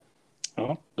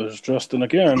Oh, there's Justin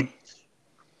again.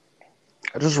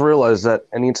 I just realized that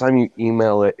anytime you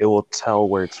email it, it will tell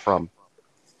where it's from.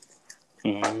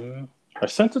 I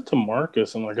sent it to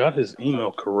Marcus and I got his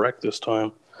email correct this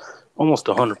time. Almost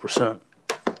 100%.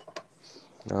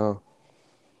 Oh.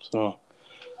 So,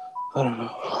 I don't know.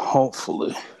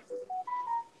 Hopefully.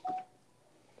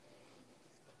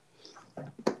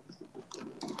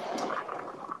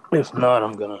 If not,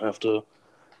 I'm going to have to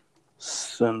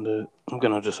send it. I'm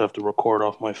going to just have to record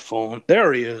off my phone.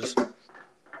 There he is.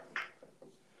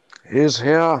 He's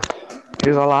here.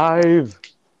 He's alive.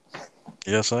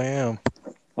 Yes, I am.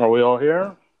 Are we all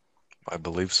here? I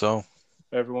believe so.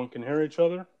 Everyone can hear each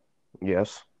other?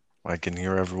 Yes. I can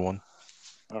hear everyone.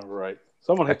 All right.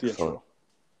 Someone hit the Excellent. intro.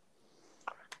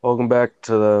 Welcome back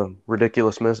to the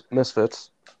Ridiculous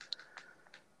Misfits.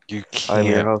 You I'm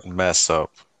your can't host. mess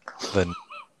up the name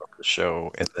of the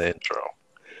show in the intro.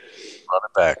 Run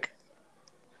it back.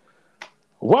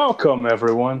 Welcome,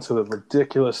 everyone, to the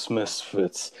Ridiculous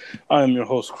Misfits. I am your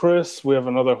host, Chris. We have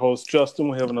another host, Justin.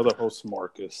 We have another host,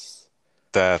 Marcus.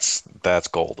 That's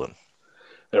golden.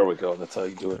 There we go. That's how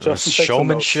you do it. There's Justin, take some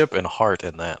notes. showmanship and heart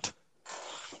in that.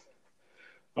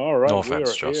 All right, No we offense,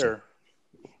 are Justin. here.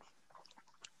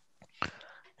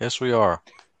 Yes, we are.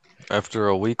 After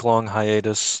a week-long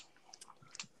hiatus,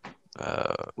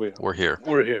 we're here.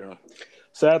 We're here.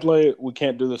 Sadly, we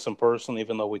can't do this in person,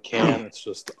 even though we can. It's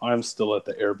just I'm still at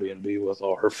the Airbnb with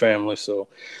all her family, so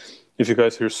if you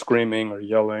guys hear screaming or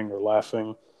yelling or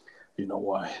laughing, you know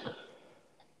why.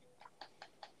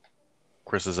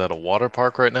 Chris is at a water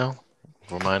park right now,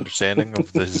 from my understanding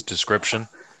of his description.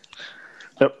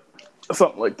 Yep,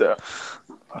 something like that.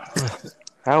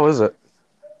 How is it?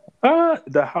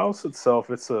 The house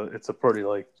itself, it's a pretty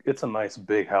it's a nice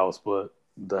big house, but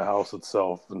the house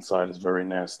itself inside is very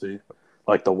nasty.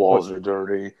 Like the walls are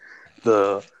dirty,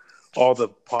 all the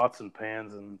pots and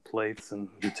pans and plates and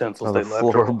utensils Are they the left.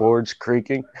 floorboards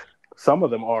creaking? Some of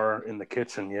them are in the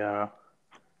kitchen, yeah.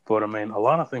 But I mean, a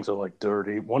lot of things are like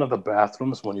dirty. One of the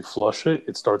bathrooms, when you flush it,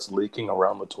 it starts leaking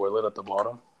around the toilet at the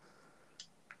bottom.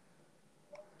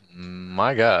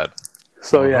 My God.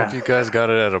 So I yeah, hope you guys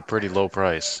got it at a pretty low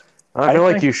price. I feel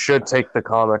like think you should take the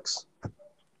comics.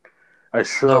 I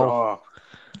should. No.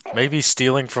 Maybe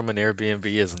stealing from an Airbnb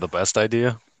isn't the best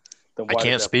idea. Then I why did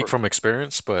can't that speak from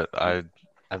experience, but I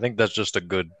think that's just a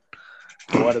good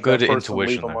why did good that person leave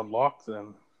intuition them there. unlocked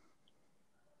then?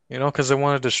 You know, because they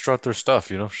wanted to strut their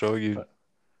stuff, show you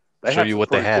They show had you some what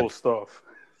they pretty had. cool stuff.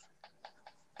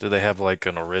 Do they have like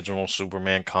an original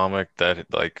Superman comic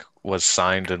that like was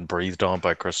signed and breathed on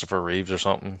by Christopher Reeves or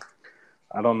something?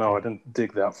 I don't know. I didn't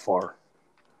dig that far.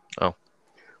 Oh.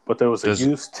 But there was a Does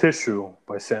used tissue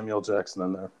by Samuel Jackson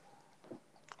in there.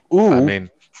 Ooh. I mean,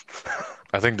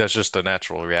 I think that's just a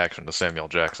natural reaction to Samuel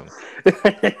Jackson.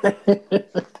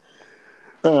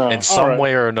 In some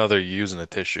way or another, you're using a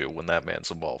tissue when that man's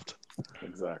involved.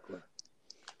 Exactly.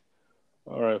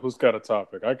 All right, who's got a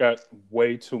topic? I got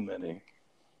way too many.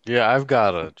 Yeah, I've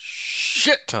got a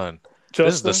shit ton. Justin?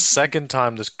 This is the second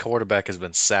time this quarterback has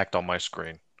been sacked on my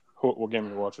screen. What game are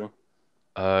you watching?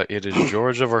 It is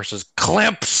Georgia versus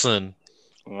Clemson.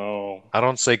 Oh. I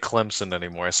don't say Clemson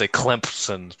anymore. I say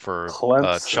Clemson for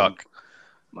Chuck.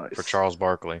 Nice. For Charles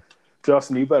Barkley.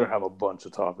 Justin, you better have a bunch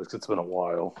of topics. It's been a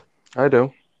while. I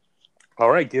do. All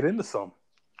right, get into some.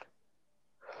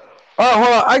 Oh,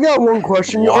 hold on. I got one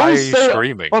question. Why are you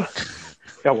screaming?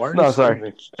 Yeah, why are you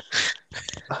screaming?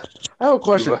 I have a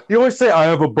question. You always say I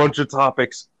have a bunch of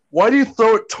topics. Why do you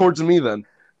throw it towards me then?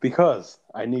 Because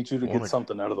I need you to get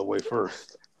something out of the way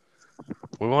first.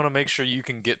 We want to make sure you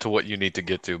can get to what you need to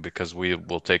get to because we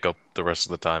will take up the rest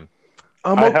of the time.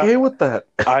 I'm okay with that.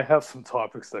 I have some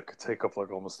topics that could take up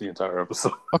like almost the entire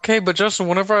episode. Okay, but Justin,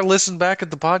 whenever I listen back at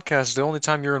the podcast, the only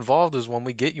time you're involved is when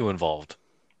we get you involved.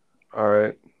 All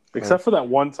right. Except for that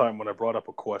one time when I brought up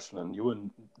a question and you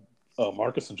and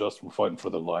Marcus and Justin were fighting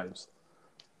for their lives.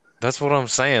 That's what I'm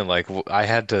saying. Like I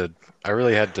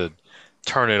really had to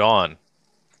turn it on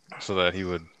so that he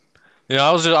would.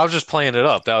 I was just playing it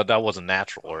up. That wasn't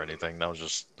natural or anything. That was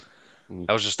just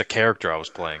the character I was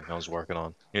playing. I was working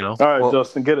on. All right,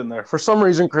 Justin, get in there. For some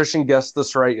reason, Christian guessed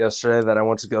this right yesterday that I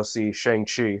went to go see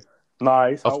Shang-Chi.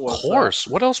 Nice. Of course.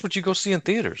 What else would you go see in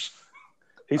theaters?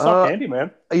 He saw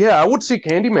Candyman. Yeah, I would see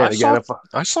Candyman again.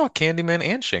 I saw Candyman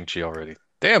and Shang-Chi already.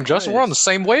 Damn, Justin, we're on the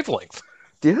same wavelength.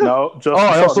 Yeah. No, Justin.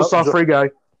 I also saw Free Guy.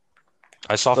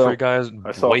 I saw Free Guy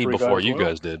way before you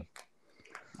guys did.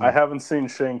 I haven't seen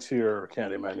Shang-Chi or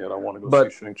Candyman yet. I want to go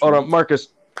see Shang-Chi. Hold on, Marcus.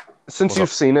 Since you've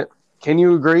seen it, can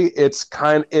you agree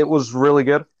it was really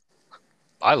good?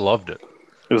 I loved it.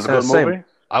 It was a good movie?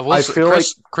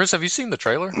 Chris, have you seen the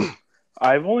trailer?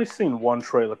 I've only seen one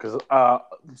trailer because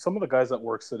some of the guys at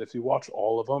work said if you watch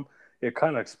all of them, it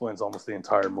kind of explains almost the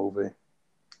entire movie.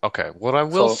 Okay, what I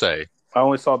will So say, I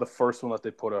only saw the first one that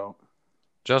they put out.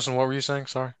 Justin, what were you saying?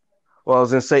 Sorry. Well, I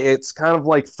was gonna say it's kind of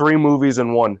like three movies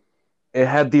in one. It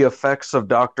had the effects of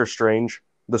Doctor Strange,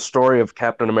 the story of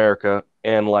Captain America,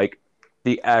 and like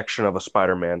the action of a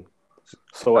Spider-Man.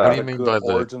 So it What had do you a mean good by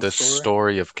origin the story.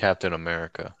 story of Captain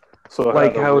America? So it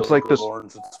Like had a how it's really like good this,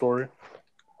 origin story.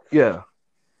 yeah,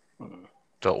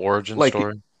 The origin like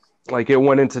story? like it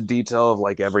went into detail of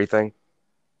like everything.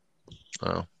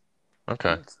 Oh,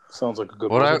 okay. Sounds like a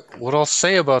good What I movie. what I'll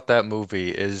say about that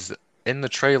movie is in the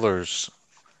trailers,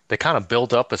 they kind of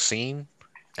build up a scene,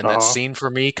 and that Uh huh. scene for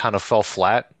me kind of fell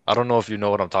flat. I don't know if you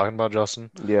know what I'm talking about,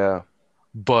 Justin, Yeah,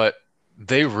 but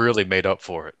they really made up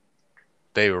for it.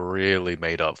 They really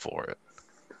made up for it.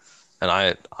 And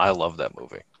I love that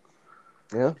movie.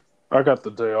 yeah. I got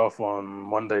the day off on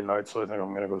Monday night, so I think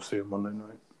I'm gonna go see it Monday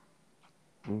night.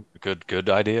 Good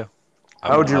idea. I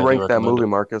How would would you highly rank that recommend movie, it.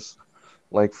 Marcus?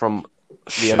 Like from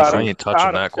the Shit, I Out of MCU? ain't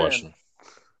touching out of that 10. question.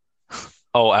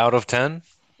 Oh, out of 10,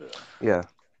 Yeah. Yeah,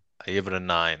 I give it a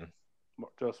 9.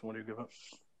 Justin, what do you give it?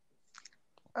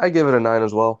 I give it a 9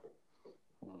 as well.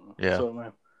 Yeah. So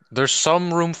man, There's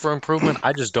some room for improvement.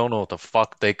 I just don't know what the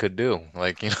fuck they could do.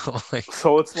 Like, like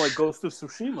so it's like Ghost of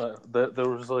Tsushima. That there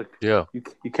was like yeah.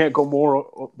 you can't go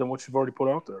more than what you've already put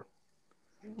out there.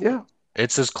 Yeah,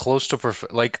 It's as close to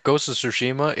like Ghost of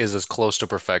Tsushima is as close to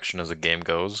perfection as a game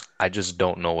goes. I just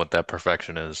don't know what that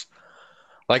perfection is.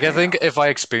 Like I think if I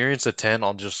experience a 10,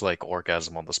 I'll just like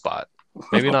orgasm on the spot.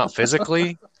 Maybe not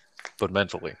physically, but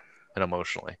mentally and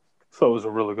emotionally. So it was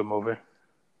a really good movie.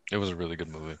 It was a really good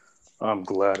movie. I'm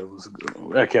glad it was a good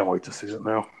movie. I can't wait to see it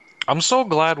now. I'm so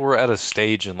glad we're at a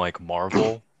stage in like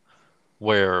Marvel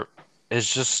where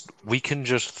it's just we can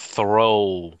just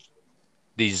throw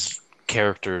these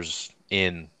characters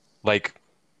in like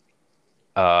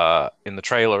in the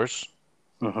trailers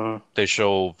Mm-hmm. they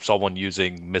show someone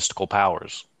using mystical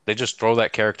powers. They just throw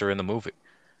that character in the movie.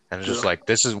 And it's Yeah. just like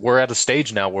we're at a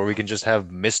stage now where we can just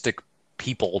have mystic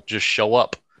people just show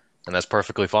up and that's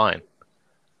perfectly fine.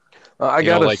 I You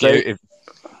know, gotta like say. if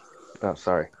Oh,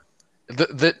 sorry.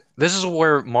 this is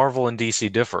where Marvel and DC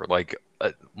differ. Like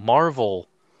Marvel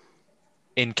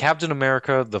in Captain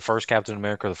America, the first Captain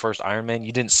America, the first Iron Man,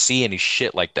 you didn't see any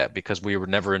shit like that because we were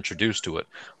never introduced to it.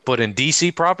 But in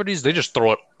DC properties, they just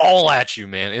throw it all at you,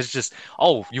 man. It's just,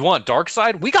 oh, you want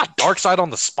Darkseid? We got Darkseid on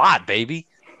the spot, baby.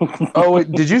 Oh,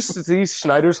 wait, did you see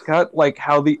Snyder's cut? Like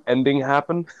how the ending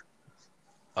happened?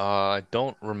 I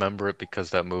don't remember it because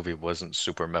that movie wasn't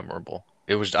super memorable.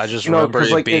 It was, I just No, remember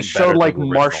because it like it being better showed than like the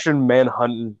original. Martian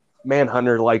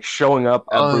Manhunter like showing up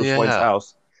at Oh Bruce Wayne's yeah.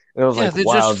 house, and it was Yeah, like, they wow,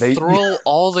 just they. throw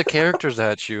all the characters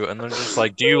at you and they're just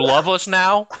like, "Do you love us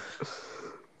now?"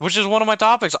 Which is one of my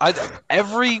topics.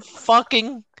 Every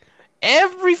fucking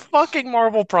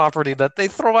Marvel property that they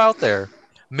throw out there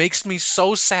makes me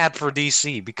so sad for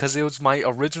DC because it was my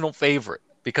original favorite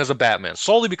because of Batman,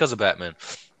 solely because of Batman.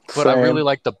 But I really Same.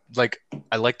 like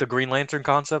I like the Green Lantern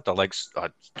concept.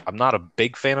 I'm not a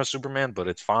big fan of Superman, but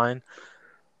it's fine.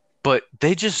 But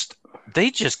they just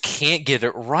can't get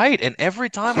it right. And every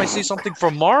time I see something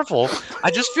from Marvel,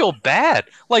 I just feel bad.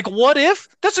 Like, what if?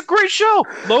 That's a great show.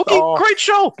 Loki, Oh, great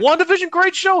show. WandaVision,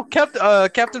 great show.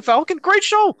 Captain Falcon, great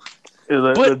show. yeah,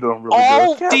 they're But doing really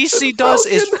all good. DC does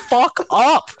is fuck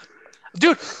up,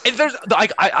 dude. And there's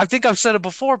I think I've said it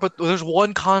before, but there's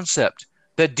one concept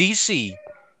that DC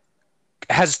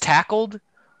has tackled,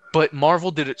 but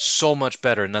Marvel did it so much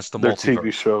better, and that's the Their TV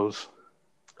multiverse. shows.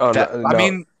 Oh That no, I no.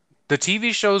 mean, the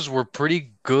TV shows were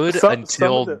pretty good Some of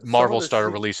until some of Marvel their started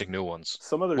releasing new ones,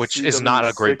 some of their which is not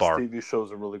a great CW6 bar. TV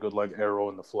shows are really good, like Arrow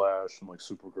and the Flash and like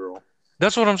Supergirl.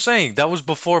 That's what I'm saying. That was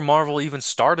before Marvel even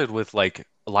started with like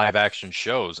live action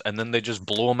shows, and then they just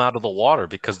blew them out of the water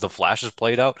because the Flash is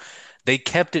played out. They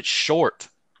kept it short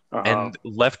Uh huh. and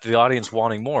left the audience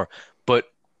wanting more. But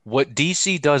what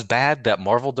DC does bad that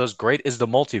Marvel does great is the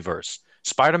multiverse.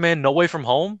 Spider-Man No Way From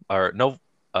Home or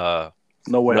uh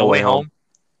No Way No No Home. Way Way Home. Home,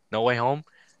 No Way Home.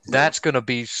 Yeah. That's gonna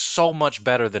be so much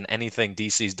better than anything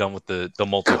DC's done with the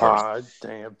multiverse. God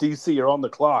damn, DC, you're on the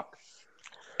clock.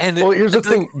 And Well, here's the the,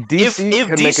 thing: DC if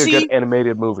can make a DC good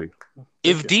animated movie.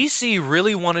 if DC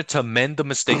really wanted to mend the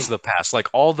mistakes of the past, like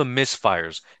all the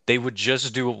misfires, they would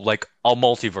just do like a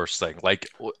multiverse thing. Like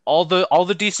all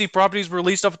the DC properties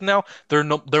released up to now, they're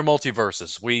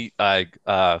multiverses.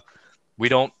 We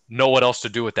don't know what else to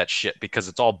do with that shit because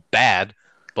it's all bad,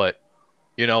 but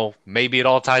maybe it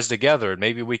all ties together and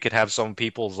maybe we could have some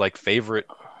people's like favorite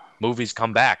movies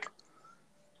come back.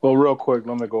 Well, real quick,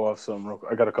 let me go off some.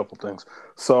 I got a couple things.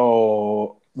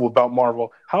 So about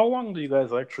Marvel. How long do you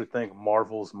guys actually think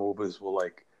Marvel's movies will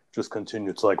like just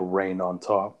continue to like reign on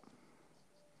top?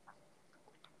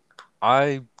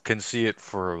 I can see it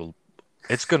for.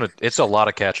 It's a lot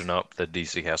of catching up that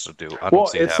DC has to do. I don't Well,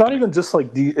 see it it's not happening. even just like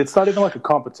it's not even like a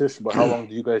competition, but how long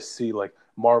do you guys see like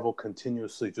Marvel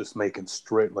continuously just making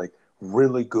straight like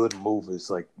really good movies,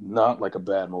 like not like a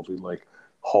bad movie like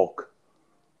Hulk?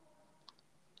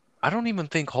 I don't even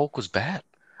think Hulk was bad.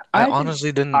 I I didn't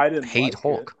honestly didn't I didn't hate like it.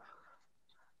 Hulk.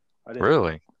 I didn't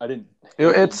Really? I didn't hate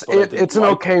it, It's but I didn't it's an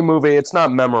like okay it. movie. It's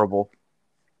not memorable.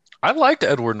 I liked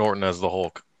Edward Norton as the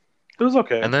Hulk. It was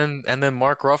okay. And then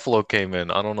Mark Ruffalo came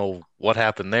in. I don't know what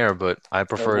happened there, but I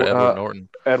preferred Edward, Edward Uh, Norton.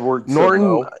 Edward said Norton,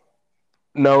 no.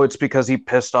 no, it's because he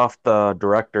pissed off the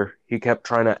director. He kept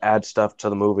trying to add stuff to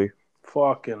the movie.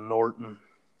 Fucking Norton.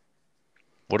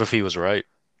 What if he was right?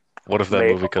 What if that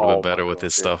May movie could have oh been my better with god,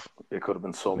 his stuff? it could have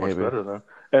been so much Maybe. better then.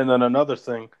 And then another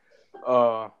thing,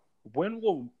 uh, when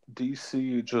will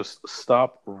DC just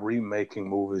stop remaking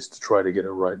movies to try to get it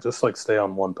right? Just like stay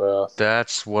on one path.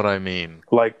 That's what I mean.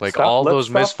 Like Like stop. all those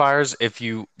misfires, if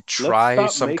you Let's try stop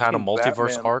some kind of making multiverse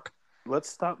Batman. arc, Let's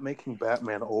stop making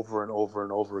Batman over and over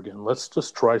and over again. Let's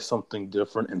just try something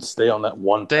different and stay on that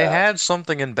one they path. had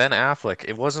something in Ben Affleck.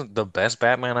 It wasn't the best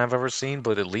Batman I've ever seen,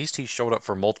 but at least he showed up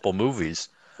for multiple movies.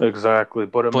 Exactly.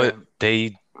 But I But mean,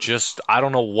 they just, I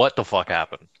don't know what the fuck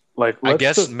happened. like, I let's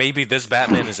guess just maybe this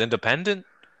Batman is independent,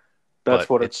 That's but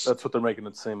what it's, that's what they're making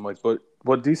it seem like. But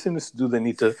what DC needs to do, they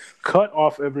need to cut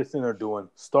off everything they're doing,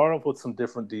 start off with some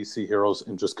different DC heroes,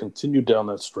 and just continue down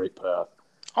that straight path.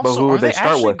 But also, who are would they they start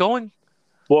actually with? going?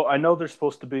 Well, I know there's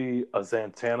supposed to be a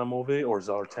Zatanna movie or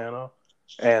Zartana,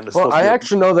 and there's Well, supposed to I be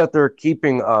actually know that they're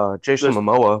keeping Jason there's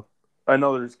Momoa. I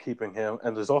know there's keeping him,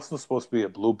 and there's also supposed to be a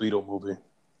Blue Beetle movie.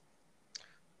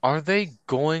 Are they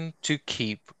going to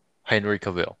keep Henry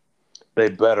Cavill? They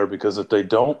better because if they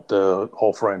don't, the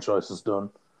whole franchise is done.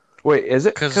 Wait, is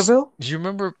it Because Cavill? do you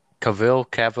remember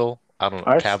Cavill? I don't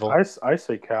know, I, Cavill. I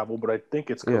say Cavill, but I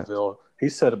think it's Yeah. Cavill. He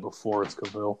said it before. It's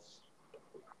Cavill.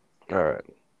 All right.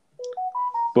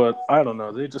 But I don't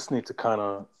know. They just need to kind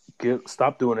of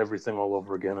stop doing everything all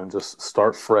over again and just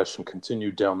start fresh and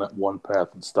continue down that one path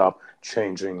and stop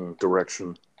changing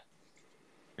direction.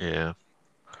 Yeah.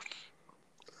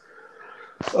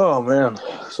 Oh man.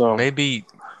 So Maybe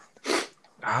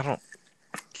I don't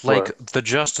like the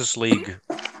Justice League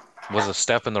was a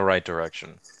step in the right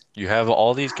direction. You have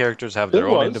all these characters have their It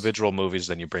own was. individual movies,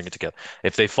 then you bring it together.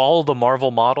 If they follow the Marvel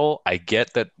model, I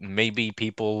get that maybe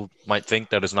people might think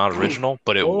that it's not original,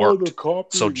 but it worked.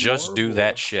 So just do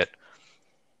that shit.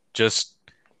 Just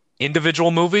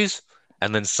individual movies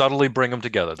and then subtly bring them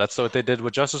together. That's what they did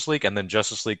with Justice League, and then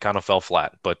Justice League kind of fell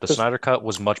flat. But the Snyder Cut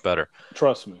was much better.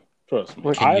 Trust me. Trust me.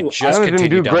 Can you I just didn't continue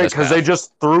do down great this because they path?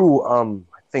 just threw I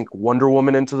think Wonder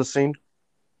Woman into the scene.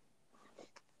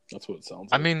 That's what it sounds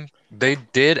I like. mean, they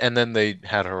did, and then they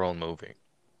had her own movie.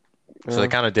 So they Yeah.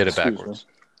 kind of did it Excuse me. backwards.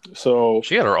 So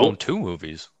She had her own two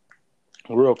movies.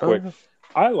 real quick, Oh,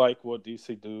 I like what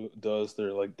DC does.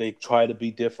 They're like they try to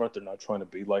be different. They're not trying to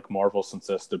be like Marvel since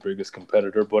that's their biggest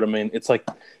competitor. But I mean, it's like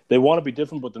they want to be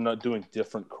different, but they're not doing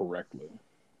different correctly.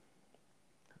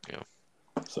 Yeah.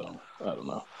 So I don't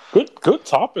know. Good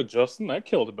topic, Justin. That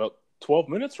killed about 12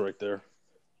 minutes right there.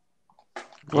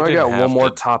 Well, I didn't got have one more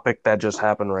to- topic that just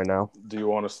happened right now. Do you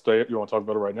want to stay? You want to talk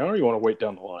about it right now, or you want to wait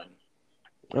down the line?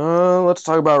 Let's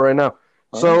talk about it right now.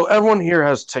 So everyone here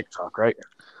has TikTok, right?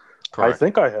 Correct. I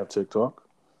think I have TikTok.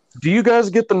 Do you guys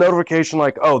get the notification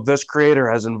like, oh, this creator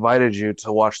has invited you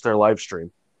to watch their live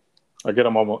stream? I get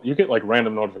them almost. You get like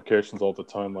random notifications all the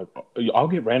time. Like I'll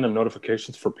get random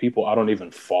notifications for people I don't even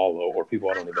follow or people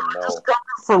I don't even know.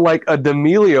 For like a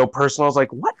D'Amelio person, I was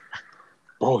like, what?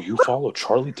 Bro, you follow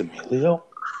Charlie D'Amelio?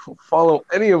 I don't follow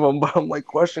any of them, but I'm like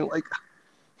questioning like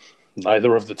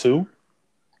Neither of the two.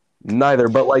 neither.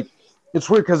 But like, it's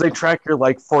weird because they track your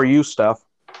like For You stuff.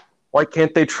 Why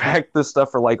can't they track this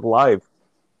stuff for like live?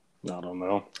 I don't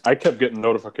know. I kept getting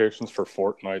notifications for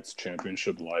Fortnite's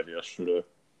championship live yesterday.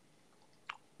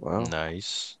 Wow.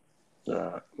 Nice. They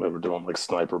were doing like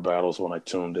sniper battles when I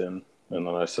tuned in, and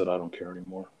then I said I don't care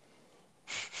anymore.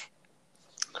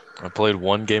 I played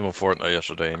one game of Fortnite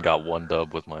yesterday and got one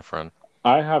dub with my friend.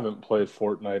 I haven't played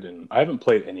Fortnite and I haven't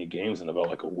played any games in about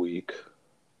like a week.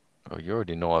 Oh, you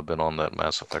already know I've been on that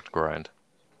Mass Effect grind.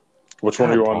 Which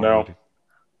one are you on now?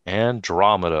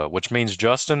 Andromeda, which means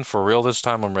Justin, for real this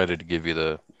time, I'm ready to give you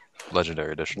the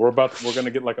Legendary Edition. We're gonna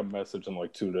get like a message in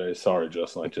like 2 days. Sorry,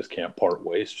 Justin, I just can't part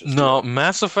ways. Just No, yet.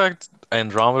 Mass Effect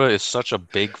Andromeda is such a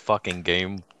big fucking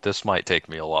game. This might take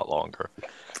me a lot longer.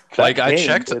 That like, I game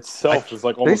checked- itself is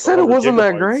like They almost said it 100 wasn't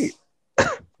that gigabytes.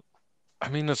 great. I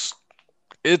mean,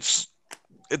 it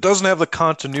doesn't have the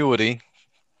continuity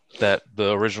that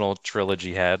the original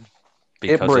trilogy had It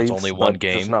because breathes, it's only one but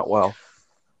just game. not well.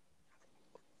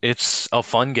 It's a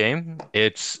fun game.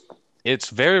 It's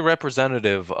very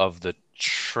representative of the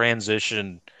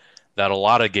transition that a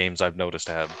lot of games I've noticed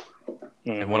have.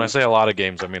 And when I say a lot of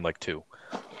games, I mean like two.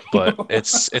 But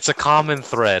it's a common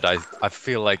thread. I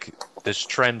feel like this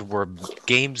trend where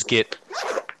games get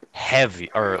heavy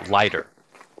or lighter.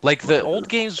 Like the old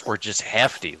games were just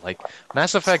hefty. Like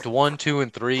Mass Effect 1, 2,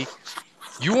 and 3,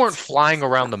 you weren't flying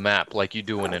around the map like you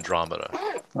do in Andromeda.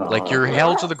 Like you're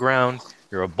held to the ground,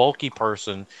 you're a bulky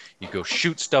person, you go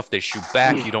shoot stuff, they shoot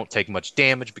back, you don't take much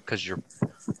damage because you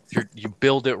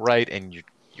build it right and you're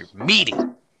meaty.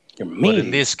 But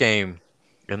in this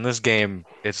game,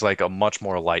 it's like a much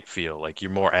more light feel. Like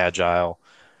you're more agile.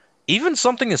 Even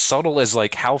something as subtle as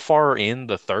like how far in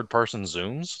the third person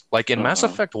zooms. Like in Mass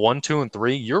Effect 1, 2, and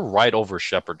 3, you're right over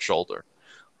Shepard's shoulder.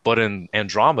 But in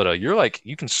Andromeda, you're like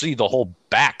you can see the whole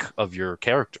back of your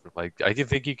character. Like I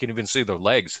think you can even see their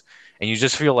legs. And you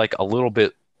just feel like a little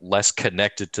bit less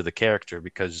connected to the character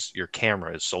because your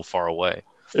camera is so far away.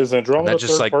 Is Andromeda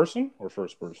just third like person or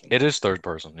first person? It is third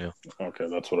person, yeah. Okay,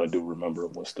 that's what I do remember.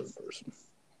 It was third person.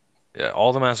 Yeah,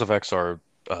 all the Mass Effects are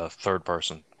third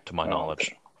person, to my knowledge.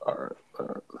 Okay. All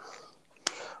right.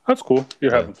 That's cool.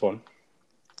 You're having fun.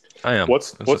 I am.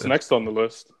 What's next on the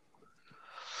list?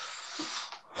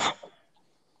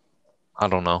 I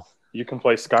don't know. You can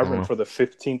play Skyrim for the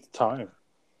 15th time.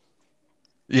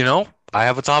 You know, I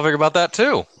have a topic about that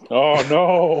too. Oh,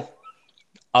 no.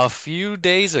 A few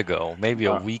days ago, maybe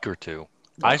a week or two,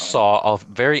 I saw a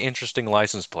very interesting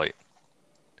license plate.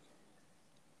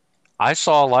 I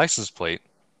saw a license plate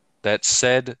that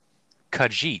said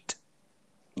Khajiit.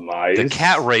 Nice. The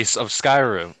cat race of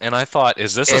Skyrim. And I thought,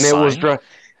 is this a And sign?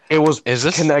 it was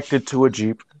connected to a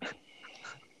Jeep.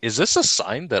 Is this a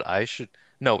sign that I should...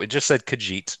 No, it just said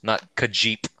Khajiit, not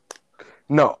Khajiit.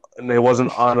 No, and it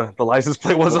wasn't on the license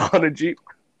plate wasn't on a Jeep.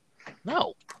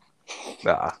 No.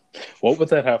 Nah. What would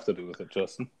that have to do with it,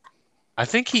 Justin? I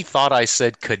think he thought I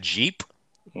said Khajiit.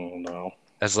 Oh, no.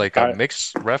 As like a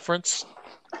mixed reference.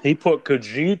 He put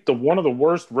Khajiit, one of the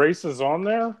worst races, on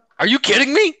there? Are you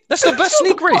kidding me? That's the best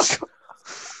sneak race.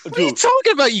 What are you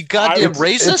talking about, you goddamn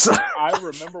racist? I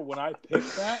remember when I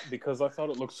picked that because I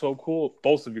thought it looked so cool.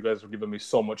 Both of you guys were giving me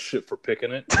so much shit for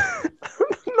picking it.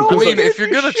 I mean, if you're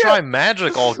going to try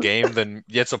magic all game, then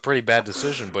it's a pretty bad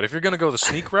decision. But if you're going to go the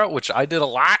sneak route, which I did a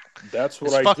lot, that's what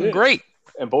it's I fucking did. Great.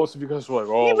 And both of you guys were like,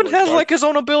 oh. He even has like his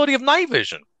own ability of night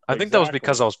vision. I think that was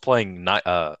because I was playing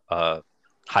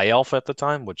High Elf at the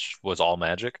time, which was all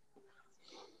magic.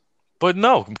 But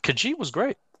no, Khajiit was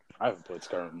great. I haven't played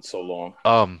Skyrim in so long.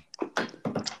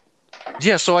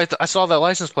 Yeah, so I saw that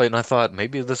license plate and I thought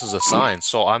maybe this is a sign.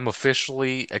 So I'm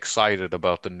officially excited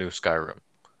about the new Skyrim.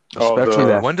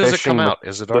 When does it come out?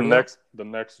 Is it the next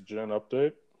gen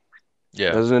update?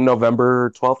 Yeah. Is it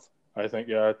November 12th? I think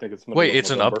it's Wait, it's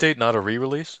November. An update, not a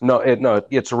re-release? No,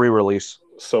 it's a re-release.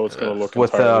 So it's going to look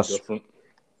entirely different.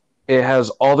 It has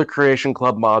all the Creation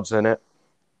Club mods in it,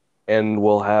 and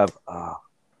we'll have.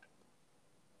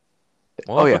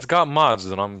 If it's got mods,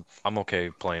 then I'm okay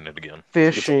playing it again.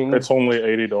 Fishing. It's only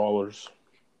 $80.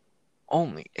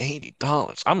 Only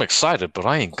 $80. I'm excited, but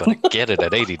I ain't gonna get it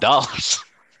at $80.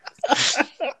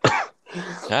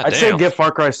 I'd say get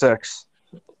Far Cry 6.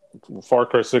 Far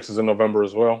Cry 6 is in November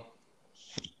as well.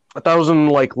 I thought it was in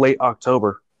like late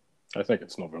October. I think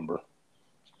it's November.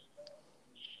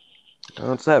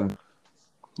 What's that?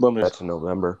 That's in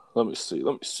November. Let me see.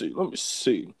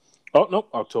 Oh, no,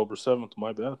 October 7th.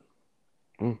 My bad.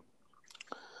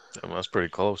 That's pretty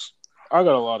close. I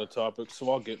got a lot of topics,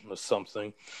 so I'll get into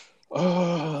something.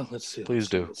 Let's see. Please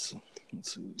do. Let's see.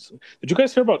 Did you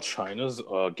guys hear about China's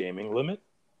gaming limit?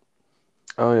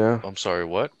 Oh, yeah. I'm sorry,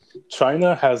 what?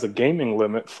 China has a gaming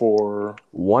limit for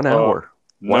 1 hour.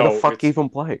 Why the fuck even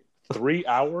play? 3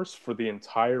 hours for the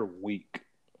entire week.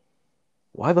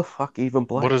 Why the fuck even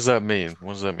play? What does that mean?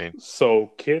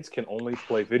 So kids can only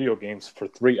play video games for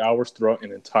 3 hours throughout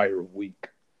an entire week,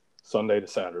 Sunday to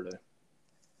Saturday.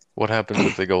 What happens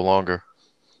if they go longer?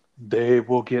 They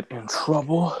will get in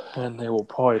trouble, and they will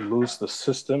probably lose the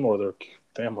system, or their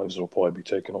families will probably be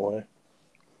taken away.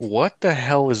 What the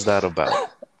hell is that about?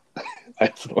 I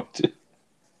have no idea.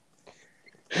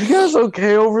 You guys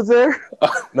okay over there?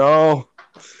 No.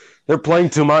 They're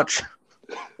playing too much.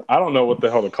 I don't know what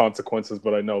the hell the consequences,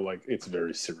 but I know like it's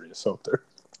very serious out there.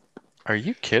 Are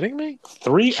you kidding me?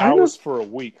 3 hours for a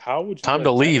week. How would you Time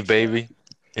to leave, baby.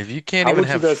 If you can't even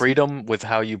have freedom with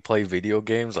how you play video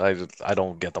games, I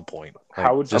don't get the point.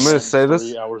 How would you I'm going to say this.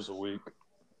 3 hours a week?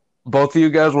 both of you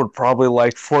guys would probably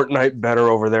like Fortnite better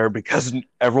over there because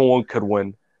everyone could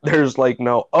win. There's like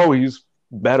no, oh, he's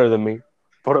better than me,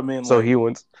 But I mean, so like, he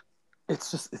wins.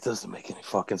 it's just it doesn't make any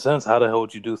fucking sense. How the hell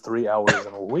would you do 3 hours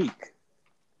in a week?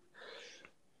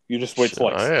 You just wait Shit, till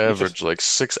like I average like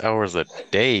 6 hours a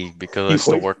day because I You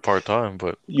still wait- work part-time,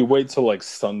 but you wait till like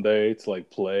Sunday to like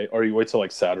play, or you wait till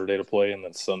like Saturday to play, and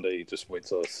then Sunday you just wait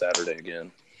till Saturday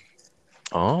again.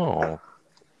 oh,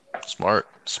 smart.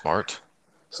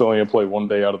 So you play 1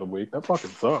 day out of the week. That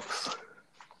fucking sucks.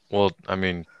 Well, I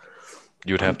mean,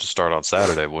 you would have to start on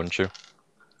Saturday, wouldn't you?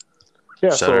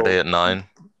 Yeah, Saturday so at 9.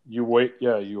 you wait.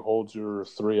 Yeah, you hold your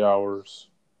 3 hours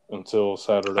until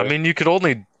Saturday. I mean, you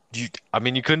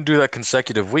couldn't do that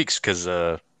consecutive weeks because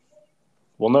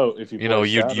well, no, if you you know, play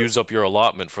you'd Saturday, use up your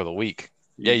allotment for the week.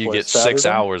 Yeah, you play get 6 Saturday?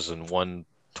 hours in one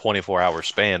 24-hour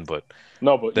span, but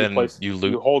No, but then you you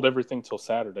lose. hold everything till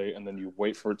Saturday, and then you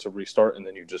wait for it to restart, and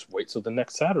then you just wait till the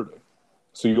next Saturday.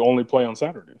 So you only play on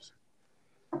Saturdays.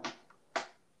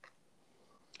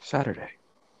 Saturday.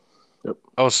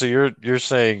 Oh, so you're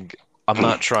saying I'm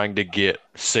not trying to get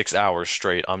 6 hours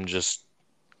straight. I'm just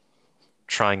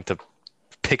trying to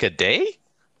pick a day?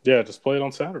 Yeah, just play it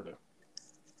on Saturday.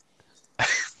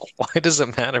 Why does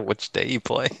it matter which day you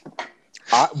play?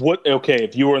 Okay,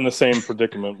 if you were in the same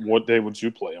predicament, what day would you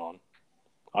play on?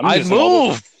 I'd using all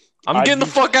those- move. I'm getting the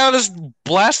fuck out of this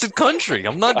blasted country.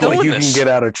 I'm not Like doing you this. can get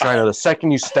out of China the second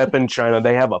you step in China.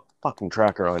 They have a fucking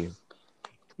tracker on you.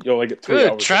 You only get 3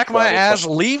 Good. hours. Track of my travel ass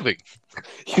time. leaving.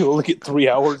 You only get 3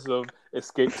 hours of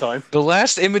escape time. The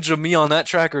last image of me on that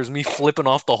tracker is me flipping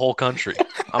off the whole country.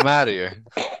 I'm out of here.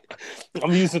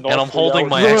 I'm using all And I'm 3 holding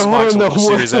my hours. Xbox No, One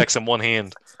Series X in one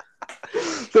hand.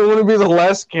 That wouldn't be the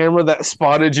last camera that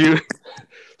spotted you.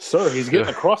 Sir, he's getting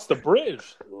across the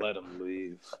bridge. Let him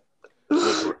leave.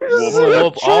 I'm gonna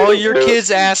whoop all your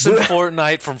kids' ass in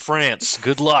Fortnite from France.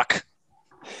 Good luck.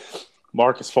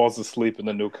 Marcus falls asleep in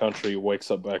the new country. He wakes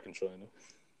up back in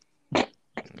China.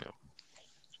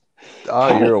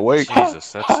 Ah, you're awake.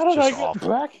 Jesus, that's How did I just get awful.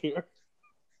 back here?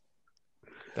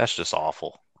 That's just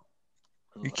awful.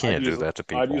 You can't do that to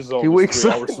I'd people. use all He those wakes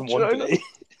 3 up hours in in one China. day.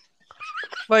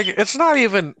 Like, it's not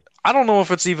even. I don't know if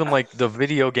it's even like the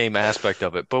video game aspect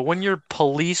of it, but when you're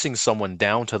policing someone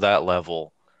down to that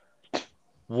level,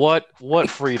 what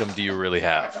freedom do you really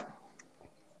have?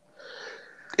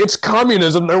 It's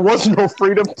communism. There was no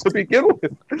freedom to begin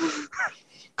with.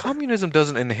 Communism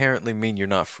doesn't inherently mean you're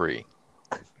not free.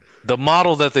 The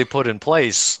model that they put in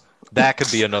place, that could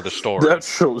be another story. That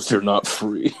shows you're not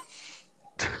free.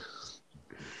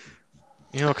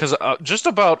 You know, because just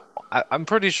about, I'm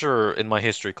pretty sure in my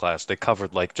history class they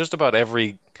covered like just about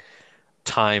every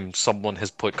time someone has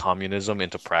put communism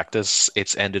into practice,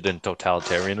 it's ended in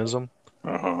totalitarianism.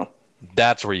 Uh-huh.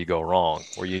 That's where you go wrong,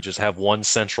 where you just have one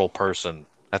central person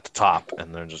at the top,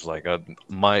 and they're just like,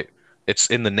 it's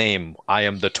in the name. I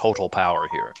am the total power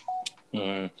here.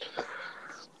 Mm.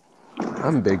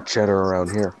 I'm big cheddar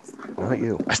around here. Not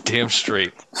you. Damn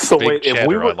straight. So Big wait,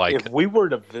 cheddar, I like if it. we were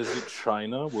to visit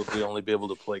China, would we only be able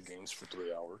to play games for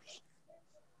 3 hours?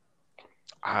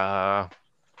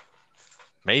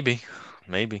 Maybe.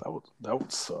 That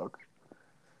would suck.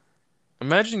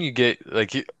 Imagine you get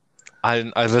like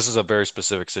this is a very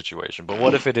specific situation, but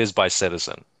what if it is by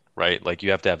citizen, right? Like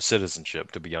you have to have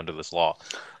citizenship to be under this law.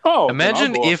 Oh,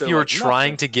 Imagine if you're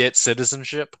trying to get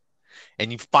citizenship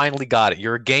and you finally got it.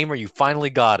 You're a gamer, you finally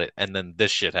got it, and then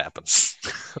this shit happens.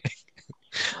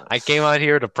 I came out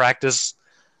here to practice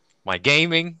my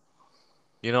gaming.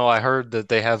 You know, I heard that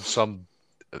they have some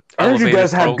I heard you elevated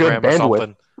guys have good program or bandwidth.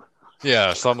 something.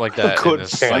 Yeah, something like that. Good And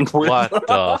it's like, bandwidth. what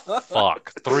the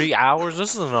fuck? 3 hours?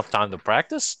 This is enough time to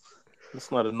practice?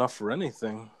 It's not enough for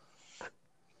anything.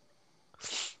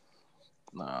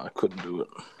 Nah, I couldn't do it.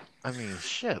 I mean,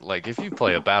 shit. Like, if you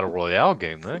play a battle royale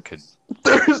game, that could.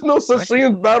 There is no such thing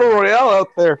as battle royale out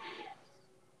there.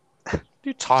 What are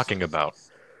you talking about?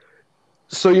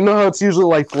 So you know how it's usually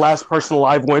like last person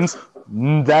alive wins.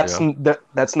 That's Yeah.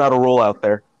 that's not a rule out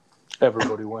there.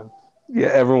 Everybody wins. Yeah,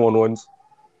 everyone wins.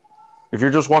 If you're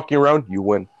just walking around, you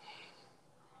win.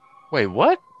 Wait,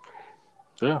 what?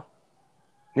 Yeah.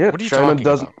 Yeah, What are you talking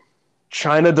about?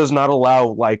 China does not allow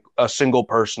like a single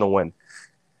person to win.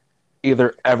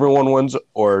 Either everyone wins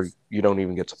or you don't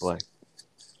even get to play.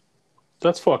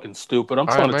 That's fucking stupid. I'm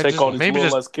All trying right, to man, take all these maybe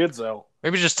little just- ass kids out.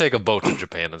 Maybe just take a boat to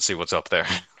Japan and see what's up there.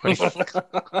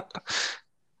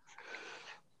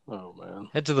 Oh, man.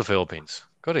 Head to the Philippines.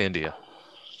 Go to India.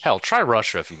 Hell, try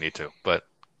Russia if you need to. But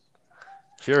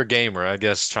if you're a gamer, I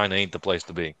guess China ain't the place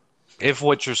to be. If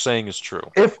what you're saying is true.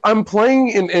 If I'm playing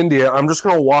in India, I'm just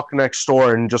gonna walk next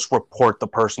door and just report the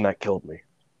person that killed me.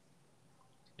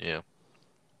 Yeah.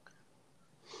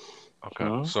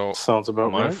 Okay, so Sounds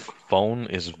about my right. phone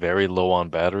is very low on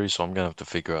battery, so I'm gonna have to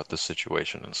figure out this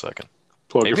situation in a second.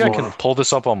 Plug your Maybe I phone can in. pull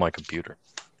this up on my computer.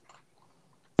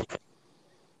 Maybe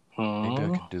I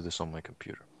Hmm. can do this on my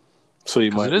computer. So you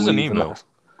Because might it is an leave email.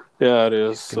 Yeah, it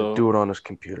is. Gonna So do it on his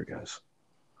computer, guys.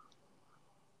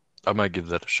 I might give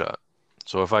that a shot.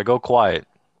 So if I go quiet,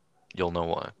 you'll know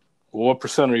why. what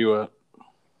percent are you at?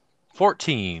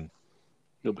 14.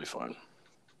 You'll be fine.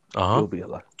 Uh-huh. You'll be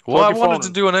alive. Well, Plug I your wanted phone to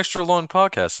in. do an extra long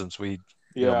podcast since we, missed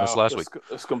Yeah, last week.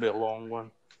 it's gonna be a long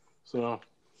one.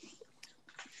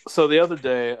 So the other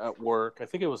day at work, I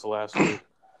think it was last week,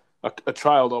 a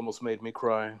child almost made me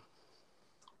cry.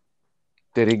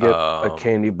 Did he get a Um,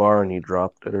 candy bar and he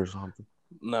dropped it or something?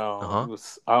 No, Uh-huh.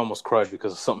 I almost cried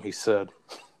because of something he said.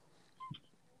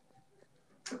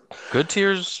 Good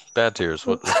tears, bad tears.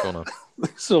 What's going on?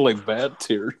 These are like bad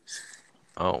tears.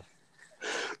 Oh,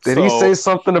 Did he say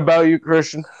something about you,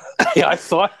 Christian? Yeah, I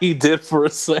thought he did for a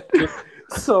second.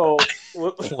 So,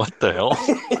 what the hell?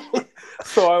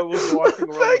 so I was walking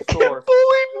around the store.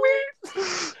 bullied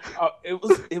me.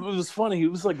 It was funny. He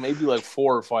was like maybe like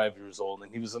 4 or 5 years old,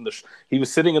 and he was he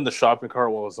was sitting in the shopping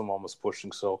cart while his mom was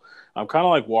pushing. So I'm kind of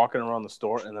like walking around the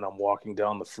store, and then I'm walking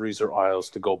down the freezer aisles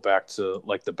to go back to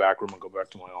like the back room and go back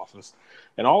to my office.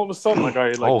 And all of a sudden, like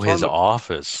I like Oh, his turned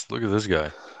office. Look at this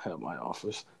guy. at my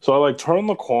office. So I like turn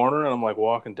the corner, and I'm like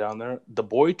walking down there. The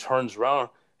boy turns around.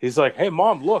 He's like, "Hey,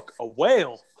 mom, look, a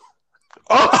whale."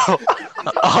 Oh,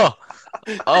 oh,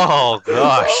 oh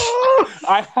gosh.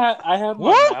 I had my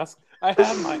What? mask. I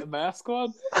had my mask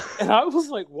on, and I was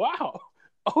like, "Wow,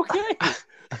 okay,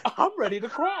 I'm ready to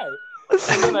cry."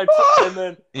 And then and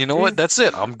then You know what? That's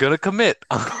it. I'm gonna commit.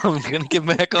 I'm gonna get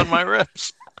back on my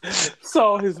reps.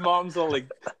 so his mom's all like,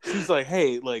 she's like,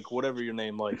 "Hey, like whatever your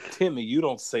name, like Timmy, you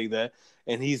don't say that."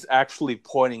 And he's actually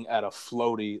pointing at a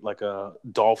floaty, like a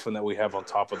dolphin that we have on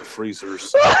top of the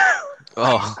freezers.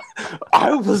 Oh,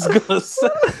 I was gonna say.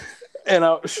 And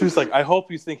she was like, "I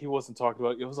hope you think he wasn't talking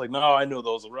about you." I was like, "No, I knew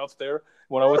those were up there."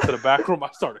 When I went to the back room, I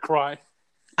started crying.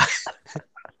 I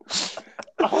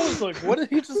was like, "What did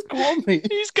he just call me?"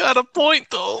 he's got a point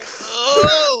though.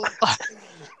 Oh,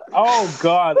 Oh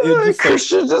God! It just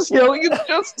Christian just yelling, "It's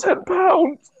just 10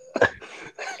 pounds."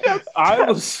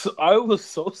 I was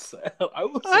so sad. I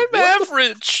was I'm like, what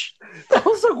average. I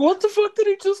was like, "What the fuck did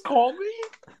he just call me?"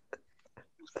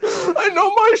 I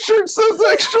know my shirt says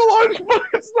extra large, but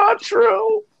it's not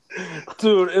true.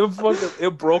 Dude,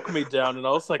 it broke me down, and I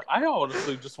was like, I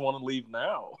honestly just want to leave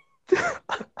now.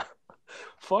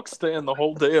 Fuck staying the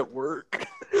whole day at work.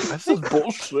 This is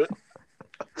bullshit.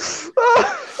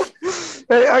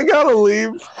 Hey, I gotta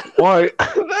leave. Why?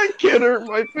 That kid hurt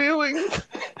my feelings.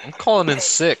 I'm calling in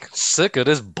sick. Sick of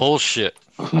this bullshit.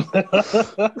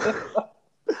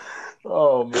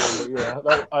 Oh man,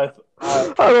 but yeah,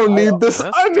 I don't need this.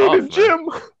 That's I need a tough, gym.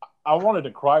 I wanted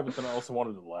to cry, but then I also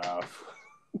wanted to laugh.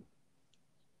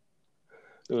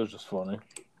 It was just funny.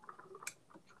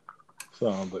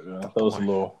 So, but yeah, that was a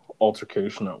little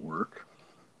altercation at work.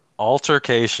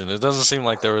 Altercation. It doesn't seem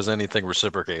like there was anything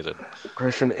reciprocated.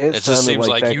 Christian, It it just sounded seems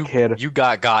like that you kid. you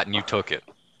got and you took it.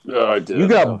 Yeah, I did. You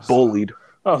got bullied.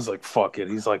 I was like, fuck it.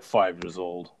 He's like 5 years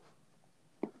old.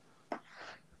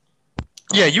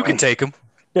 Yeah, you can take him.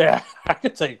 Yeah, I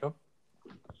could take him.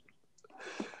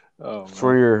 Oh, That's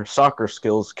where your soccer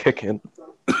skills kick in.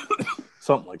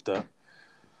 something like that.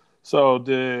 So,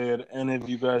 did any of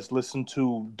you guys listen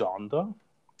to Donda,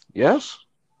 Yes?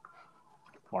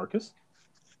 Marcus?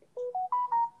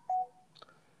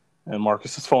 And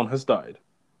Marcus's phone has died.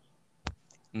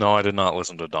 No, I did not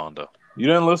listen to Donda. You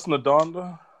didn't listen to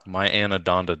Donda? My Anna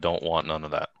Donda don't want none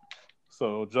of that.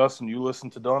 So, Justin, you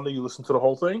listened to Donda? You listened to the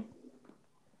whole thing?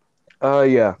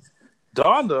 Yeah.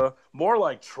 Donda, more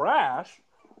like trash.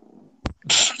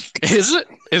 Is it?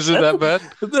 Is it that bad?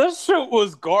 That shit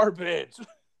was garbage.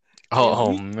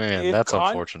 Oh, If man, if that's Con-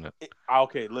 unfortunate.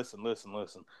 Okay, listen.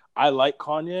 I like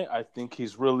Kanye. I think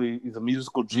he's a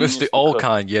musical genius. Mr. Old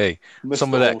because- Kanye. Mr.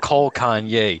 Some of that Old cold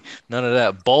Kanye. None of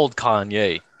that bold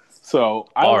Kanye. So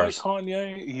I Bars. like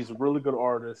Kanye. He's a really good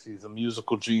artist. He's a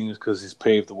musical genius because he's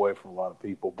paved the way for a lot of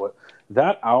people. But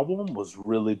that album was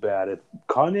really bad. If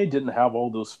Kanye didn't have all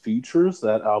those features,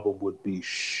 that album would be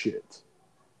shit.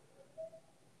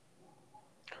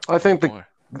 I think the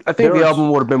There's- album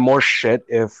would have been more shit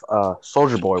if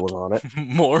Soldier Boy was on it.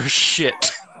 More shit.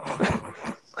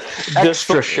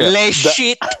 Extra shit. Less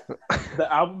shit. The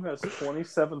album has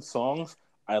 27 songs.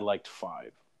 I liked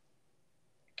 5.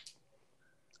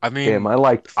 I mean, Damn, I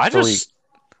liked 3.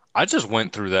 I just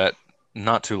went through that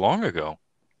not too long ago.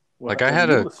 What Like, I had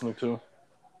were you a- listening to?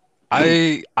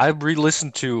 I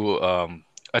re-listened to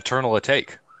Eternal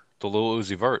Atake, the Lil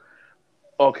Uzi Vert.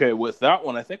 Okay, with that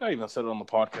one, I think I even said it on the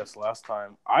podcast last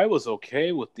time. I was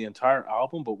okay with the entire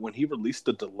album, but when he released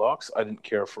the deluxe, I didn't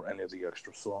care for any of the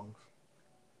extra songs.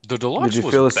 The Did deluxe you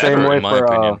was feel the same better, way in my for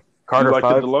opinion. You Carter like the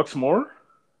 5? deluxe more?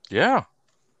 Yeah,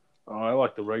 Oh, I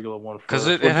like the regular one because first.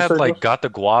 it What'd you had say, like Justin? Got the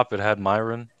Guap, it had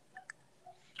Myron.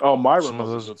 Oh, Myron Some of was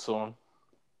a those, good song.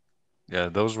 yeah,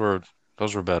 those were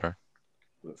better.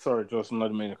 Sorry, Justin, I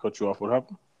didn't mean to cut you off. What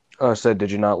happened? I said, did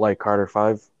you not like Carter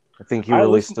 5? I think he I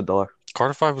released listened. the deluxe.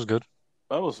 Carter 5 was good.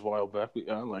 That was a while back, but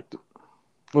yeah, I liked it.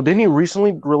 Well, didn't he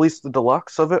recently release the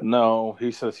deluxe of it? No,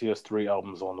 he says he has 3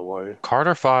 albums on the way,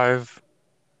 Carter 5,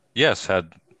 yes,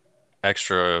 had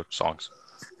extra songs.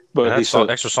 It but he had said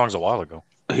extra songs a while ago.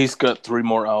 he's got 3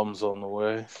 more albums on the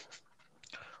way.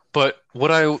 But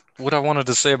what I wanted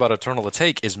to say about Eternal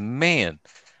Take is, man,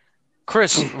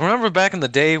 Chris, remember back in the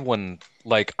day when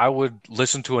like I would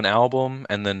listen to an album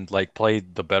and then like play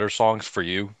the better songs for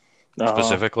you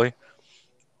specifically?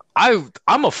 I'm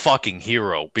a fucking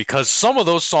hero because some of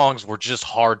those songs were just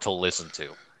hard to listen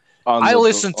to. I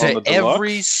listened on to the every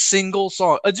deluxe? single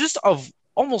song, just of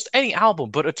almost any album,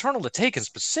 but Eternal Take in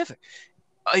specific.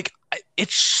 Like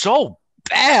it's so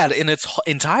bad in its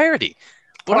entirety.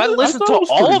 But I listened thought to it was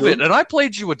all pretty of it good. and I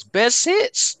played you its best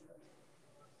hits.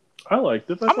 I liked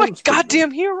it. I I'm thought a it was pretty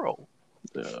goddamn hero.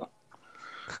 good. Yeah,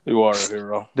 you are a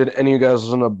hero. Did any of you guys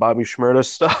listen to Bobby Shmurda's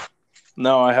stuff?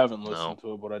 No, I haven't listened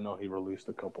to it, but I know he released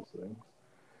a couple things.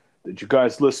 Did you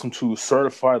guys listen to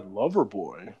Certified Lover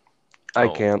Boy? I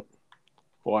Oh. can't.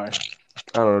 Why? I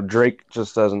don't know. Drake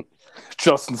just doesn't.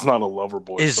 Justin's not a lover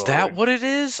boy. Is sorry. that what it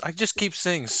is? I just keep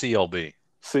saying CLB.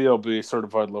 CLB,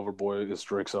 Certified Lover Boy, is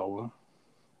Drake's album.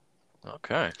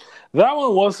 Okay. That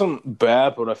one wasn't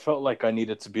bad, but I felt like I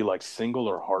needed to be like single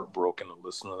or heartbroken to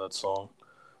listen to that song.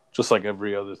 Just like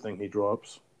every other thing he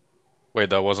drops. Wait,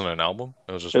 that wasn't an album?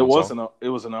 It was just It one wasn't. song? It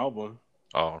was an album.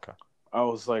 Oh, okay. I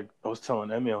was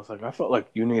telling Emmy, I was like, I felt like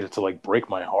you needed to like break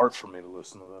my heart for me to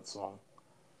listen to that song.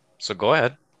 So go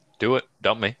ahead. Do it.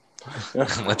 Dump me.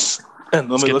 Let's And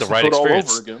let me get the listen right to it all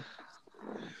experience. over again.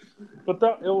 But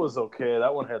it was okay.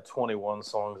 That one had 21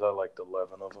 songs. I liked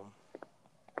 11 of them.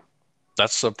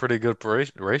 That's a pretty good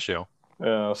ratio.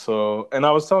 Yeah, so, and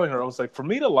I was telling her, I was like, for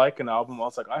me to like an album, I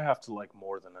was like, I have to like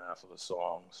more than half of the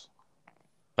songs.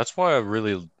 That's why I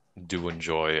really do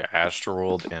enjoy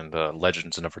Astroworld and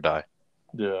Legends Never Die.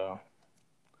 Yeah.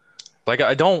 Like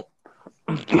I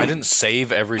didn't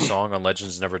save every song on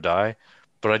Legends Never Die,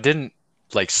 but I didn't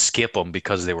like skip them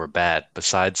because they were bad.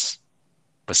 Besides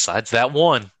that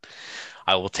one,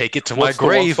 I will take it to What's my the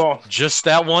one grave. song? Just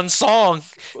that one song.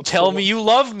 What's Tell the me one- you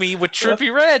love me with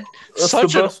Trippy Red. That's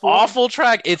Such the an best one? awful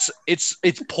track. It's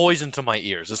poison to my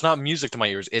ears. It's not music to my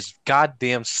ears. It's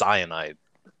goddamn cyanide.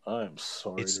 I'm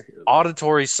sorry It's to hear that.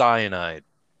 auditory cyanide.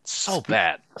 It's so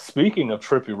bad. Speaking of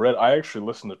Trippy Red, I actually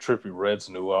listened to Trippy Red's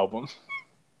new album.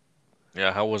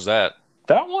 Yeah, how was that?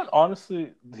 That one,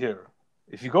 honestly, here,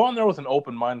 if you go on there with an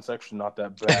open mind, it's actually not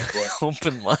that bad. But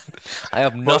Open mind. I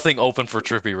have nothing open for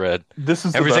Trippy Red. this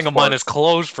is the Everything best of mine part. is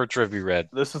closed for Trippy Red.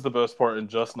 This is the best part, and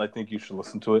Justin, I think you should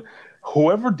listen to it.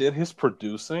 Whoever did his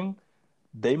producing,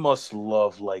 they must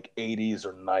love like 80s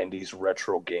or 90s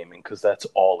retro gaming because that's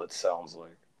all it sounds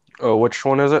like. Oh, which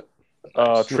one is it?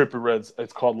 Trippy Red's,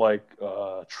 it's called like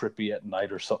Trippy at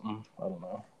Night or something. I don't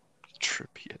know.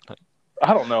 Trippy at night.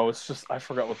 I don't know. It's just I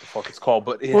forgot what the fuck it's called,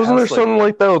 but it Wasn't there has, like, something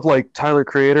like that with like Tyler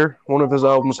Creator? One of his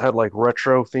albums had like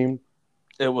retro theme.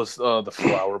 it was the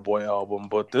Flower Boy album,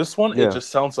 but this one Yeah. it just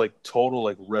sounds like total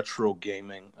like retro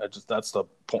gaming. That's the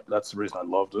point. That's the reason I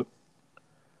loved it.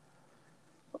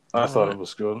 I thought it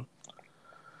was good.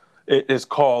 It is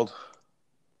called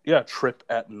Trip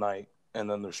at Night, and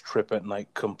then there's Trip at Night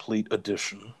Complete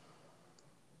Edition.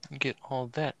 Get all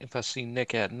that if I see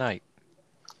Nick at night.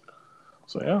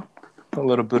 So yeah, a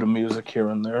little bit of music here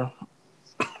and there.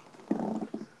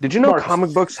 Did you know Marcus.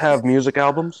 comic books have music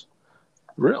albums?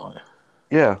 Really?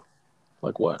 Yeah.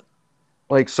 Like what?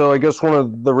 Like, so I guess one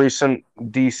of the recent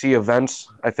DC events,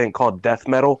 I think called Death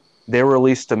Metal, they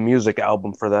released a music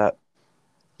album for that.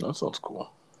 That sounds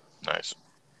cool. Nice.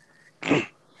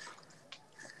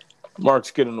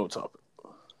 Mark's get into a topic.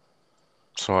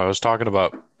 So I was talking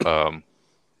about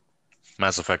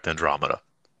Mass Effect Andromeda.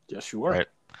 Yes, you are. Right.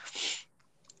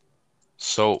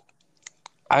 So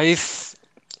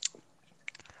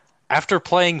after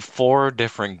playing 4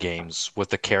 different games with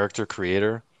the character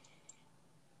creator,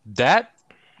 that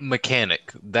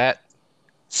mechanic, that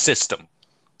system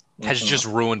has Mhm. just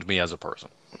ruined me as a person.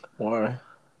 Why?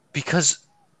 Because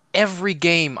every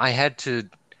game I had to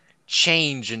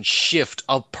change and shift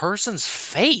a person's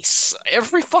face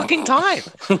every fucking time.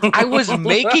 I was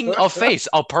making a face,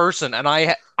 a person, and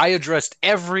I I addressed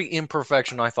every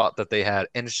imperfection I thought that they had,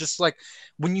 and it's just like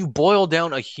when you boil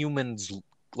down a human's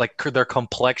like their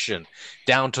complexion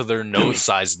down to their nose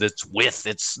size, that's width,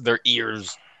 it's their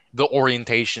ears, the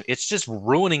orientation, it's just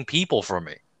ruining people for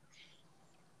me.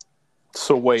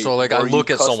 So wait, So like I were you look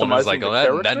at someone who's like, customizing the oh,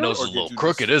 that character, nose is or a did little you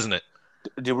crooked, isn't it?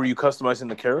 were you customizing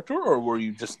the character, or were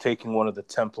you just taking one of the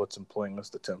templates and playing as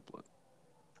the template?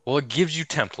 Well, it gives you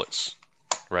templates,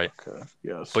 right? Okay.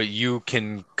 Yes. But you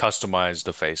can customize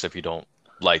the face if you don't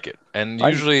like it. And I-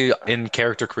 usually in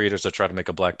character creators, I try to make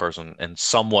a black person and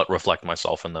somewhat reflect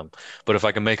myself in them. But if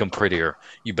I can make them prettier,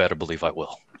 you better believe I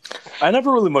will. I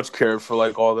never really much cared for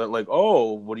like all that, like,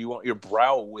 oh, what do you want your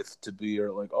brow width to be,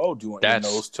 or like, oh, do you want That's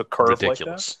your nose to curve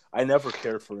ridiculous. like that? I never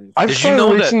cared for anything. I've Did you started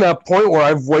know reaching that point where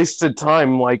I've wasted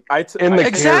time like in the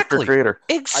Exactly. character creator.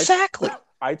 Exactly.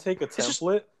 I take a just-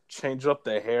 template, change up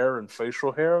the hair and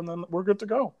facial hair, and then we're good to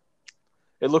go.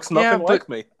 It looks Yeah, nothing but- like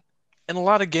me. In a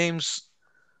lot of games,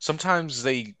 sometimes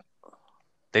they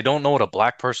don't know what a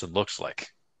black person looks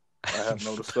like. I have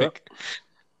noticed that.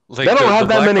 Like They don't the have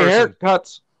that black many person-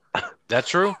 haircuts. That's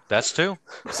true. That's too.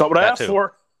 That's not what I That asked too.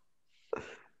 for.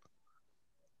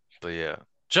 But yeah.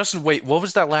 Justin, wait, what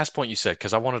was that last point you said?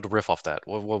 Because I wanted to riff off that.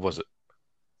 What was it?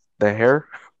 The hair.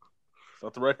 It's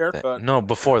not the right haircut. No,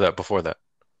 before that.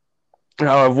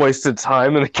 How I've wasted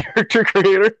time in the character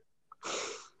creator.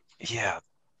 Yeah.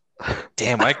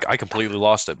 Damn, I completely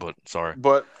lost it, but sorry.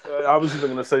 But I was even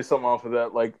going to say something off of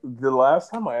that. Like, the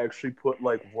last time I actually put,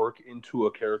 like, work into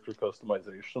a character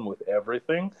customization with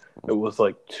everything, it was,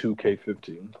 like,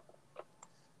 2K15.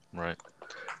 Right.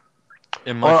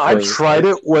 In my I first- tried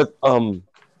it with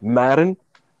Madden,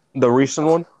 the recent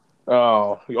one,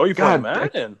 Oh, you play God,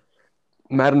 Madden?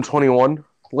 Madden 21.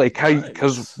 Like how,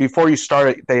 because Nice. before you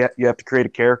start it, you have to create a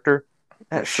character.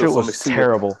 That So shit let me was see it.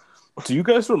 terrible. Do you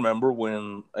guys remember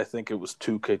when, I think it was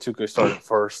 2K started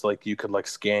first, like, you could, like,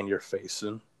 scan your face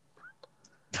in?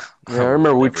 Yeah, I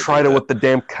remember we Never do tried it that. with the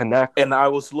damn Connect. And I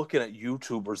was looking at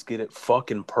YouTubers get it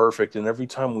fucking perfect, and every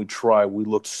time we try, we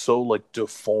looked so, like,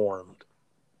 deformed.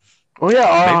 Oh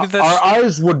yeah, Maybe that's- our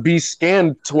eyes would be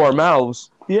scanned to our mouths.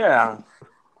 Yeah.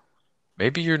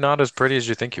 Maybe you're not as pretty as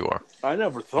you think you are. I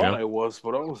never thought Yeah. I was,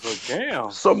 but I was like, damn.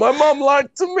 So my mom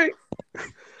lied to me.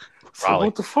 So Probably.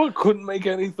 what the fuck? Couldn't make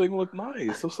anything look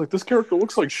nice. I was like, this character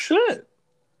looks like shit.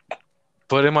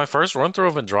 But in my first run through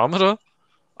of Andromeda,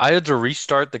 I had to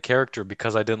restart the character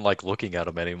because I didn't like looking at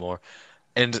him anymore.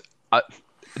 And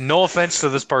no offense to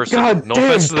this person, God no damn,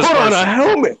 offense to this put on a person,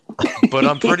 helmet. but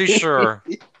I'm pretty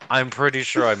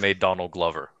sure I made Donald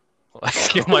Glover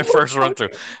like in my first run through,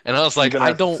 and I was like, You're gonna I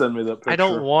have to don't, send me that picture. I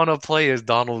don't want to play as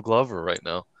Donald Glover right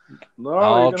now. No, you're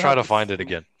I'll gonna try have to find it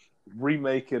again.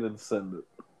 Remake it and send it.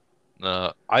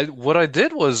 What I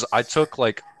did was I took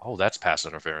like, oh, that's pass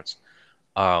interference.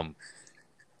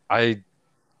 I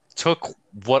took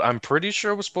what I'm pretty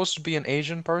sure was supposed to be an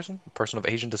Asian person, a person of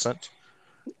Asian descent,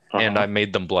 and I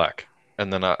made them black.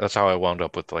 And then that's how I wound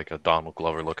up with like a Donald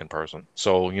Glover looking person.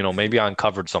 So, maybe I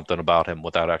uncovered something about him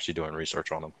without actually doing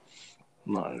research on him.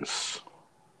 Nice.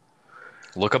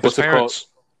 Look up What's his it parents.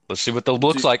 Let's see what that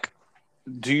looks like.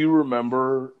 Do you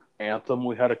remember Anthem?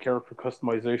 We had a character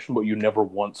customization, but you never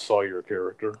once saw your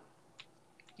character.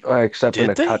 Except in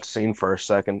Did a they? cutscene for a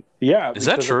second. Yeah, Is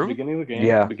that because true? At the beginning of the game,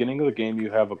 Yeah. beginning of the game,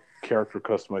 you have a character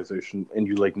customization, and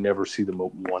you like never see them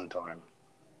at one time.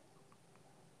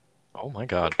 Oh my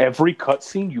God. Every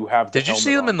cutscene, you have. Did you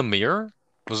see them in the mirror?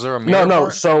 Was there a mirror? No.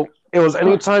 part? So it was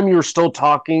anytime you were still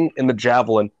talking in the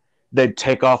Javelin, they'd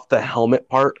take off the helmet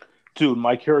part. Dude,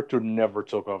 my character never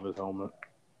took off his helmet.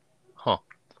 Huh.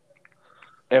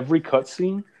 Every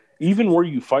cutscene, even where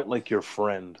you fight like your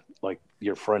friend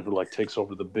who like takes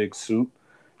over the big suit,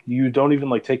 you don't even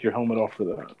like take your helmet off for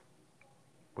that.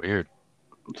 Weird.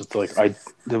 It's like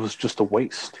it was just a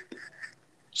waste.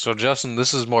 So, Justin,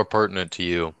 this is more pertinent to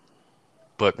you.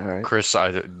 But, All right. Chris,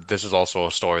 this is also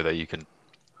a story that you can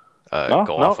No,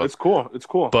 go off of. it's cool. It's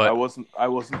cool. But- I was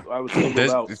singled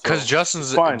out. Because so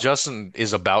it's fine. Justin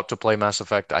is about to play Mass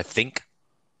Effect, I think,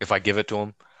 if I give it to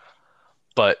him.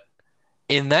 But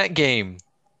in that game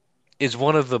is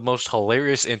one of the most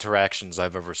hilarious interactions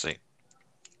I've ever seen.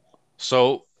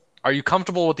 So, are you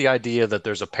comfortable with the idea that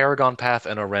there's a Paragon path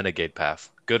and a Renegade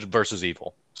path? Good versus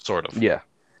evil, sort of. Yeah.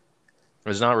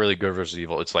 It's not really good versus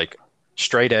evil. It's like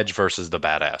straight edge versus the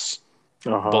badass.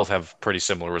 Uh-huh. Both have pretty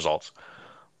similar results.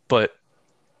 But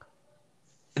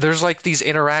there's like these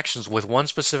interactions with one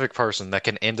specific person that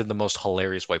can end in the most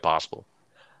hilarious way possible.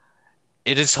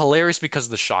 It is hilarious because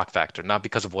of the shock factor, not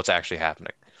because of what's actually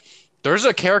happening. There's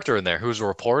a character in there who's a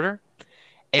reporter,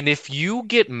 and if you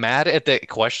get mad at the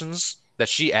questions that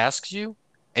she asks you,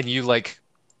 and you like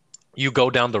you go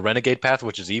down the renegade path,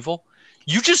 which is evil.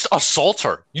 You just assault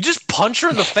her. You just punch her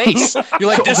in the face. You're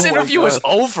like, this Oh my interview is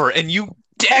God. over, and you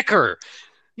deck her.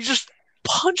 You just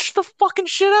punch the fucking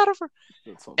shit out of her.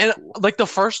 That sounds And cool. like the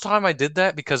first time I did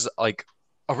that, because like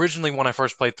originally when I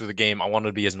first played through the game, I wanted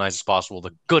to be as nice as possible,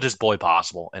 the goodest boy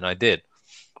possible, and I did.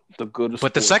 The goodest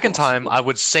But the boy second time, possible. I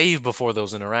would save before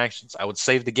those interactions. I would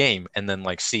save the game and then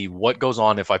like see what goes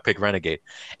on if I pick Renegade.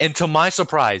 And to my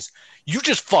surprise, you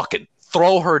just fucking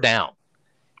throw her down.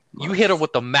 You hit her Nice.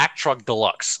 with the Mack Truck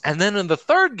Deluxe. And then in the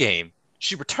third game,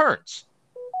 she returns.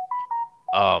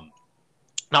 Um,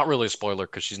 Not really a spoiler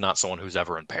because she's not someone who's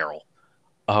ever in peril.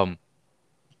 Um,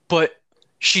 but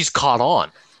she's caught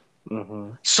on.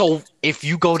 Mm-hmm. So if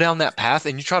you go down that path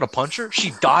and you try to punch her,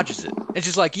 she dodges it. And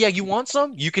she's like, yeah, you want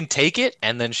some? You can take it.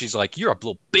 And then she's like, you're a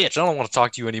little bitch. I don't want to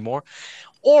talk to you anymore.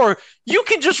 Or you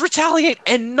can just retaliate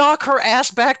and knock her ass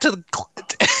back to the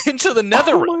into the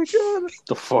nether Oh realm. my God.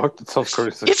 The fuck? That sounds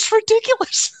crazy. It's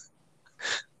ridiculous.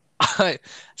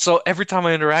 So every time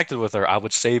I interacted with her, I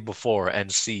would save before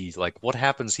and see like what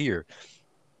happens here.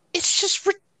 It's just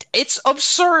it's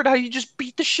absurd how you just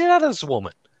beat the shit out of this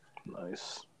woman.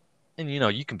 Nice. And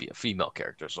you can be a female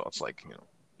character, so it's like,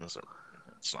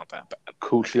 it's not that bad.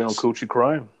 Coochie on coochie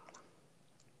crime.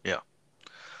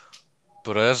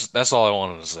 But that's all I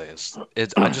wanted to say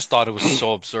is I just thought it was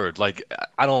so absurd. Like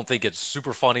I don't think it's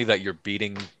super funny that you're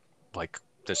beating like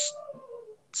this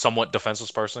somewhat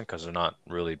defenseless person because they're not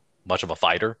really much of a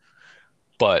fighter.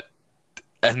 But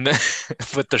and then,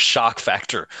 but the shock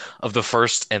factor of the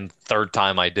first and third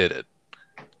time I did it,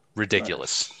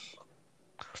 ridiculous.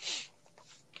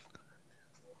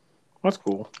 That's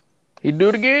cool. He'd do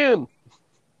it again.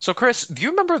 So Chris, do you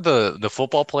remember the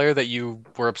football player that you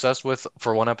were obsessed with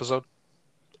for one episode?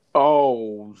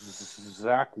 Oh,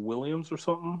 Zach Williams or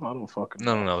something? I don't fucking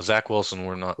know. No. Zach Wilson.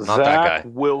 We're not Zach that guy.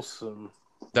 Wilson.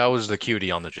 That was the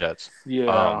cutie on the Jets.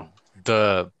 Yeah.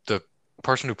 The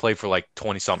person who played for like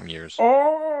 20 something years.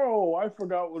 Oh, I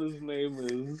forgot what his name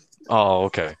is. Oh,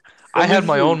 okay. I had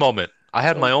my own moment. I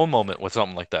had my own moment with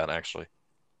something like that actually.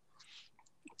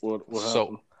 What So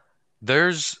happened? there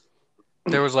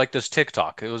was like this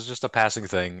TikTok. It was just a passing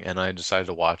thing, and I decided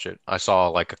to watch it. I saw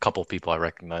like a couple people I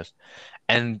recognized,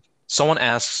 and someone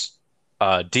asks,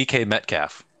 DK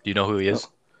Metcalf. Do you know who he is?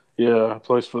 Yeah,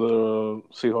 plays for the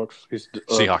Seahawks. He's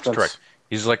Seahawks, defense- correct.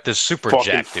 He's like this super fucking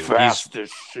jack dude. fast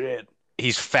as shit.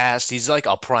 He's fast. He's like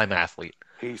a prime athlete.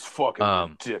 He's fucking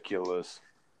ridiculous.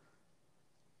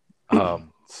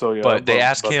 So yeah, But they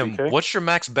ask about him, DK? "What's your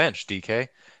max bench, DK?"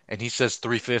 And he says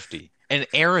 350. And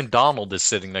Aaron Donald is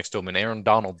sitting next to him. And Aaron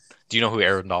Donald, do you know who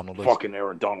Aaron Donald is? Fucking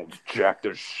Aaron Donald's jacked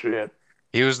as shit.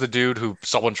 He was the dude who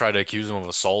someone tried to accuse him of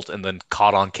assault and then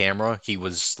caught on camera. He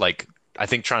was like, I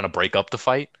think trying to break up the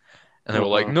fight. And they were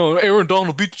like, no, Aaron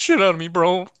Donald beat the shit out of me,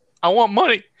 bro. I want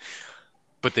money.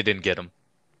 But they didn't get him.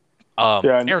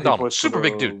 Aaron Donald, super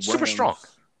big dude, super strong.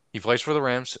 He plays for the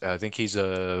Rams. I think he's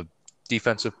a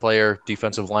defensive player,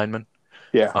 defensive lineman.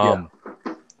 Yeah.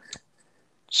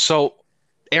 So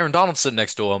Aaron Donald's sitting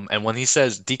next to him, and when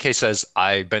DK says,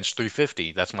 I bench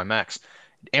 350, that's my max.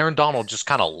 Aaron Donald just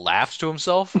kind of laughs to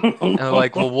himself, and they're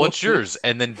like, well, what's yours?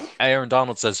 And then Aaron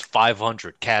Donald says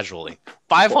 500 casually.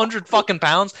 500 fucking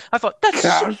pounds? I thought, that's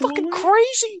so fucking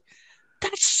crazy.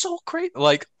 That's so crazy.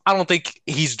 Like, I don't think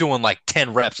he's doing like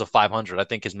 10 reps of 500. I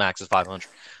think his max is 500.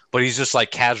 But he's just like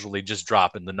casually just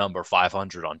dropping the number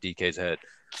 500 on DK's head.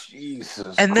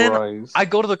 Jesus And then Christ. I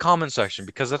go to the comment section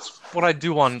because that's what I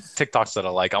do on TikToks that I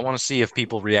like. I want to see if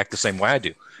people react the same way I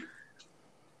do.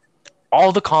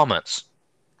 All the comments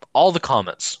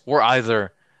were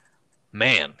either,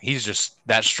 man, he's just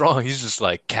that strong. He's just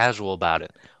like casual about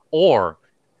it. Or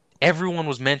everyone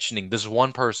was mentioning this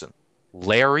one person,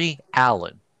 Larry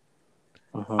Allen.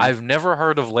 I've never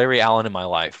heard of Larry Allen in my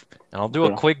life. And I'll do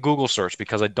a quick Google search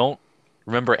because I don't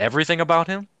remember everything about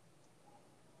him.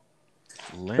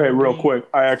 Hey, real quick,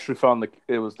 I actually found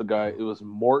it was the guy. It was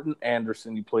Morton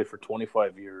Anderson. He played for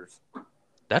 25 years.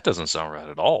 That doesn't sound right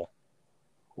at all.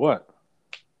 What?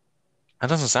 That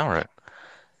doesn't sound right.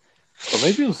 Well,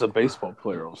 maybe it was a baseball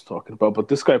player I was talking about, but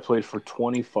this guy played for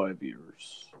 25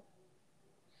 years.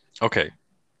 Okay.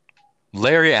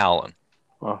 Larry Allen.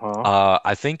 Uh-huh.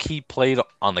 I think he played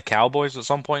on the Cowboys at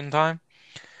some point in time.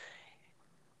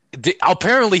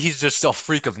 Apparently, he's just a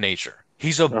freak of nature.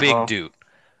 He's a big dude.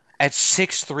 At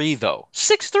 6'3", though.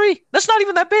 6'3"? That's not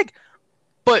even that big.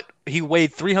 But he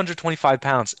weighed 325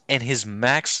 pounds, and his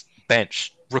max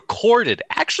bench,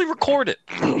 actually recorded,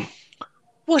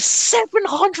 was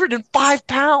 705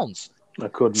 pounds. I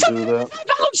couldn't do that. 705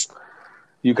 pounds!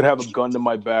 You could have a gun to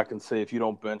my back and say, if you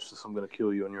don't bench this, I'm going to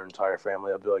kill you and your entire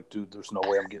family. I'd be like, dude, there's no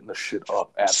way I'm getting this shit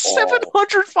up at all.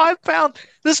 705 pounds.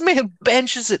 This man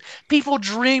benches it. People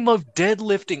dream of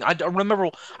deadlifting. I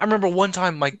remember one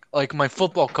time my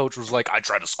football coach was like, I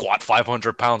tried to squat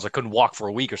 500 pounds. I couldn't walk for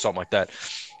a week or something like that.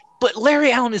 But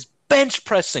Larry Allen is bench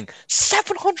pressing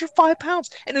 705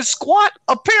 pounds, and his squat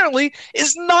apparently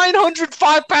is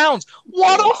 905 pounds.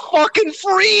 What a fucking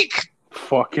freak!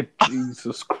 Fucking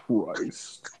Jesus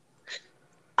Christ.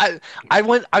 I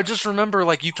just remember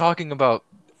like you talking about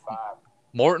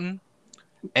Morton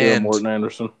and Morton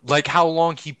Anderson. like how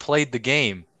long he played the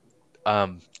game.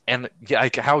 And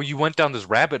like how you went down this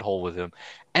rabbit hole with him.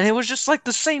 And it was just like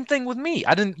the same thing with me.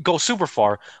 I didn't go super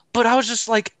far, but I was just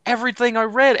like everything I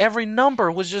read, every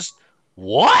number was just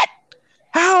what?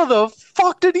 How the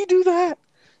fuck did he do that?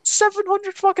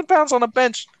 700 fucking pounds on a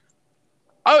bench.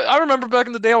 I remember back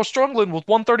in the day I was struggling with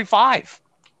 135.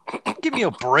 Give me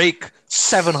a break.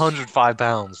 705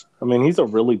 pounds. I mean, he's a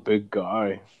really big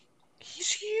guy.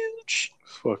 He's huge.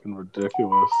 It's fucking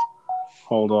ridiculous.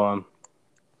 Hold on.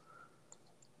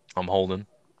 I'm holding.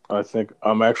 I think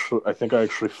I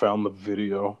actually found the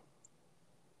video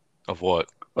Of what?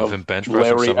 Of him bench pressing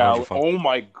Larry 700 Allen. pounds? Oh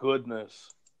my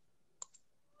goodness,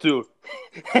 dude.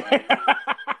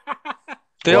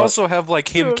 They What? also have like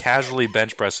him Dude. casually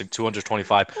bench pressing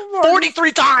 225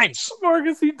 43 times.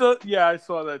 Marcus, he does. Yeah, I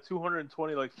saw that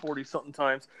 220, like 40 something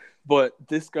times. But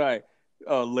this guy,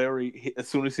 Larry, as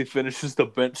soon as he finishes the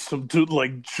bench, some dude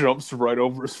like jumps right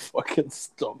over his fucking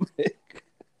stomach.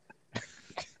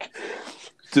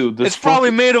 Dude, this It's probably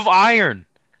made of iron.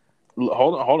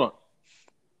 Hold on.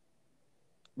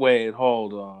 Wait,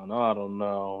 hold on. I don't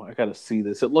know. I gotta see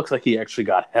this. It looks like he actually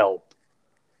got help.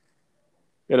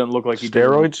 It didn't look like he did.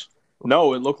 Steroids?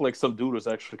 No, it looked like some dude was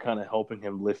actually kind of helping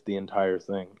him lift the entire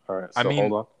thing. All right, so I mean,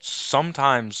 hold on.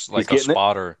 sometimes like a getting it?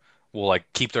 spotter will like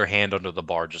keep their hand under the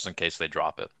bar just in case they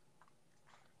drop it.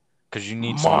 Because you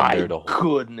need someone My there to hold.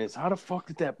 goodness, how the fuck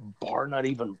did that bar not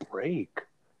even break?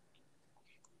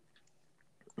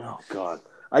 Oh god,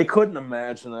 I couldn't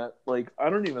imagine that. Like, I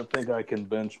don't even think I can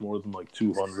bench more than like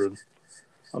 200.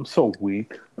 I'm so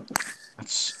weak.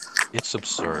 It's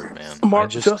absurd, man.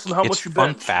 Justin, how much it's you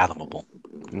bench? unfathomable.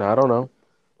 No, I don't know.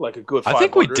 Like a good. I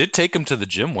think we 500? did take him to the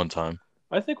gym one time.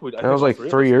 I think we. That was like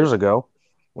 3 years ago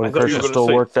when I thought you Christian were still going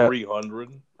to worked say at. 300.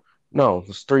 No, it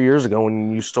was 3 years ago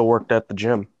when you still worked at the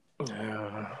gym.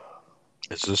 Yeah.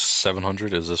 Is this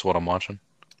 700? Is this what I'm watching?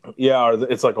 Yeah, or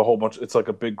it's like a whole bunch. It's like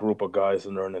a big group of guys,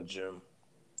 and they're in a gym.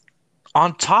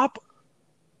 On top.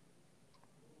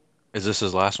 Is this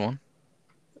his last one?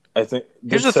 I think.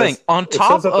 Here's the thing. On It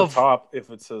top says at of the top, if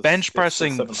it says bench if it says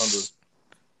pressing 700.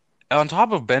 on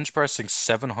top of bench pressing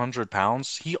 700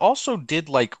 pounds, he also did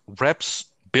like reps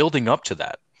building up to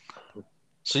that.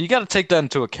 So you got to take that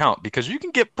into account because you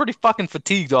can get pretty fucking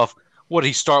fatigued off what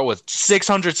he start with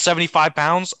 675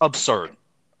 pounds. Absurd.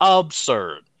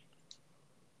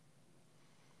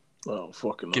 Oh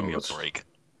fucking! Give no, me a that's- break.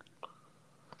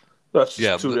 That's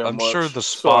Yeah, too damn I'm much. sure the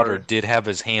spotter Sorry. did have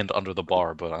his hand under the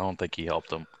bar, but I don't think he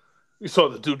helped him. You saw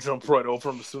the dude jump right over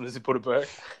him as soon as he put it back.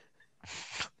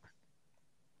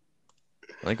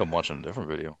 I think I'm watching a different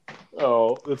video.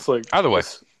 Oh, it's like Either way.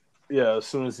 Yeah, as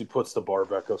soon as he puts the bar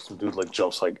back up, some dude like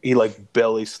jumps like he like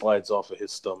belly slides off of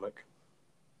his stomach.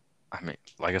 I mean,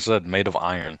 like I said, made of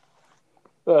iron.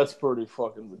 That's pretty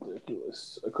fucking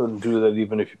ridiculous. I couldn't do that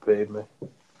even if you paid me.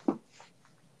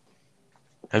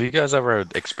 Have you guys ever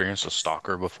experienced a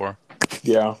stalker before?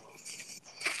 Yeah.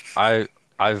 I've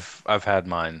had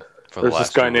mine for the There's last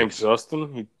this guy 2 named weeks.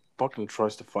 Justin. He fucking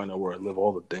tries to find out where I live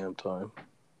all the damn time.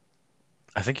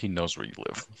 I think he knows where you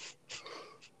live.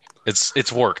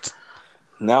 It's worked.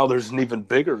 Now there's an even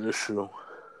bigger issue.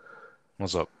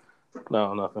 What's up?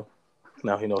 No, nothing.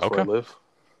 Now he knows Okay. where I live.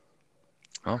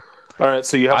 Oh. All right,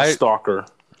 so you have a stalker.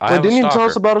 I Wait, have a didn't you tell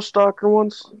us stalker. about a stalker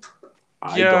once?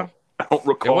 Yeah. I don't It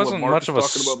recall. wasn't much of a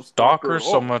talking about stalker at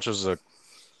so all. much as a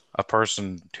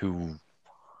person who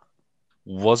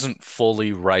wasn't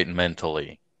fully right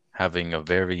mentally, having a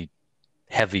very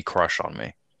heavy crush on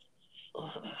me.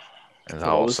 Is how What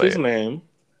I'll was say his it. name?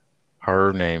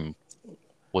 Her name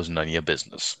was none of your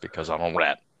business because I don't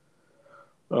rat.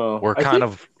 Oh, We're I kind think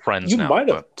of friends You now. might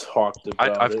but have talked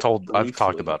about I've it. talked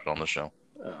briefly. about it on the show.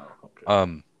 Oh,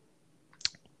 okay.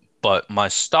 But my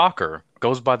stalker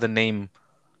goes by the name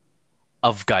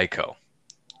of Geico.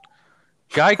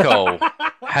 Geico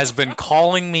has been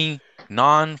calling me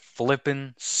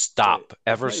non-flippin' stop Wait,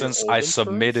 ever isn't that your since old I insurance?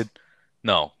 submitted.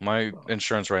 No, my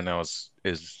insurance right now is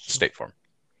State Farm,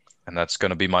 and that's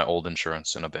going to be my old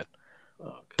insurance in a bit.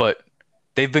 Okay. But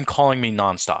They've been calling me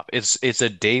nonstop. It's a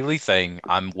daily thing.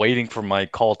 I'm waiting for my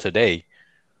call today,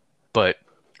 but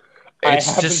I it's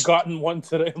haven't just gotten one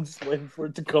today. I'm just waiting for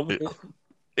it to come in.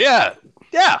 yeah,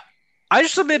 yeah. I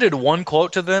submitted one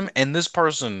quote to them, and this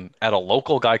person at a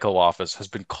local Geico office has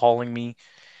been calling me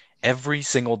every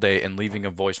single day and leaving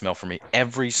a voicemail for me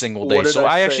every single What day. did So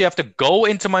I I say? actually have to go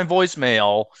into my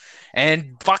voicemail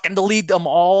and fucking delete them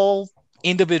all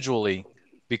individually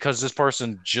because this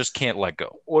person just can't let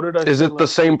go. What did I Is say it the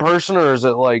last same person or is it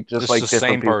like just It's like the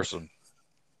different same people? person.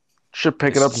 Should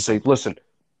pick it It's up the and same. say, listen,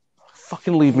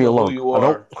 fucking leave I me know who alone. you I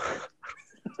don't. are.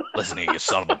 Listen to you,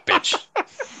 son of a bitch.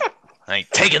 I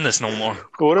ain't taking this no more.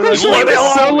 What did I You say leave Why me did it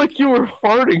alone. sound like you were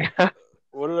farting?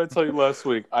 What did I tell you last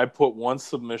week? I put one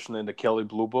submission into Kelly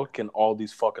Blue Book, and all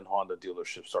these fucking Honda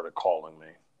dealerships started calling me.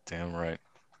 Damn right.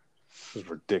 This is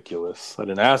ridiculous. I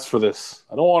didn't ask for this.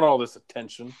 I don't want all this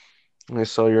attention. They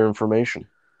sell your information.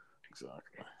 Exactly.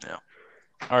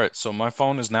 All right, so my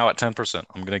phone is now at 10%.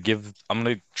 I'm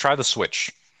gonna try the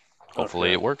switch. Hopefully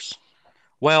Okay. it works.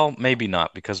 Well, maybe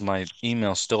not because my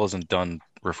email still isn't done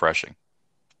refreshing.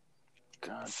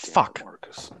 God damn Fuck. it,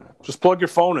 Marcus. Just plug your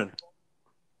phone in.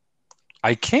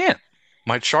 I can't.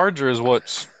 My charger is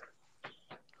what's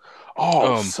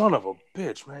Oh, son of a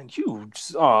bitch, man.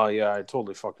 Oh, yeah, I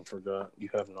totally fucking forgot. You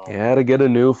have no. You had to get a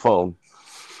new phone.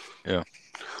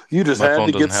 You just my had phone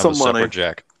to doesn't get have some a money. separate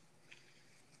jack.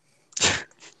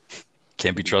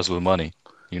 Can't be trusted with money.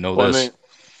 You know Well, I this. mean,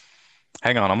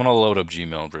 Hang on, I'm gonna load up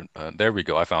Gmail. There we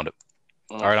go. I found it.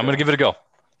 All right, I'm gonna okay. give it a go.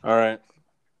 All right.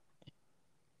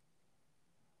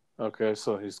 Okay,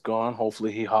 so he's gone.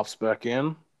 Hopefully he hops back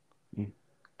in. You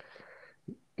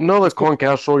know the corn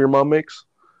casserole your mom makes?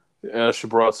 Yeah, she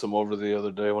brought some over the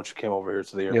other day when she came over here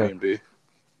to the Airbnb.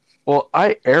 Well,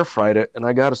 I air fried it, and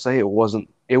I gotta say it was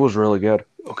really good.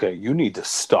 Okay, you need to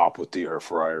stop with the air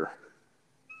fryer.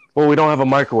 Well, we don't have a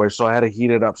microwave, so I had to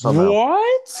heat it up somehow.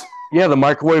 What? Yeah, the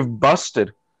microwave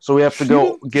busted, so we have to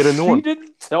go get a new one. She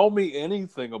didn't tell me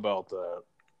anything about that.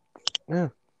 Yeah.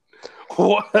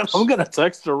 What? I'm gonna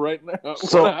text her right now.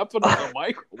 So- What happened to the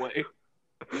microwave?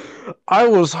 I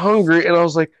was hungry, and I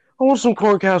was like, I want some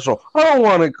corn casserole. I don't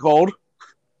want it cold.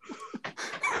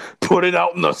 Put it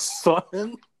out in the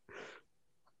sun.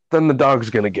 Then the dog's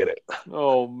gonna get it.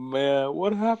 Oh man,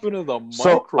 what happened to the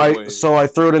So microwave? I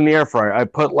threw it in the air fryer. I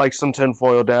put like some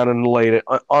tinfoil down and laid it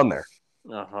on there.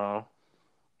 Uh-huh.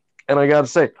 And I gotta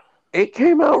say, it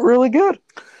came out really good.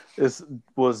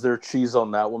 Was there cheese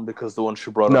on that one? Because the one she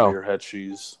brought No. over here had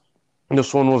cheese.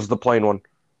 This one was the plain one.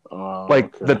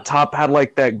 Like okay. the top had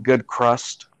like that good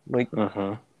crust, like,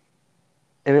 Uh-huh.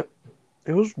 and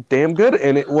it was damn good,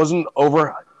 and it wasn't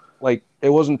like it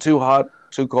wasn't too hot,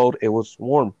 too cold. It was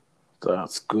warm.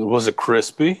 That's good. Was it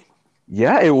crispy?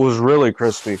 Yeah, it was really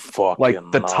crispy. Fucking Like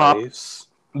the nice.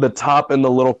 The top and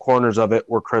the little corners of it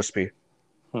were crispy.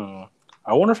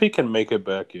 I wonder if he can make it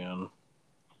back in.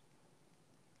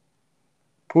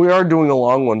 We are doing a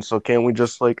long one, so can't we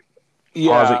just like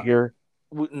pause it here?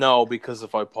 No, because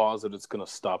if I pause it, it's going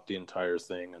to stop the entire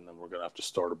thing, and then we're going to have to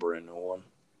start a brand new one.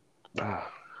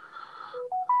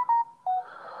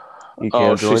 You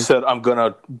can't She join? said, I'm going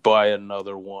to buy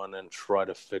another one and try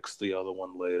to fix the other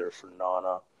one later for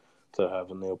Nana to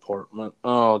have in the apartment.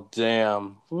 Oh,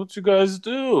 damn. What'd you guys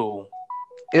do?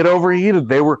 It overheated.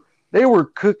 They were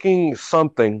cooking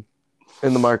something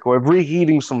in the microwave,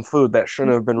 reheating some food that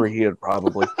shouldn't have been reheated,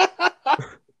 probably.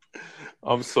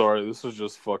 I'm sorry. This is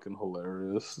just fucking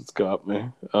hilarious. It's got me.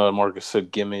 Marcus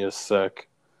said, give me a sec.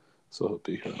 So he'll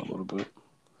be here in a little bit.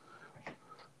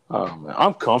 Oh, man.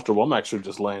 I'm comfortable. I'm actually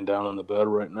just laying down in the bed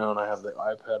right now, and I have the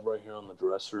iPad right here on the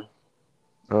dresser.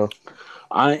 Oh.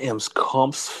 I am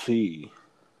comfy.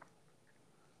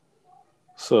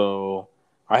 So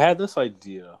I had this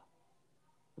idea,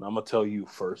 and I'm going to tell you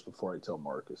first before I tell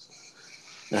Marcus.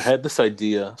 I had this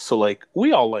idea. So, like,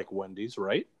 we all like Wendy's,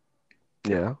 right?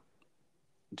 Yeah.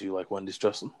 Do you like Wendy's,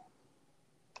 Justin?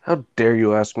 How dare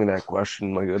you ask me that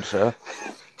question, my good sir?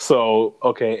 So,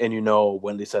 okay, and you know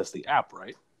Wendy's has the app,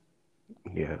 right?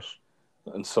 Yes.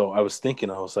 And so I was thinking,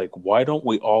 I was like, why don't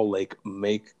we all, like,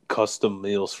 make custom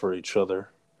meals for each other?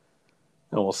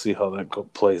 And we'll see how that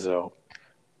plays out.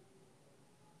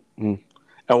 Mm.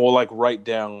 And we'll, like, write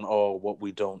down, what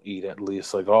we don't eat at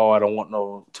least. Like, I don't want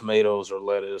no tomatoes or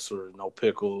lettuce or no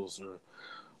pickles or,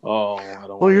 I don't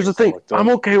want Well, here's the thing. like that. I'm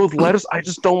okay with lettuce. I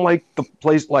just don't like the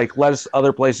place, like lettuce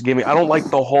other places give me. I don't like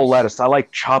the whole lettuce. I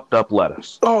like chopped up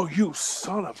lettuce. Oh, you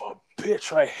son of a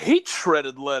bitch. I hate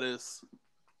shredded lettuce.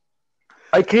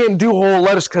 I can't do whole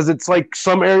lettuce because it's like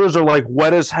some areas are like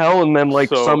wet as hell and then like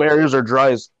some areas are dry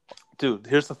as... Dude,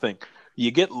 here's the thing. You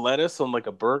get lettuce on like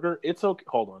a burger, it's okay.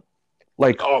 Hold on.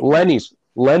 Like Oh. Lenny's.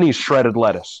 Lenny's shredded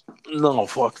lettuce. No,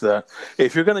 fuck that.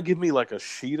 If you're gonna give me like a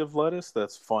sheet of lettuce,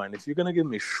 that's fine. If you're gonna give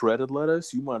me shredded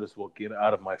lettuce, you might as well get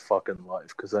out of my fucking life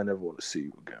because I never want to see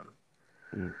you again.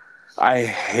 Mm. I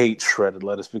hate shredded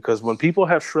lettuce because when people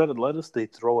have shredded lettuce, they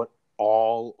throw it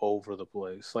all over the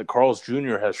place. Like Carl's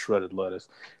Jr. has shredded lettuce,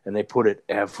 and they put it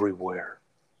everywhere.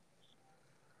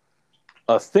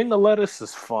 A thing of lettuce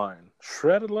is fine.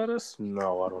 Shredded lettuce?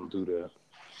 No, I don't do that.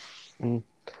 Mm.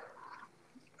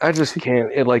 I just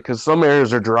can't. It like because some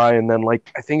areas are dry, and then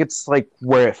like I think it's like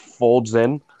where it folds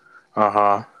in.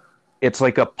 Uh-huh. It's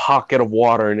like a pocket of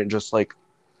water, and it just like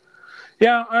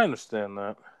Yeah, I understand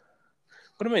that.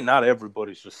 But I mean, not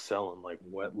everybody's just selling like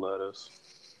wet lettuce.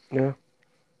 yeah.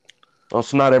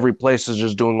 Also, not every place is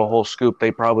just doing a whole scoop.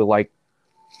 They probably like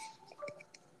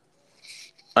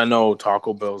I know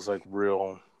Taco Bell's like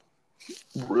real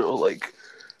like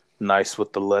nice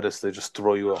with the lettuce. They just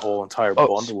throw you a whole entire oh.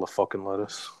 bundle of fucking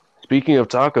lettuce. Speaking of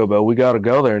Taco Bell, we got to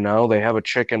go there now. They have a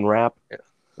chicken wrap,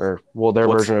 or well, their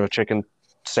What's version of a chicken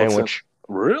sandwich.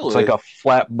 Really? It's like a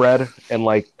flatbread and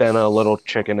like then a little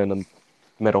chicken in the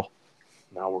middle.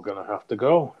 Now we're gonna have to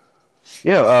go.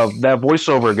 Yeah, that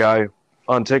voiceover guy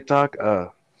on TikTok.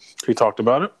 He talked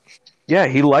about it. Yeah,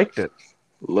 he liked it.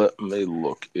 Let me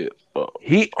look it up.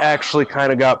 He actually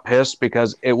kind of got pissed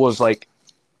because it was like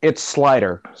it's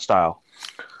slider style.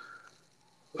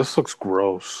 This looks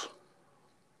gross.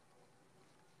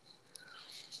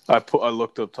 I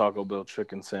looked up Taco Bell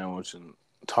chicken sandwich and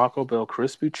Taco Bell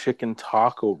crispy chicken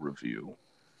taco review.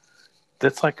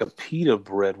 That's like a pita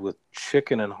bread with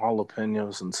chicken and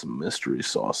jalapenos and some mystery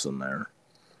sauce in there.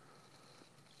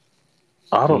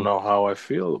 I don't know how I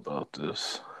feel about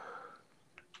this.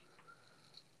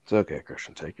 It's okay,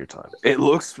 Christian. Take your time. It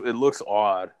looks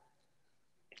odd.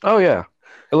 Oh yeah,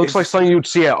 it looks like something you'd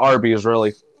see at Arby's.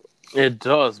 Really, it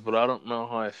does, but I don't know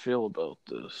how I feel about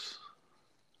this.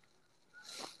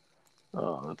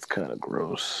 Oh, that's kind of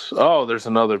gross. Oh, there's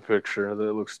another picture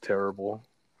that looks terrible.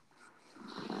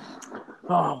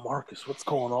 Oh, Marcus, what's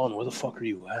going on? Where the fuck are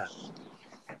you at?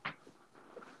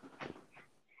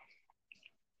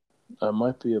 I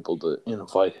might be able to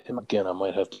invite him again. I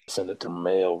might have to send it to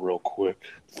mail real quick.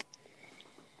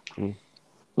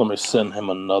 Let me send him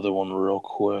another one real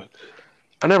quick.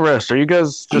 I never asked. Are you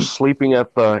guys just sleeping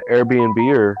at the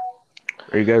Airbnb, or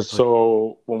are you guys?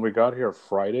 So when we got here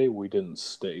Friday, we didn't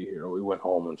stay here. We went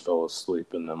home and fell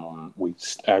asleep, and then we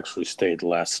actually stayed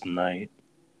last night.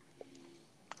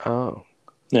 Oh.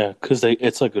 Yeah, because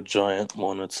it's like a giant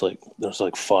one. It's like there's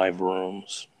like 5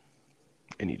 rooms.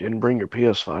 And you didn't bring your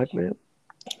PS5, man?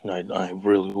 I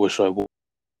really wish I would.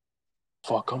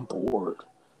 Fuck, I'm bored.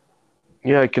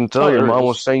 Yeah, I can tell your mom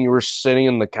was saying you were sitting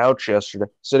on the couch yesterday.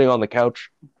 Sitting on the couch.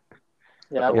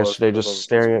 Yeah, yesterday, just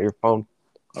staring at your phone.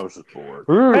 I was just bored.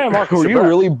 Hey, Marcus, were you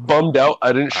really bummed out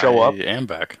I didn't show up? I am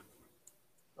back.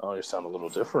 Oh, you sound a little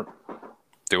different.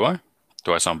 Do I?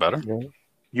 Do I sound better? Yeah.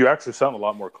 You actually sound a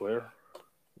lot more clear.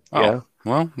 Oh, yeah.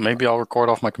 Well, maybe I'll record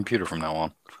off my computer from now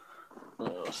on.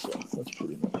 So that's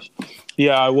pretty nice.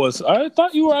 Yeah, I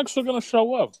thought you were actually going to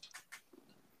show up.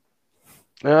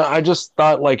 Yeah, I just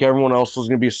thought like everyone else was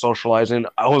going to be socializing.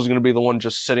 I was going to be the one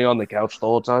just sitting on the couch the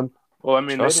whole time. Well, I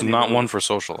mean, that's not one for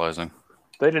socializing.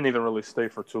 They didn't even really stay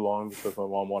for too long because my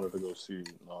mom wanted to go see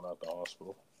Nana at the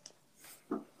hospital.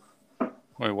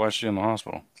 Wait, why is she in the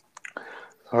hospital?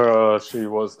 She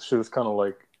was kind of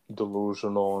like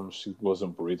delusional and she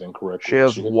wasn't breathing correctly. She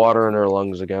has water in her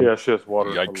lungs again. Yeah, she has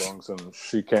water in her lungs and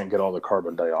she can't get all the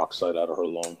carbon dioxide out of her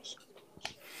lungs.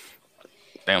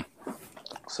 Damn.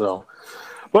 So,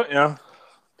 but yeah.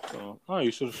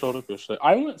 You should have showed up yesterday.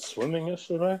 I went swimming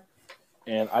yesterday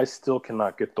and I still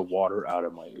cannot get the water out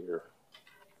of my ear.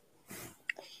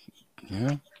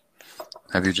 Yeah.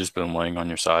 Have you just been laying on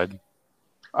your side?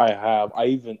 I have.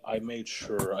 I made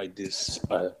sure I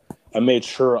made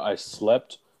sure I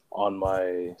slept on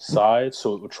my side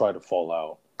so it would try to fall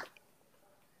out.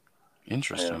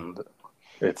 Interesting. And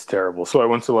it's terrible. So I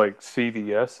went to like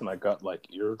CVS and I got like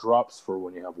eardrops for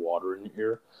when you have water in your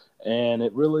ear, and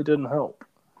it really didn't help.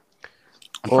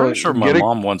 I'm pretty sure my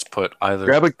mom once put either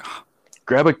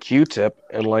grab a Q-tip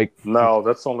and like no,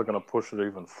 that's only gonna push it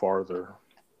even farther.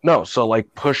 No, so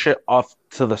like push it off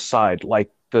to the side,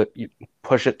 like you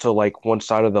push it to like one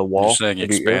side of the wall. You're saying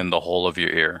expand the whole of your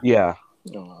ear. Yeah.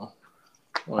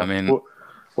 Well, I mean,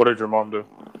 what did your mom do?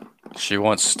 She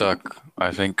once stuck,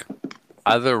 I think,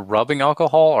 either rubbing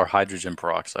alcohol or hydrogen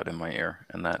peroxide in my ear,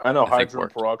 and that I know hydrogen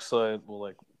peroxide will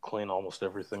like clean almost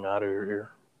everything out of your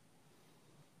ear.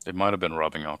 It might have been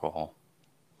rubbing alcohol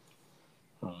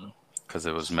because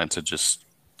it was meant to just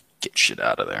get shit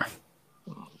out of there.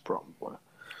 Probably.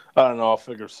 I don't know. I'll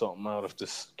figure something out if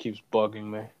this keeps bugging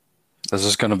me. Is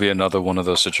this going to be another one of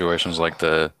those situations like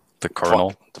the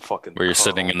Colonel, The fucking where you're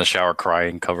sitting in the shower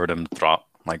crying, covered in throw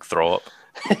up?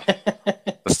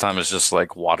 This time it's just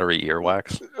like watery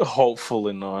earwax.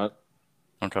 Hopefully not.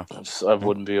 Okay. I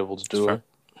wouldn't be able to do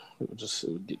That's it.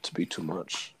 It would get to be too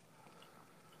much.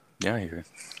 Yeah, I hear you.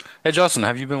 Hey, Justin,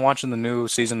 have you been watching the new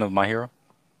season of My Hero?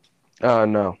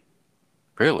 No.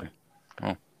 Really?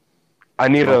 I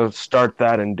need to start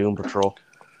that in Doom Patrol.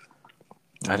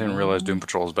 I didn't realize Doom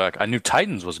Patrol was back. I knew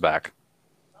Titans was back.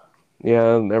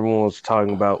 Yeah, everyone was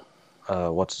talking about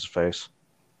what's his face?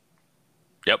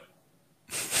 Yep.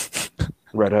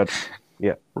 Red Hood.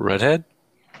 Redhead?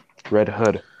 Red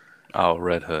Hood. Oh,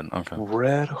 Red Hood. Okay.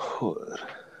 Red Hood.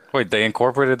 Wait, they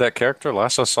incorporated that character?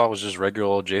 Last I saw was just regular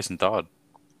old Jason Todd.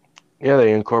 Yeah,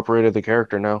 they incorporated the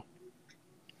character now.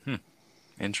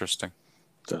 Interesting.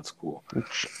 That's cool.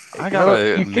 I gotta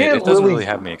you admit, can't it doesn't really- really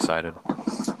have me excited.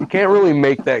 You can't really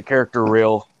make that character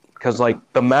real because, like,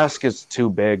 the mask is too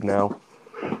big now.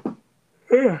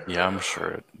 Yeah, I'm sure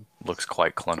it looks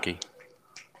quite clunky.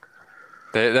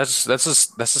 That's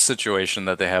a situation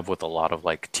that they have with a lot of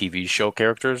like TV show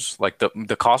characters. Like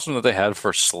the costume that they had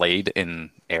for Slade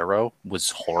in Arrow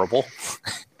was horrible.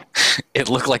 It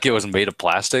looked like it was made of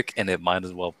plastic, and it might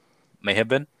as well may have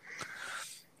been.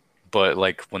 But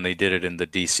like when they did it in the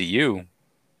DCU,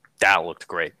 that looked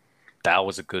great. That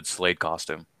was a good Slade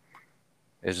costume.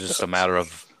 It's just a matter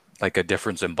of like a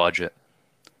difference in budget.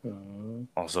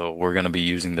 Also, we're going to be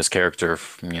using this character,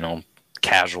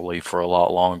 casually for a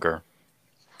lot longer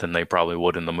than they probably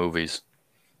would in the movies.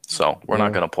 So we're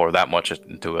not going to pour that much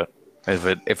into it.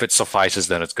 If it suffices,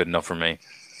 then it's good enough for me.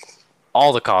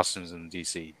 All the costumes in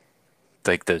DC,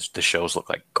 like the shows look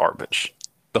like garbage.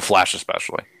 The Flash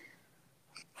especially.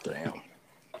 Damn.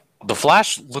 The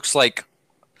Flash looks like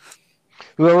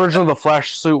The original The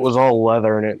Flash suit was all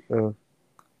leather in it.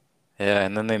 yeah,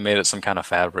 and then they made it some kind of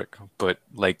fabric. But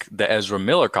like the Ezra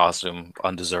Miller costume,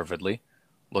 undeservedly,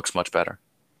 looks much better.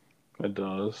 It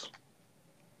does.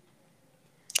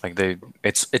 Like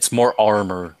it's more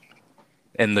armor.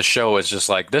 In the show, it's just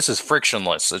like this is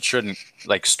frictionless. It shouldn't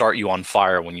like start you on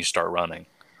fire when you start running.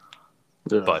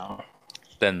 Yeah. But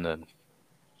then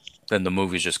the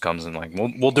movie just comes in like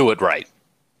we'll do it right.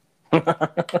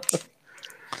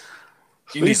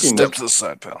 You need to step to the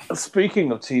side, pal.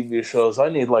 Speaking of TV shows, I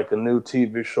need like a new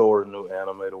TV show or a new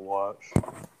anime to watch.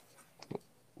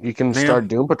 You can start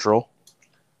Doom Patrol.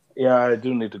 Yeah, I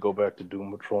do need to go back to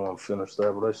Doom Patrol and finish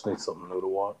that, but I just need something new to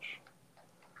watch.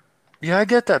 Yeah, I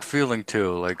get that feeling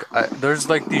too. Like, there's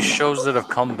like these shows that have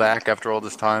come back after all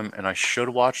this time, and I should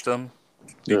watch them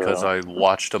because I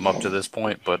watched them up to this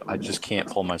point, but I just can't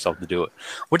pull myself to do it.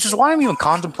 Which is why I'm even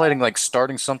contemplating like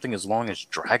starting something as long as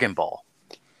Dragon Ball.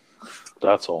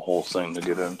 That's a whole thing to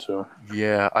get into.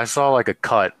 Yeah, I saw like a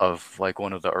cut of like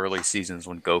one of the early seasons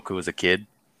when Goku was a kid.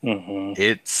 Mm-hmm.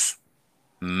 It's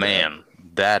man,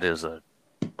 that's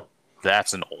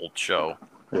an old show.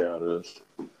 Yeah, it is.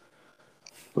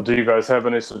 Well, do you guys have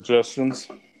any suggestions?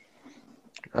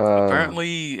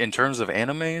 Apparently, in terms of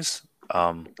animes, They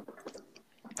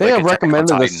like have Attack on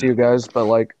recommended this to Titan. you guys, but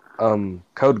like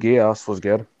Code Geass was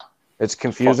good. It's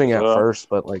confusing at Fuck yeah. first,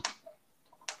 but like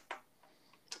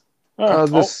I'll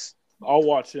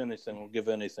watch anything. I'll give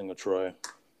anything a try.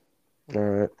 all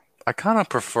right. I kind of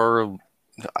prefer.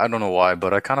 I don't know why,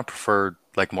 but I kind of prefer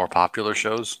like more popular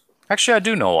shows. Actually, I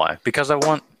do know why. Because I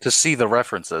want to see the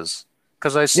references.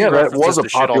 Because I see Yeah, that references was a to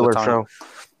shit all the popular time. show.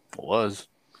 It was.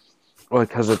 Well,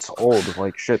 because it's old.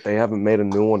 Like shit, they haven't made a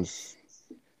new one.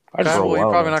 I just, For a Well, you're while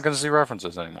probably now. not going to see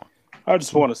references anymore. I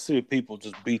just want to see people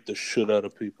just beat the shit out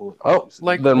of people. Oh,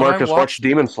 Like, then when I Marcus, watch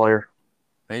Demon Slayer.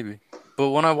 Maybe.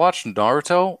 But when I watched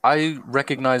Naruto, I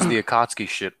recognized the Akatsuki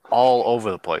shit all over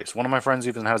the place. One of my friends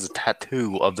even has a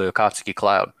tattoo of the Akatsuki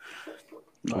cloud.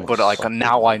 Nice. But like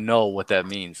now I know what that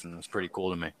means, and it's pretty cool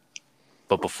to me.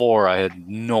 But before, I had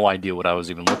no idea what I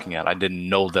was even looking at. I didn't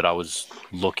know that I was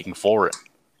looking for it.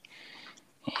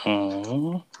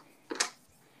 Mhm.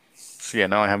 So yeah,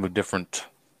 now I have a different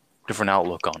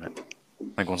outlook on it.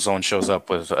 Like when someone shows up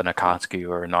with an Akatsuki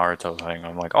or a Naruto thing,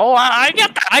 I'm like, oh, I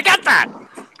get that! I get that!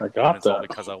 I And got it's all that.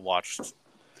 because I watched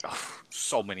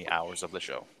so many hours of the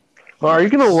show. Well, are you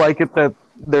gonna like it that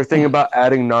they're thinking about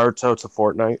adding Naruto to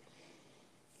Fortnite?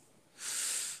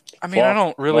 I mean, I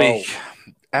don't really.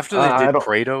 no. After they I did don't-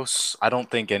 Kratos, I don't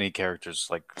think any character's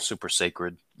like super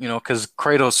sacred. You know, because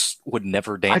Kratos would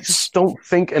never dance. I just don't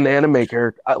think an anime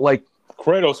character like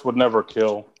Kratos would never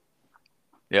kill.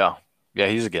 Yeah,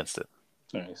 he's against it.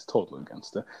 Yeah, he's totally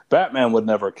against it. Batman would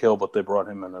never kill, but they brought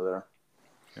him into there.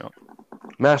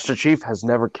 Master Chief has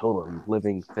never killed a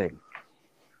living thing.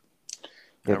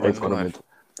 Yeah, they put him in.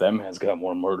 That man's got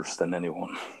more murders than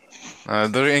anyone.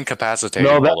 They're incapacitating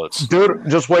No, bullets. dude,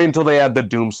 just wait until they add the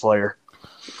Doomslayer.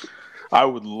 I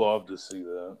would love to see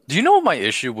that. Do you know what my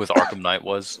issue with Arkham Knight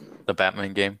was? The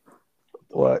Batman game?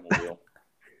 What?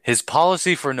 His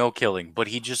policy for no killing, but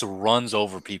he just runs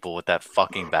over people with that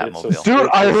fucking Batmobile. Dude,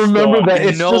 I remember that.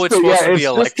 You know it's supposed to be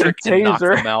electric a to knock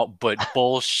taser. them out, but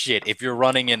bullshit. If you're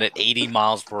running in at 80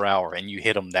 miles per hour and you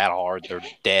hit them that hard, they're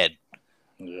dead.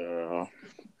 Yeah.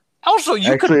 Also,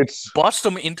 you Actually, could it's bust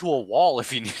them into a wall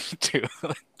if you needed to.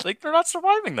 Like, they're not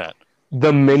surviving that.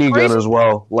 the minigun Crazy. as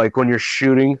well. Like when you're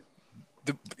shooting.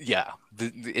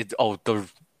 They're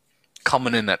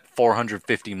coming in at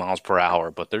 450 miles per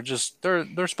hour, but they're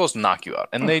supposed to knock you out,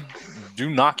 and they do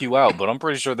knock you out. But I'm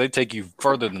pretty sure they take you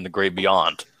further than the great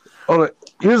beyond. Oh,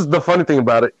 here's the funny thing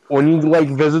about it: when you like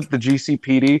visit the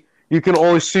GCPD, you can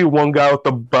only see one guy with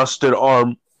the busted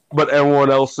arm, but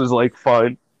everyone else is like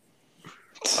fine.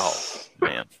 Oh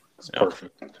man, It's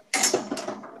perfect.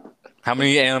 How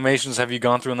many animations have you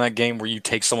gone through in that game where you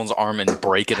take someone's arm and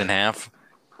break it in half?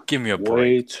 Give me a break.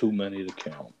 Way too many to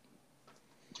count.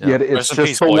 Yeah, it's Rest in just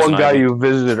peace, the Poison one guy Ivy. you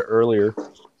visited earlier.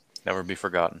 Never be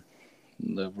forgotten.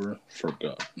 Never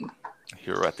forgotten.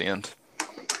 Hero at the end.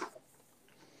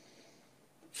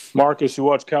 Marcus, you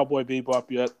watch Cowboy Bebop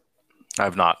yet? I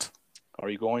have not. Are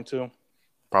you going to?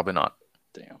 Probably not.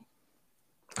 Damn.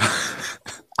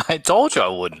 I told you I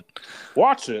wouldn't.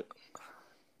 Watch it.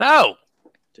 No.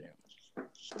 Damn.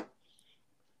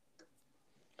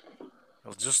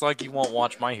 It's just like you won't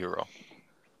watch My Hero.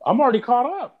 I'm already caught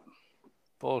up.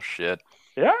 Bullshit.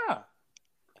 Yeah.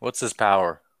 What's his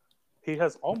power? He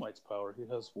has All Might's power. He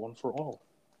has one for all.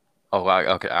 Oh,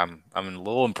 okay. I'm a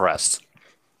little impressed.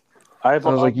 I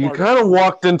was like, you kind of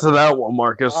walked into that one,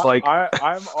 Marcus. I'm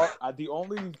the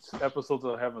only episodes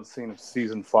that I haven't seen of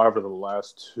season 5 are the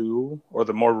last 2, or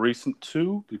the more recent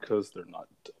 2, because they're not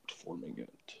dubbed for me yet.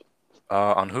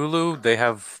 On Hulu, they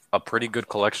have a pretty good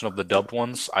collection of the dubbed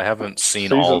ones. I haven't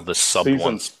seen all the subbed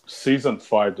ones. Season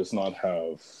 5 does not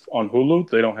have on Hulu.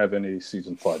 They don't have any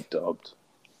season 5 dubbed.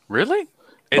 Really?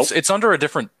 Nope. It's under a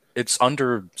different. It's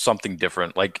under something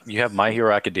different. Like you have My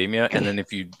Hero Academia, and then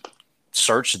if you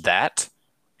search that,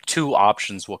 2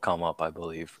 options will come up, I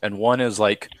believe. And one is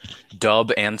like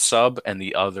dub and sub, and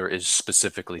the other is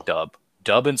specifically dub.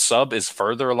 Dub and sub is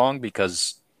further along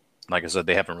because, like I said,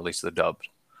 they haven't released the dubbed.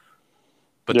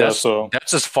 But Yeah,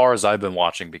 that's as far as I've been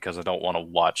watching because I don't want to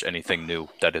watch anything new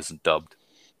that isn't dubbed.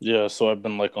 Yeah, so I've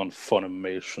been like on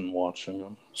Funimation watching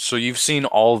them. So you've seen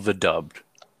all the dubbed,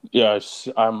 Yeah,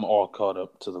 I'm all caught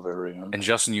up to the very end, and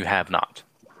Justin, you have not.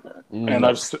 and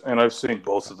I've seen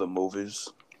both of the movies.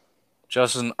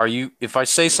 Justin, are you? If I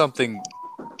say something,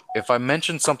 if I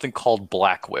mention something called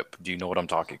Black Whip, do you know what I'm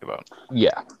talking about?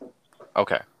 Yeah.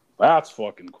 Okay. That's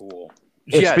fucking cool.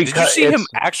 Did you because see him it's-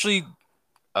 actually?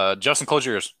 Justin, close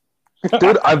your ears.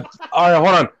 Dude, all right, hold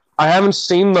on. I haven't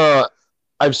seen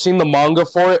I've seen the manga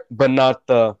for it, but not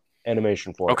the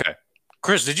animation for it. Okay.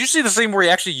 Chris, did you see the scene where he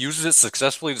actually uses it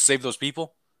successfully to save those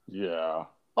people? Yeah,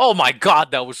 Oh my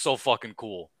god, that was so fucking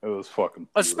cool. it was fucking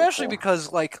beautiful. Especially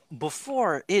because, like,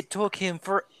 before it took him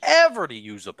forever to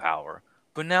use a power,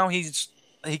 but now he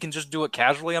can just do it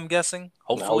casually. I'm guessing,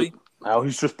 hopefully. Now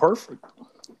he's just perfect.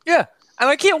 Yeah, and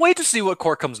I can't wait to see what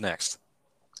court comes next.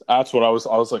 That's what I was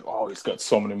like, oh, he's got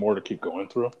so many more to keep going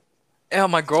through. Yeah,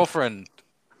 my girlfriend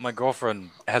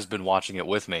has been watching it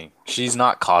with me. She's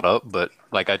not caught up, but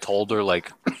like I told her,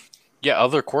 like, yeah,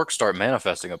 other quirks start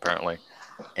manifesting apparently,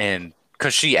 and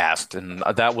because she asked, and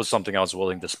that was something I was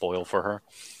willing to spoil for her.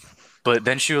 But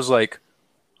then she was like,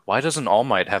 "Why doesn't All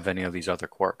Might have any of these other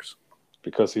quirks?"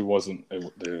 Because he wasn't.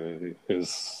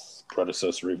 His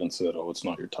predecessor even said, "Oh, it's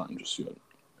not your time just yet."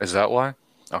 Is that why?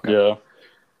 Okay. Yeah,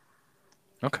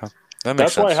 Okay. That makes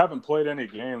that's sense. why I haven't played any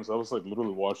games. I was like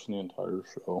literally watching the entire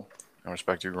show. I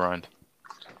respect your grind.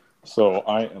 So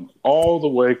I am all the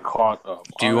way caught up.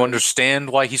 Do you understand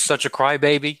why he's such a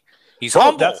crybaby? He's Bro,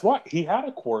 humble. that's why he had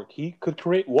a quirk. He could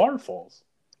create waterfalls.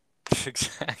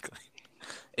 Exactly.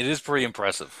 It is pretty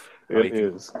impressive. It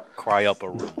is. Cry up a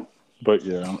room. But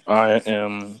yeah, I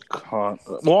am caught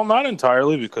up. Well, not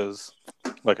entirely because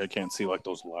like I can't see like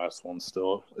those last ones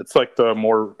still. It's like the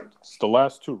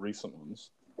last 2 recent ones.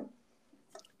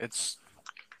 It's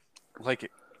like,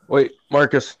 Wait,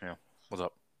 Marcus, what's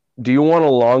up? do you want a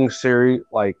long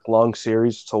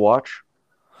series to watch?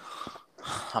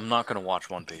 I'm not gonna watch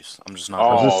One Piece. I'm just not.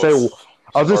 I Gonna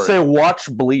was just say watch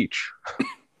Bleach.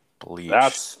 Bleach.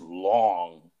 That's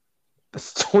long.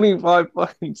 It's 25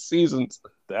 fucking seasons.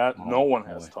 No one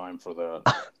has boy. time for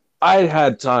that. I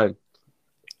had time.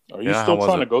 Are you Yeah, still how was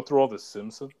trying it? to go through all the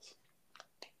Simpsons?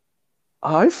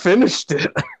 I finished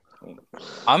it.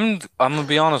 I'm gonna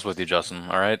be honest with you, Justin.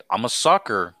 All right, I'm a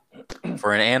sucker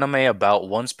for an anime about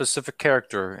one specific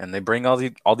character, and they bring all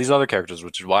these other characters,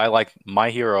 which is why I like My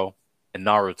Hero and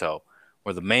Naruto,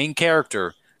 where the main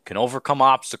character can overcome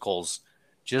obstacles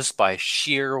just by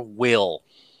sheer will.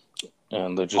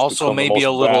 And they just Also, become the maybe most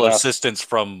a little badass. assistance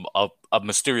from a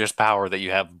mysterious power that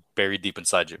you have buried deep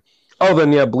inside you. Oh,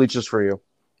 then yeah, Bleach is for you.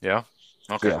 Yeah.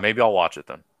 Okay, Yeah. maybe I'll watch it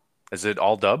then. Is it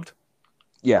all dubbed?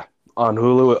 Yeah, on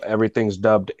Hulu, everything's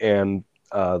dubbed, and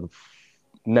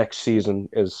next season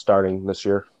is starting this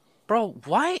year. Bro,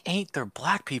 why ain't there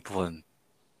black people in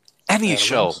any Animes?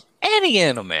 show, any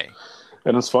anime?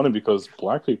 And it's funny because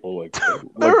black people like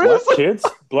There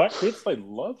black kids like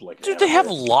love like. Dude, they have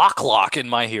anime. Lock in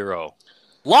My Hero.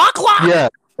 Lock! Yeah, I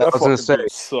That was gonna fucking say.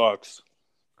 dude sucks.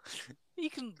 He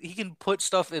can put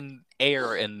stuff in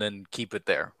air and then keep it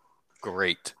there.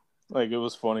 Great. Like it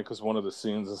was funny because one of the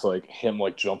scenes is like him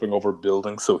like jumping over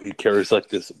buildings, so he carries like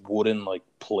this wooden like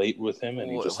plate with him,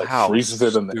 and he just like How freezes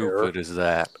it in the air. stupid is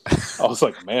that? I was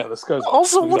like, man, this guy's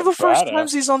Also, he's one a of the first badass.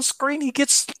 times he's on screen, he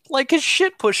gets like his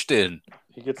shit pushed in.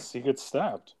 he gets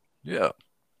stabbed. Yeah.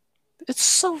 It's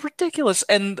so ridiculous.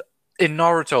 And in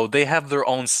Naruto, they have their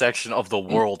own section of the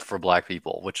world for black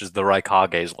people, which is the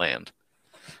Raikage's land.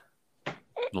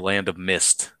 The land of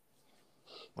mist.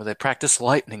 Where they practice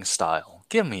lightning style.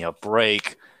 Give me a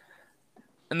break.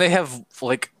 And they have,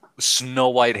 like, snow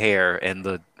white hair, and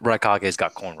the Raikage's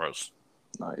got cornrows.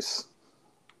 Nice.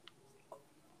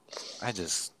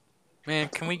 Man,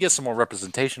 can we get some more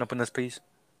representation up in this piece?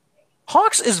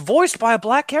 Hawks is voiced by a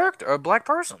black character, or a black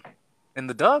person, in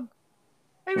the dub.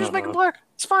 Maybe just make him black.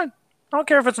 It's fine. I don't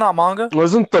care if it's not manga.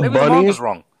 Wasn't the Maybe the bunny? manga's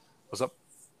wrong. What's up?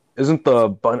 Isn't the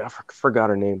bunny? I forgot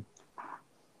her name.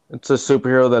 It's a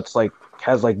superhero that's like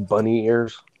has like bunny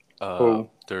ears.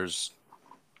 There's,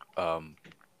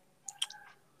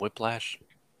 Whiplash.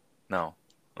 No,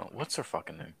 what's her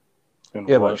fucking name? And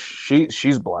Yeah, what? but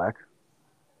she's black.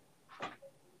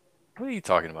 What are you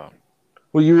talking about?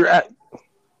 Well, you're at.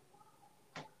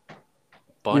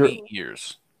 Bunny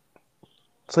ears.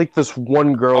 It's like this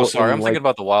one girl. Oh, sorry, in, I'm like, thinking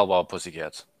about the Wild Wild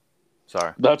Pussycats.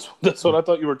 Sorry. That's what I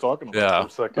thought you were talking about Yeah. for a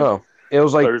second. Oh, it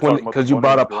was thought you like were talking about because the you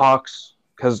brought bunny up girl. Hawks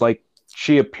because like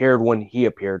she appeared when he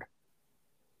appeared.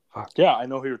 Yeah, I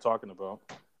know who you're talking about.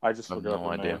 I just I have forgot no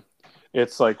the idea. name.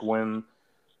 It's like when.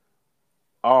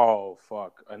 Oh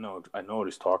fuck! I know what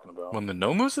he's talking about. When the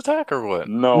Nomus attack or what?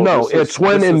 No, No, it's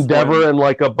when Endeavor and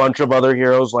like a bunch of other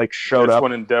heroes like showed it's up.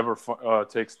 when Endeavor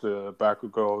takes the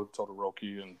Bakugo,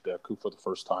 Todoroki, and Deku for the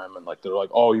first time, and like they're like,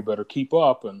 "Oh, you better keep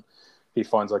up," and he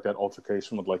finds like that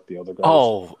altercation with like the other guys.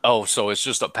 Oh, so it's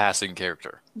just a passing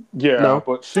character. yeah, No.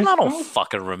 but she's I don't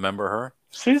fucking remember her.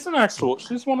 she's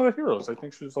she's one of the heroes. I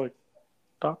think she's like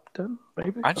top 10,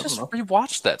 maybe. I don't just know.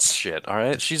 rewatched that shit. All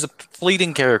right, she's a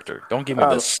fleeting character. Don't give me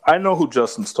this. I know who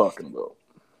Justin's talking about.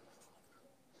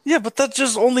 Yeah, but that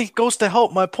just only goes to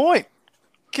help my point.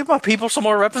 Give my people some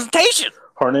more representation.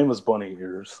 Her name is Bunny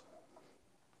Ears.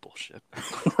 Bullshit.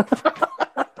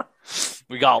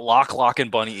 We got Lock, and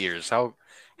Bunny Ears.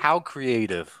 How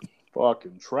creative.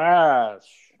 Fucking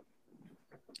trash.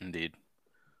 Indeed.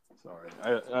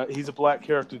 Sorry, he's a black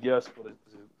character, yes, but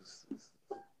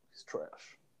he's trash.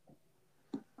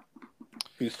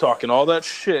 He's talking all that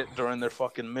shit during their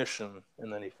fucking mission,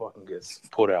 and then he fucking gets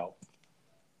put out.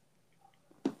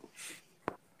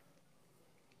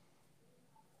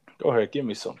 Go ahead, give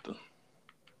me something,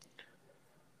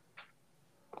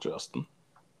 Justin.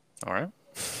 All right.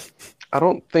 I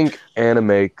don't think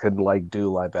anime could like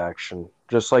do live action,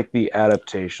 just like the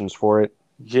adaptations for it.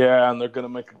 Yeah, and they're gonna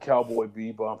make a Cowboy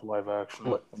Bebop live action.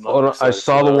 I'm not Oh, no, I excited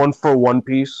saw for the that. one for One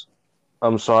Piece.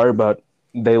 I'm sorry, but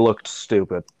they looked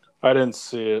stupid. I didn't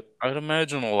see it. I'd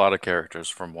imagine a lot of characters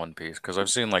from One Piece because I've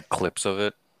seen like clips of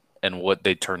it and what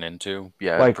they turn into.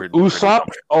 Yeah, Like pretty Usopp,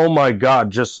 oh my god,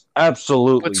 just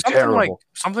absolutely But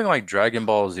something like Dragon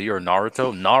Ball Z or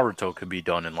Naruto could be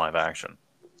done in live action.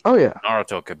 Oh yeah,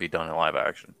 Naruto could be done in live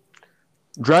action.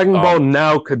 Dragon Ball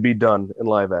now could be done in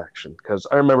live action because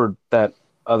I remember that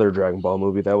other Dragon Ball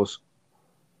movie that was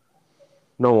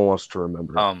no one wants to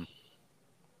remember.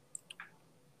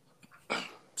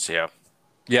 So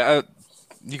yeah,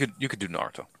 you could do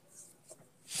Naruto.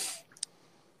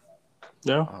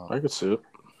 Yeah, I could see it.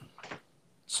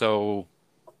 So,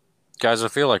 guys, I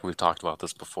feel like we've talked about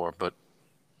this before, but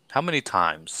how many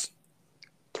times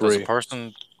does a 3.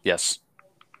 person? Yes,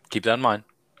 keep that in mind.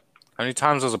 How many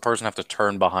times does a person have to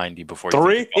turn behind you before you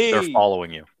think 3. they're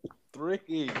following you?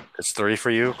 3. It's 3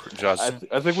 for you, Justin.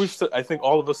 I think we've said. I think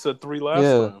all of us said 3 last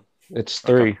Yeah. time. It's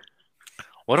 3.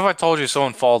 What if I told you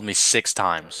someone followed me 6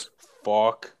 times?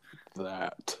 Fuck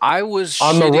that. I was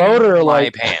On the shitting road or, my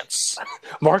like- pants.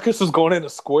 Marcus was going in a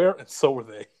square, and so were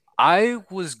they. I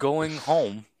was going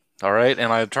home, all right,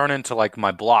 and I turn into like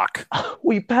my block.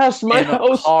 We passed my In a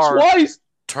house car. twice.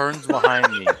 Turns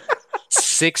behind me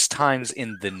 6 times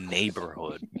in the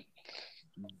neighborhood.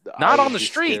 Not I on would the be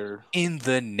street. scared. In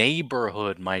the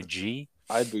neighborhood, my G.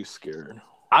 I'd be scared.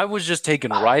 I was just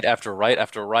taking right after right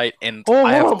after right, and Oh,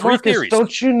 I have hold on, 3 Marcus. theories.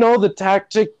 Don't you know the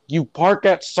tactic? You park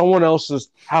at someone else's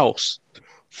house.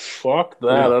 Fuck that.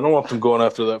 Yeah. I don't want them going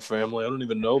after that family. I don't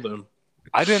even know them.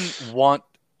 I didn't want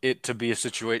it to be a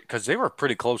situation because they were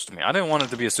pretty close to me. I didn't want it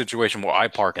to be a situation where I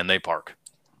park and they park.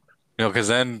 You know, because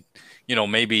then,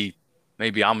 maybe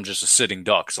I'm just a sitting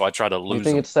duck, so I try to You lose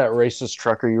think them. it's that racist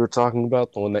trucker you were talking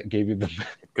about, the one that gave you the?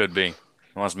 Could be.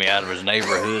 He wants me out of his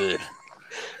neighborhood.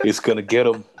 He's going to get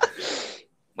them.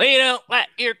 We don't want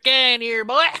your can here,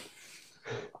 boy.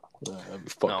 That'd be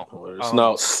fucking No. hilarious.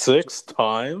 No, 6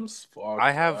 times? Fuck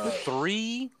I have that.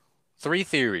 three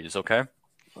theories, okay?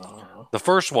 Uh-huh. The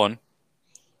first one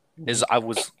is I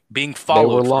was being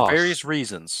followed for lost. various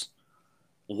reasons.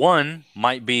 One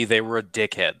might be they were a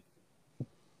dickhead.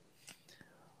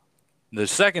 The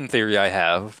second theory I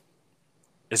have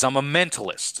is I'm a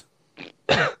mentalist.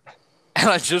 And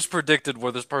I just predicted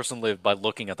where this person lived by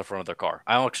looking at the front of their car.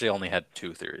 I actually only had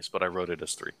 2 theories, but I wrote it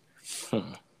as 3.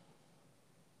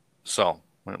 So,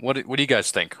 what do you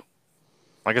guys think?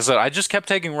 Like I said, I just kept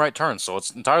taking right turns, so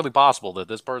it's entirely possible that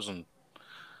this person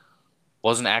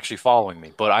wasn't actually following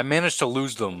me. But I managed to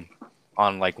lose them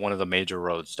on like one of the major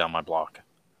roads down my block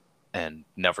and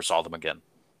never saw them again.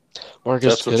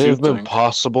 Marcus, That's what could it you have been think.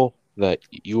 possible that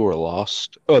you were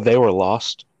lost? Oh, they were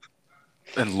lost.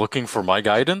 And looking for my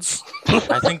guidance?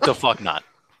 I think the fuck not.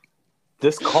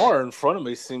 This car in front of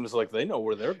me seems like they know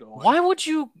where they're going. Why would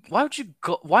you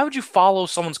follow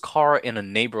someone's car in a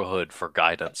neighborhood for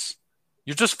guidance?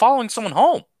 You're just following someone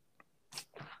home.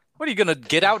 What are you gonna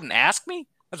get out and ask me?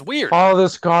 That's weird. Follow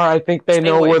this car. I think they Stay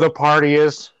know away. where the party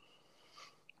is.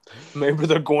 Maybe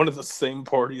they're going to the same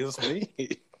party as me.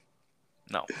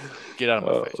 No, get out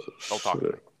of my face. Don't talk to me.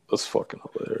 shit. That's fucking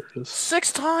hilarious.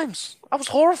 6 times. I was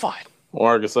horrified.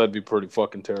 Marcus, I'd be pretty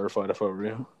fucking terrified if I were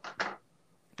you.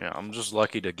 Yeah, I'm just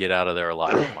lucky to get out of there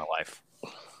alive in my life.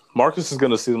 Marcus is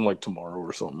going to see them like tomorrow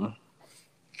or something.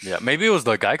 Yeah, maybe it was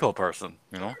the Geico person.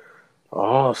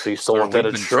 Oh, so you still Sir, want that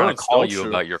we've been trying to insurance, call don't you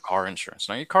about your car insurance.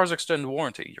 Now your car's extended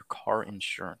warranty. Your car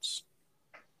insurance.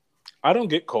 I don't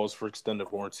get calls for extended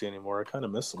warranty anymore. I kind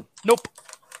of miss them. Nope.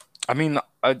 I mean,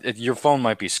 your phone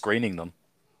might be screening them.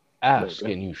 Ask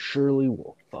Maybe. and you surely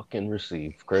will fucking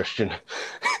receive, Christian.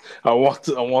 I want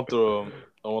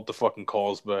the fucking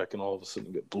calls back and all of a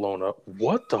sudden get blown up.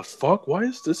 What the fuck? Why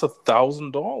is this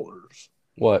 $1,000?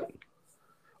 What?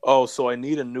 Oh, so I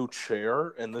need a new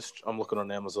chair, and this I'm looking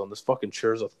on Amazon. This fucking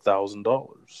chair is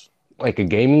 $1,000. Like a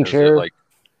gaming Is it chair?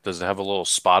 does it have a little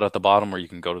spot at the bottom where you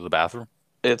can go to the bathroom?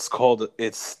 It's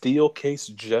Steel Case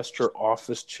Gesture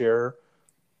Office Chair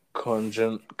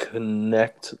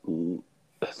Connect.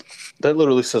 That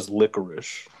literally says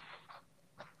licorice.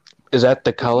 Is that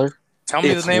the color? Tell me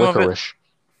It's the name of it. Licorice.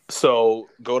 So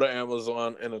go to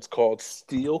Amazon, and it's called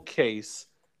Steel Case,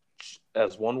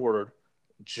 as one word,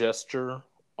 Gesture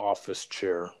Office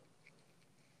Chair.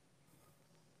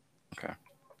 Okay.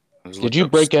 Let's Did look you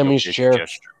up break Steel Emmy's Case chair?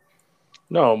 Gesture.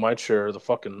 No, my chair, the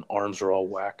fucking arms are all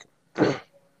whack.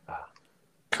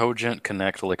 Cogent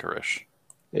Connect Licorice.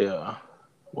 Yeah.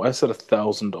 Why is it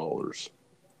 $1,000?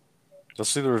 Let's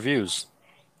see the reviews.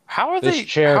 How are This they?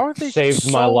 chair how are they saved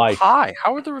so my life. high?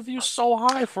 How are the reviews so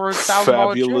high for a $1,000 chair?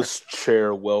 Fabulous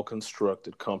chair, well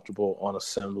constructed, comfortable on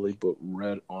assembly, but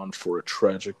read on for a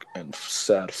tragic and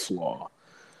sad flaw.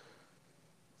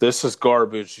 This is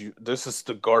garbage. This is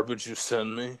the garbage you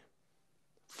send me.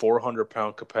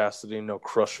 400-pound capacity, no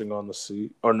crushing on the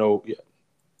seat, or no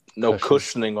Cushion.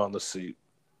 cushioning on the seat.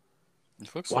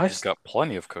 It looks Why like is- it's got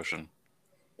plenty of cushion.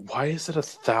 Why is it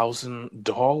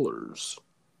 $1,000?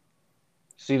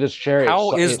 See this chair?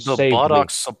 How it is the saved me.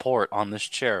 buttocks support on this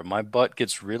chair? My butt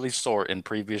gets really sore in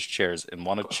previous chairs and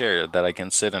want a chair that I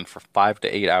can sit in for 5 to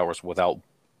 8 hours with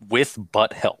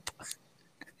butt help.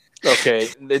 Okay,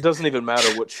 it doesn't even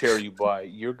matter what chair you buy.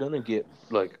 You're gonna get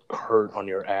hurt on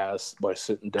your ass by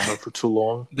sitting down for too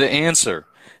long. The answer,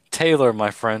 Taylor, my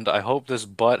friend. I hope this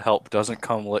butt help doesn't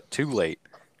come too late.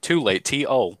 Too late.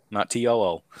 T-O, not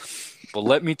T-O-O. But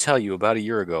let me tell you, about a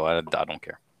year ago, I don't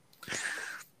care.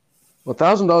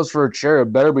 $1,000 for a chair.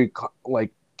 It better be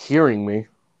curing me,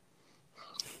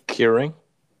 Curing?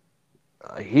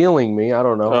 healing me. I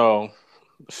don't know. Oh,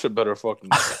 shit better fucking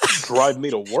drive me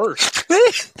to work.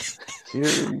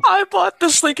 I bought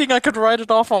this thinking I could write it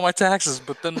off on my taxes,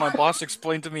 but then my boss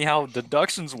explained to me how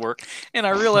deductions work, and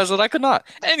I realized that I could not.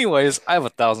 Anyways, I have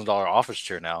 $1,000 office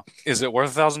chair now. Is it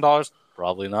worth $1,000?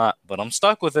 Probably not, but I'm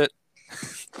stuck with it.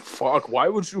 Fuck, why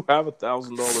would you have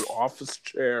 $1,000 office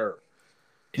chair?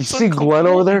 You see Glenn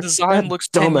over there? The design That looks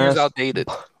 10 years dumbass. outdated.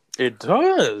 It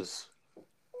does.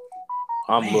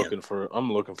 I'm Man. looking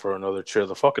for another chair.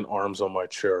 The fucking arms on my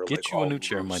chair are Get like you a all new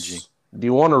chair, my loose. G. Do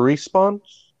you want to respawn?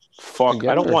 Fuck,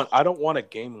 Together. I don't want a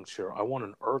gaming chair. I want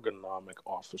an ergonomic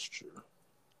office chair.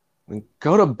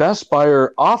 Go to Best Buy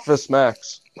or Office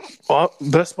Max.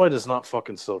 Best Buy does not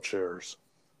fucking sell chairs.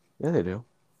 Yeah, they do.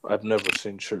 I've never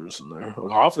seen chairs in there.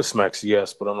 Office Max,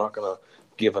 yes, but I'm not gonna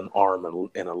give an arm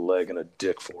and a leg and a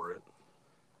dick for it.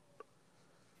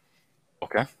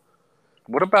 Okay.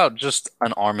 What about just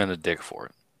an arm and a dick for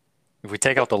it? If we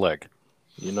take out the leg,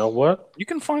 You know what? you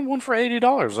can find one for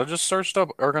 $80. I just searched up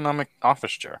ergonomic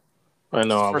office chair. I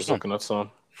know. I was First one. looking at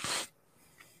some.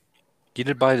 Get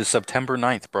it by the September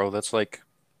 9th, bro. That's like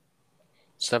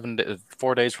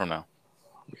 4 days from now.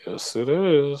 Yes, it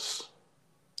is.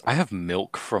 I have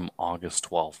milk from August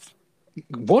 12th.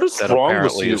 What is That wrong with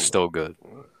apparently you? is still good.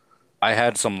 I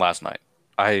had some last night.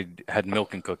 I had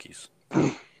milk and cookies.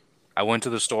 I went to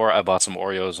the store, I bought some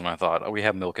Oreos, and I thought, oh, we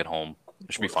have milk at home.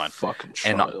 It should be fine. Fucking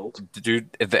And child. dude,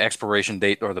 the expiration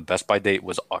date or the Best Buy date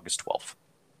was August 12th.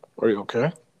 Are you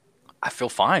okay? I feel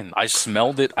fine. I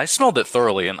smelled it. I smelled it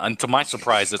thoroughly, and to my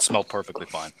surprise, it smelled perfectly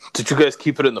fine. Did you guys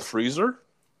keep it in the freezer?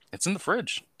 It's in the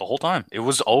fridge the whole time. It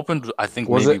was opened, I think,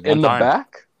 Was maybe it in one the time.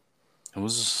 back? It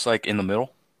was like in the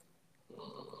middle.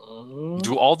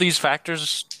 Do all these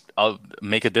factors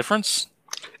make a difference?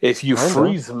 If you Kinda.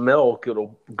 freeze milk,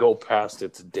 it'll go past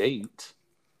its date.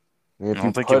 If don't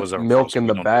you think it put was ever milk frozen. in We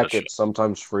the don't do back, that it shit.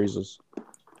 sometimes freezes.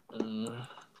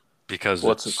 Because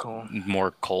What's it's it called?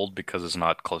 more cold because it's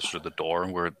not closer to the door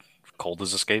where cold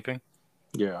is escaping.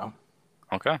 Yeah.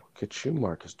 Okay. Look at you,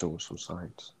 Marcus, doing some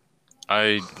science.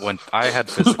 I had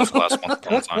physics class once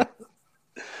upon a time.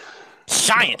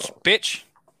 Science, bitch.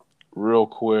 Real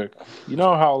quick. You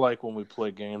know how like when we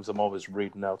play games, I'm always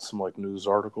reading out some like news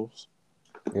articles?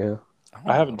 Yeah.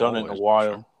 I haven't done it in a Always,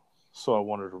 while, sure. so I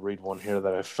wanted to read one here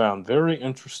that I found very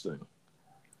interesting.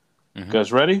 Mhm. You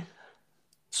guys ready?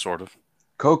 Sort of.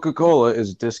 Coca-Cola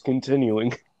is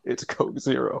discontinuing its Coke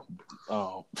Zero.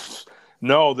 Oh.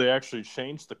 No, they actually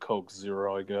changed the Coke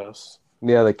Zero, I guess.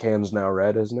 Yeah, the can's now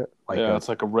red, isn't it? Yeah, it's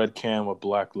like a red can with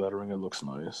black lettering. It looks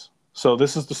nice. So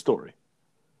this is the story.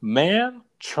 Man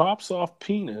chops off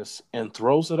penis and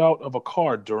throws it out of a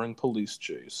car during police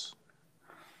chase.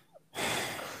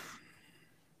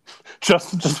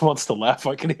 Justin just wants to laugh.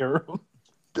 I can hear him.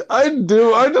 I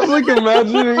do. I just like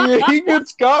imagining he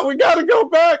gets caught. We gotta go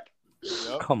back.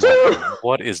 Yep. Come on. man.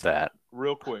 What is that?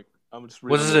 Real quick. I'm just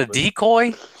reading Was it a little bit.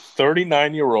 decoy?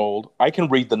 39-year-old. I can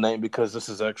read the name because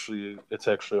it's actually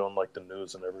on like the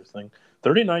news and everything.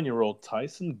 39-year-old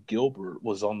Tyson Gilbert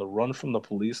was on the run from the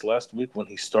police last week when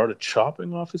he started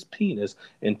chopping off his penis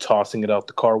and tossing it out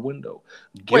the car window.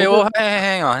 Wait, Gilbert- well,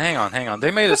 hang on.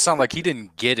 They made it sound like he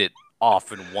didn't get it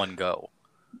off in one go.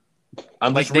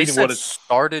 I'm Like just they reading said, what it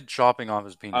started chopping off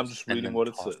his penis. I'm just and reading then what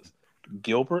it tossed says.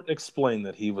 Gilbert explained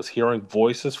that he was hearing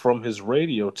voices from his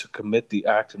radio to commit the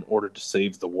act in order to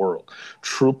save the world.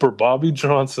 Trooper Bobby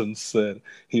Johnson said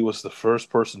he was the first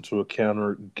person to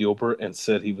encounter Gilbert and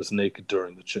said he was naked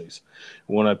during the chase.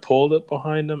 When I pulled up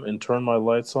behind him and turned my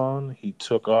lights on, he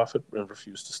took off it and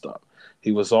refused to stop.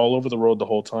 He was all over the road the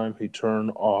whole time. He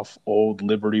turned off Old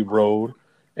Liberty Road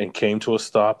and came to a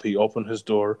stop. He opened his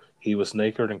door. He was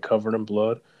naked and covered in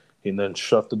blood. He then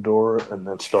shut the door and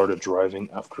then started driving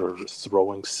after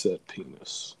throwing said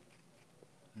penis.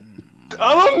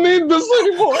 I don't need this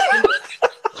anymore.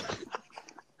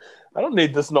 I don't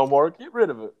need this no more. Get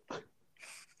rid of it.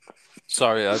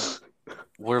 Sorry,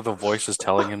 were the voices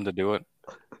telling him to do it?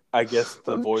 I guess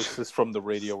the voices from the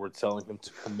radio were telling him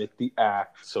to commit the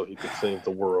act so he could save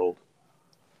the world.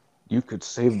 You could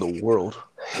save the world.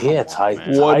 Yeah,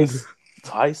 man.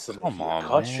 Tyson, Come if you on,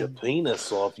 cut man. your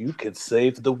penis off, you could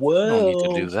save the You world.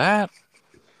 don't need to do that.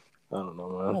 I don't know,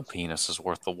 No man. penis is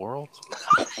worth the world.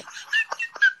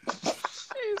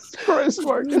 Jesus Christ,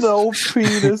 Marcus. No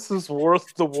penis is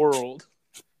worth the world.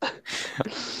 What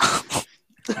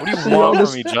do you want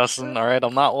from me, Justin? All right,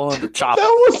 I'm not willing to chop it.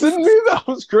 That wasn't me. That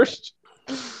was Christian.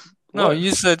 No, What?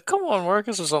 you said, "Come on,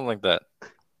 Marcus," or something like that.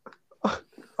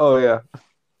 Oh yeah.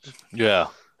 Yeah.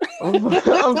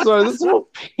 I'm sorry. This whole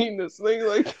penis thing,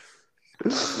 like.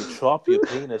 If you chop your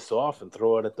penis off and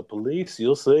throw it at the police,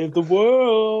 you'll save the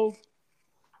world.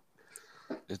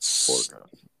 It's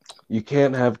You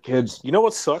can't have kids. You know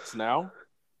what sucks now?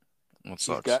 What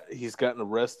sucks? He's gotten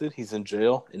arrested. He's in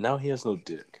jail, and now he has no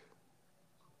dick.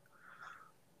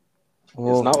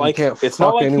 Well, not you like- can't it's not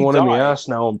fuck like he anyone in the died. ass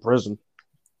now in prison.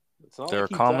 It's not There are like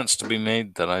he comments to be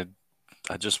made that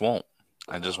I just won't.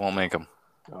 I just won't make them.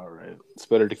 died. All right, it's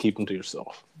better to keep them to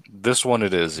yourself. This one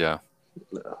it is, yeah.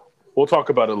 We'll talk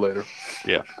about it later.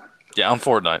 Yeah, I'm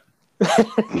Fortnite.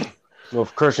 Well,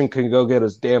 if Christian can go get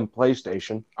his damn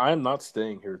PlayStation. I am not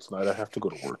staying here tonight. I have to go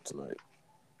to work tonight.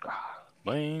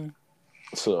 Bang.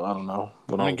 So I don't know.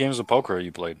 How many games of poker have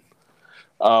you played?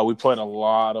 We played a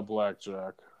lot of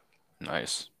blackjack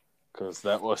Nice. because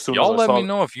that was as soon Y'all as I let saw me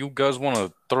know if you guys want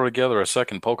to throw together a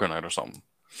second poker night or something.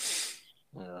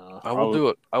 Yeah, I will do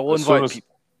it. I will as soon invite as- people.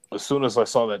 As soon as I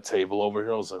saw that table over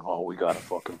here, I was like, "Oh, we gotta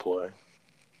fucking play."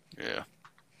 Yeah.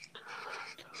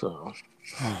 So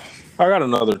I got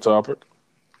another topic.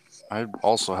 I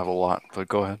also have a lot, but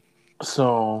go ahead.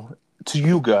 So, to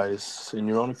you guys, in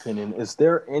your own opinion, is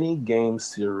there any game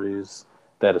series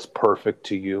that is perfect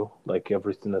to you? Like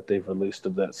everything that they've released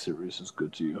of that series is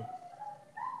good to you?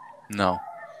 No.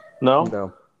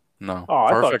 No. No. Oh,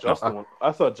 I Perfect.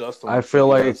 thought Justin. I would feel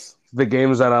say like yes. the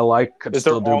games that I like could Is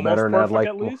there still do almost better, and I'd perfect like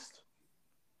at least?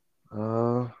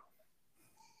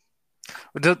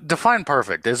 Define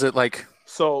perfect. Is it like?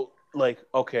 So, like,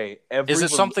 okay, Is it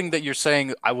something that you're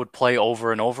saying I would play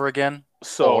over and over again,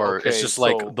 So, or okay, it's just so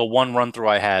like the one run through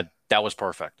I had that was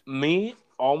perfect? me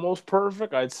almost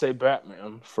perfect? I'd say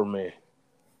Batman for me.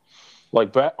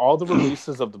 Like all the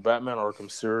releases of the Batman Arkham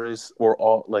series were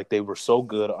all like they were so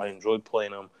good. I enjoyed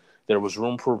playing them. There was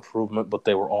room for improvement, but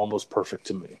they were almost perfect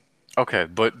to me. Okay,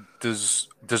 but does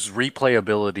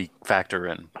replayability factor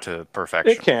in to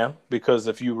perfection? It can, because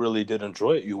if you really did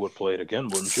enjoy it, you would play it again,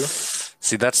 wouldn't you?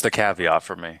 See, that's the caveat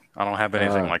for me. I don't have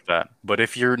anything Uh, like that. But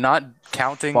if you're not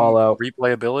counting Fallout.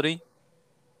 replayability,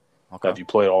 okay. Have you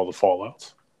played all the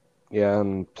Fallouts? Yeah,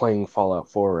 I'm playing Fallout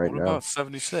 4 right What now. about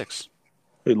 76?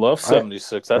 We love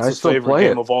 76. That's I his still favorite play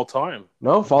game it. of all time.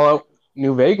 No, Fallout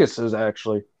New Vegas is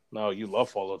actually. No, you love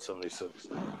Fallout 76.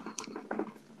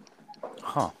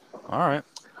 Huh. All right.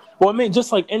 Well, I mean,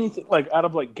 just like anything, like out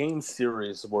of like game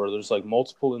series where there's like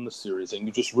multiple in the series, and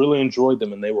you just really enjoyed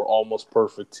them, and they were almost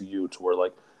perfect to you, to where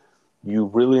like you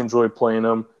really enjoy playing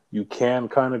them. You can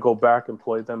kind of go back and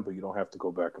play them, but you don't have to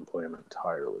go back and play them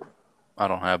entirely. I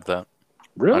don't have that.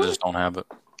 Really? I just don't have it.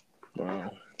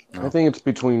 Wow. No. I think it's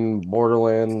between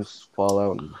Borderlands,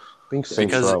 Fallout, and I think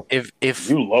Saints Because Row. if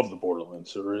You love the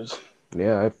Borderlands series.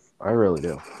 Yeah, I really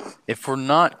do. if we're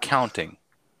not counting,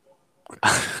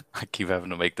 I keep having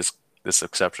to make this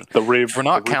exception. If we're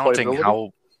not counting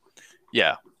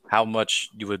how much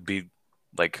you would be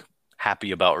like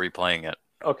happy about replaying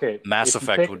it, Mass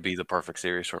Effect would be the perfect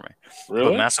series for me.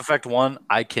 Really? But Mass Effect 1,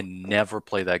 I can never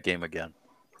play that game again.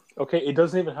 Okay, it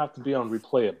doesn't even have to be on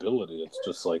replayability. It's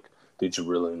just like, did you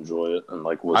really enjoy it? And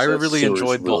like, was I that really series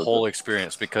enjoyed the really whole good?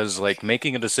 experience because like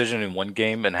making a decision in one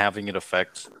game and having it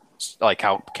affect like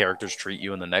how characters treat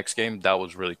you in the next game, that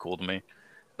was really cool to me.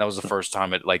 That was the first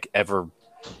time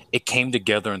it came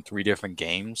together in 3 different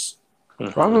games.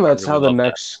 Probably that's really how the love that.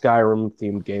 next Skyrim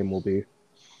themed game will be.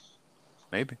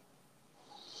 Maybe.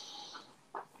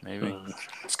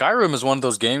 Skyrim is one of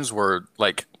those games where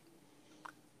like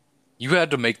you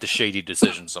had to make the shady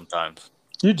decision sometimes.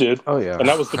 You did, Oh yeah. and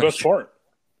that was the best part.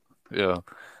 Yeah.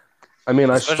 I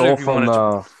mean, I Especially stole if you from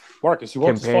wanted Marcus, you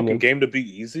want this fucking Companion. game to be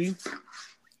easy?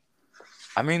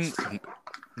 I mean,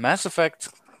 Mass Effect,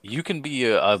 you can be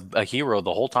a hero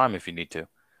the whole time if you need to.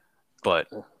 But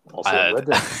Also, Red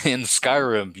Dead. in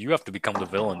Skyrim, you have to become the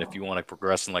villain if you want to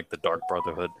progress in like the Dark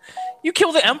Brotherhood. You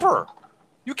kill the Emperor.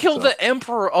 You killed So? the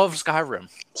Emperor of Skyrim.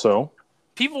 So,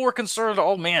 People were concerned,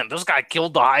 oh man, this guy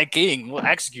killed the High King. We'll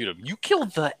execute him. You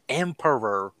killed the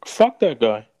Emperor. fuck that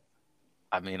guy.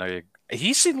 I mean,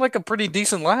 he seemed like a pretty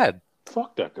decent lad.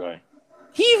 Fuck that guy.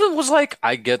 He even was like,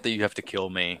 I get that you have to kill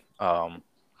me. And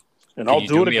Can I'll you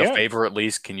do it me again. a favor at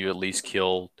least? Can you at least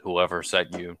kill whoever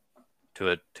set you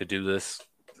to do this?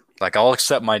 Like, I'll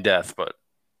accept my death, but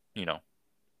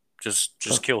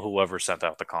just kill whoever sent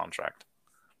out the contract.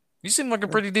 You seem like a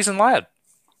pretty decent lad.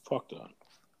 Fuck that.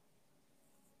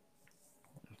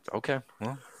 Okay,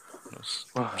 well,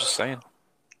 I'm just saying.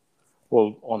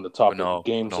 Well, on the But topic no, of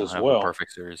games don't as have well. a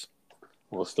perfect series.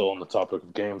 Well, still on the topic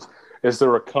of games, is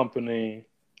there a company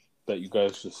that you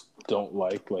guys just don't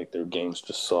like their games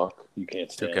just suck? You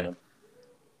can't stand 2K. them.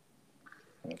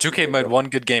 2K made one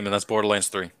good game, and that's Borderlands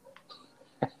 3.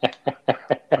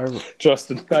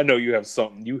 Justin, I know you have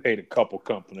something. You hate a couple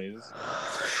companies.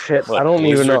 Shit, What, I don't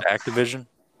even know. Blizzard, Activision?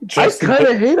 Justin, I kind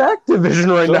of hate Activision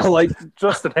right now. Like,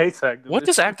 Justin hates Activision. What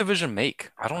does Activision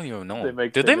make? I don't even know. They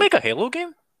make- Did they they make a Halo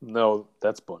game? No,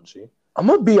 that's Bungie. I'm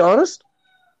gonna be honest.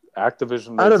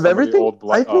 Activision made Out of some of the everything, old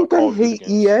I think I Call of Duty hate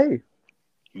games. EA.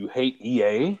 You hate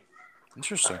EA?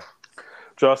 Interesting.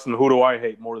 Justin, who do I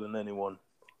hate more than anyone?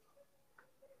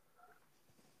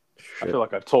 I feel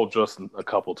like I've told Justin a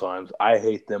couple times. I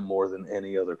hate them more than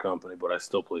any other company, but I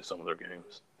still play some of their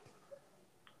games.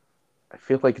 I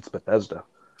feel like it's Bethesda.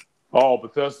 Oh,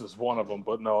 Bethesda's one of them,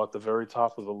 but no, at the very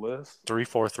top of the list.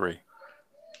 343.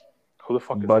 Who the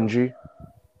fuck is Bungie.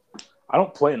 that? I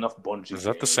don't play enough Bungie. Is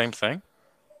that the games. same thing?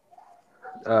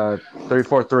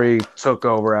 343 took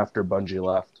over after Bungie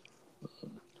left.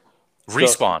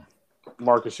 Respawn.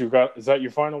 Marcus, you got? Is that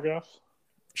your final guess?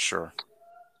 Sure.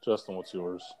 Justin, what's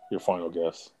yours? Your final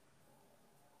guess?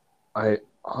 I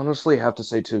honestly have to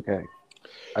say 2K.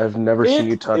 I've never seen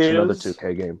you touch another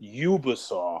 2K game.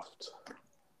 Ubisoft.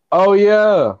 Oh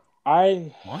yeah.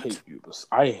 I What? hate Ubisoft.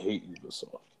 I hate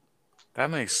Ubisoft. That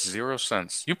makes zero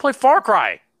sense. You play Far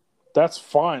Cry. That's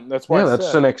fine. That's why. Yeah, I that's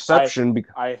said an exception.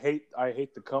 I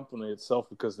hate the company itself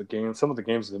because the game. Some of the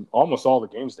games, almost all the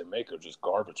games they make are just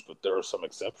garbage. But there are some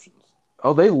exceptions.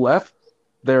 Oh, they left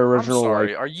their original. I'm sorry.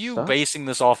 Like, Are you stuff? basing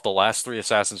this off the last 3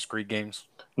 Assassin's Creed games?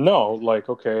 No, like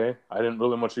okay, I didn't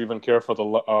really much even care for the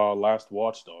last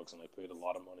Watch Dogs, and I paid a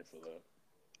lot of money for that.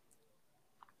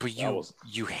 But That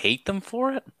you hate them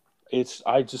for it?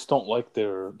 I just don't like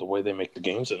the way they make the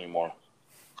games anymore.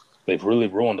 They've really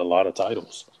ruined a lot of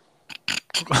titles.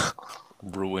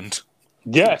 Ruined.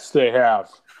 Yes, they have.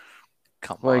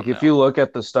 Come Like, on. if you look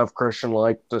at the stuff Christian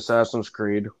liked, Assassin's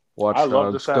Creed, Watch I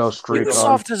love Dogs, Assassin's Ghost Creed. Recon.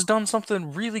 Ubisoft has done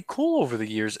something really cool over the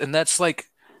years, and that's like,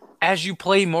 as you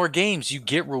play more games, you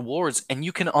get rewards, and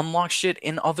you can unlock shit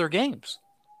in other games.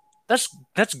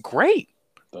 That's great.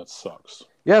 That sucks.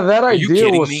 Yeah, that Are you idea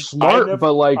kidding was me? smart,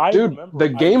 but like, I dude, remember- the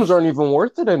I games used- aren't even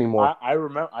worth it anymore. I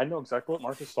remember. I know exactly what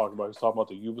Marcus is talking about. He's talking about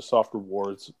the Ubisoft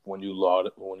rewards when you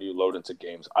load into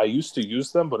games. I used to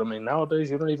use them, but I mean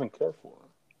nowadays you don't even care for them.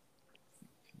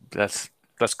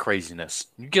 That's craziness.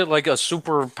 You get like a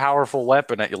super powerful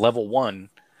weapon at your level 1,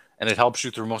 and it helps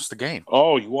you through most of the game.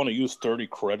 Oh, you want to use 30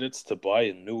 credits to buy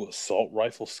a new assault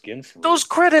rifle skin for Those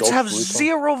credits Ghost have Recon?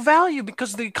 zero value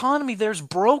because the economy there's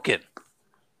broken.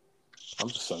 I'm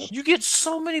just saying. You get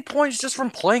so many points just from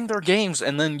playing their games,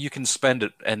 and then you can spend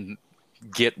it and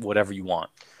get whatever you want.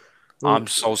 I'm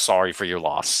so sorry for your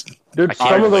loss. Dude, I can't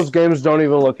some of relate. those games don't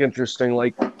even look interesting.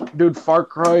 Like, dude, Far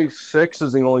Cry 6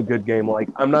 is the only good game. Like,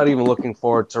 I'm not even looking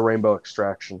forward to Rainbow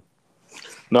Extraction.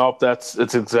 Nope,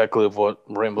 it's exactly what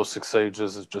Rainbow Six Siege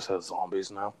is. It just has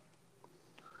zombies now.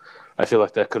 I feel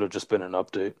like that could have just been an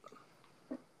update.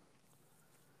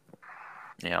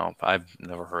 You know, I've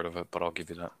never heard of it, but I'll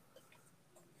give you that.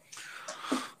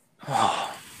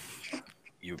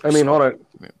 I mean, hold on.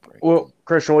 Well,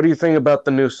 Christian, what do you think about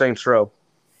the new Saints Row?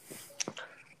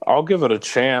 I'll give it a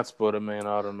chance, but I mean,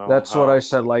 I don't know. That's what I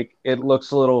said. Like, it looks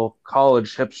a little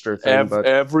college hipster thing, but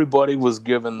Everybody was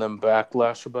giving them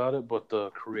backlash about it, but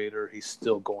the creator, he's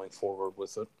still going forward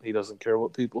with it. He doesn't care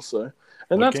what people say, and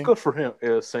What that's game? good for him.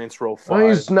 Saints Row 5. well,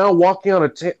 he's now walking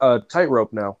on a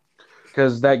tightrope now,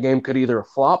 because that game could either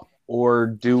flop or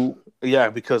do.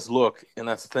 Yeah, because look, and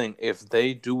that's the thing. If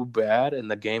they do bad and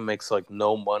the game makes like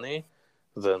no money,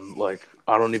 then like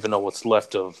I don't even know what's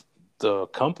left of the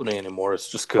company anymore. It's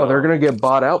just Oh, they're gonna get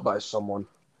bought out by someone.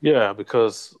 yeah,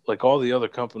 because like all the other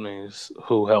companies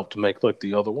who helped make like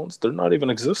the other ones, they're not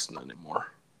even existing anymore.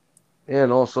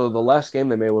 And also, the last game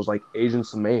they made was like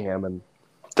Agents of Mayhem, and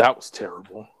That was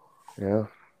terrible. yeah,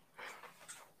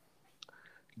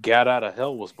 Gat Out of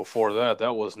Hell was before that.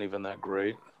 That wasn't even that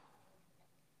great.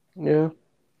 yeah.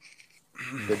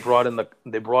 They brought in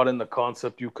the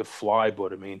concept you could fly,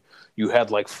 but I mean, you had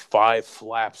like 5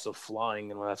 flaps of flying,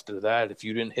 and after that, if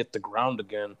you didn't hit the ground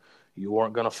again, you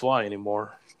weren't gonna fly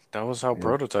anymore. That was how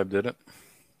Prototype did it.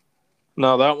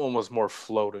 No, that one was more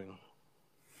floating.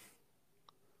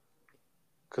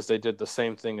 Because they did the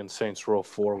same thing in Saints Row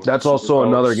 4. with That's the also superpowers.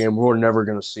 another game we're never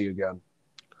gonna see again.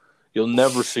 You'll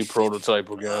never see Prototype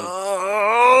again.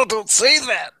 Oh, don't say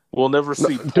that. We'll never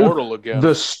see dude, Portal again.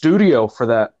 The studio for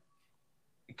that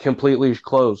completely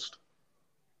closed.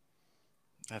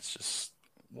 That's just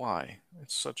why.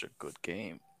 It's such a good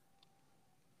game.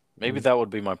 Maybe that would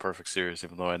be my perfect series,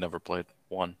 even though I never played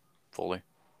 1 fully.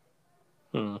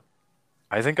 Hmm.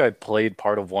 I think I played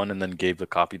part of 1 and then gave the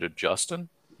copy to Justin.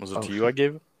 Was it to you I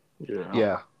gave it? Yeah.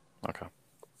 Yeah. Okay.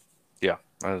 Yeah.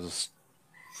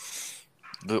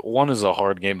 The 1 is a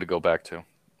hard game to go back to.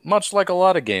 Much like a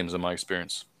lot of games in my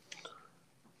experience.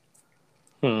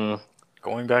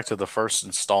 Going back to the first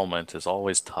installment is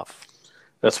always tough.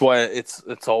 That's why it's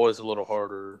always a little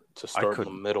harder to start in the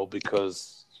couldn't. middle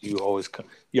because you always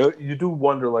you do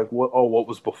wonder like what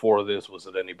was before this? Was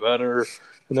it any better?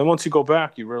 And then once you go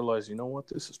back, you realize you know what,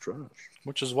 this is trash.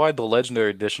 Which is why the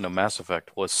Legendary Edition of Mass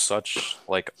Effect was such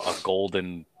like a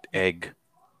golden egg.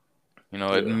 You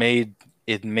know, it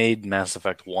made Mass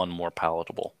Effect 1 more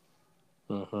palatable.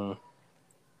 Mm-hmm.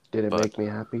 Did it But- make me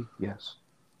happy? Yes.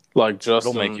 Like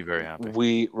Justin, It'll make you very happy.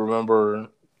 We remember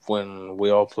when we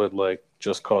all played like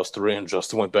Just Cause 3 and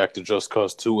Justin went back to Just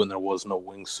Cause 2 and there was no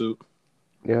wingsuit.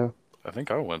 Yeah. I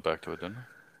think I went back to it, didn't I?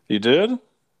 You did?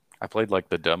 I played like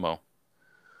the demo.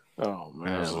 Oh And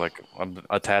it man, was like I'm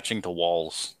attaching to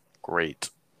walls. Great.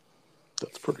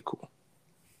 that's pretty cool.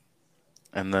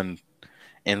 And then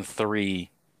in 3,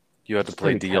 you had to It's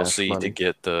play pretty cash DLC to money.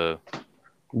 get the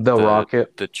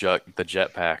Rocket.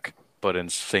 jetpack. But in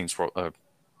Saints Row,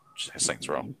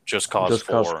 Just Cause Just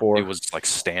 4, Cause 4. it was like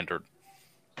standard.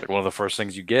 Like one of the first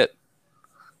things you get.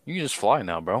 You can just fly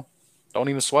now, bro. Don't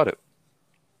even sweat it.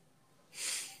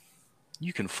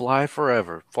 You can fly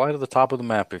forever. Fly to the top of the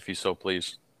map if you so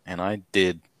please. And I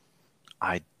did.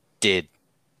 I did.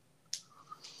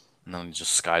 And then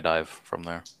just skydive from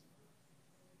there.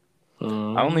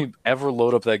 I only ever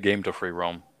load up that game to free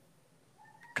roam.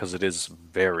 Because it is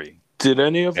very. Did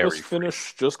any of very us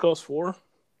finish Just Cause 4?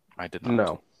 I did not.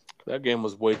 No. That game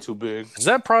was way too big. Is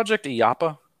that Project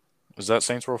IAPA? Is that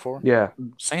Saints Row 4? Yeah.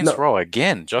 Saints No. Row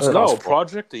again. Just No, Cause No, 4.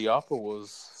 Project Iappa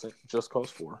was Just Cause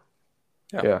 4.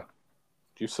 Yeah.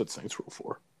 You said Saints Row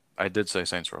 4. I did say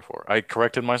Saints Row 4. I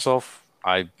corrected myself.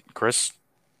 Chris,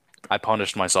 I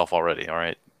punished myself already, all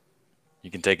right? You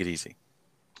can take it easy.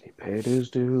 He paid his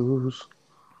dues.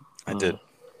 I did.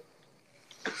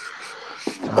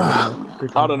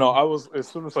 I don't know. I was as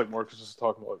soon as like Marcus was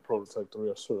talking about like Prototype 3, I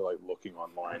was sort of like looking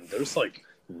online. There's like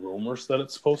rumors that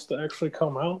it's supposed to actually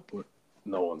come out, but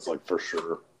no one's like for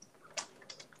sure.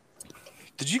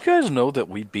 Did you guys know that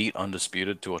we beat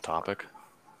Undisputed to a topic?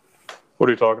 What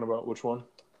are you talking about? Which one?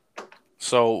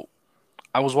 So,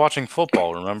 I was watching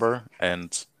football, remember?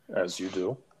 And As you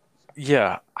do.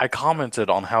 yeah, I commented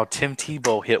on how Tim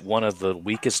Tebow hit one of the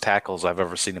weakest tackles I've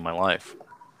ever seen in my life.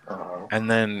 And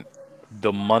then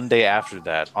the Monday after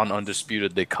that, on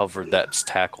Undisputed, they covered that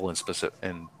tackle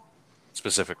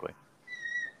specifically.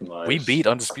 Nice. We beat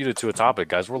Undisputed to a topic,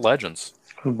 guys. We're legends.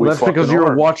 We That's because fucking you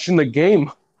were are. watching the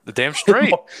game. The damn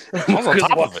straight. I was on Marcus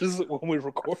top of it. watches it when we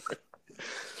record.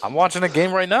 I'm watching a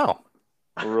game right now.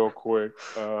 Real quick,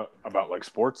 about like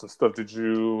sports and stuff. Did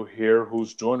you hear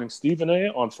who's joining Stephen A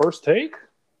on First Take?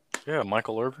 Yeah,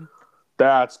 Michael Irvin.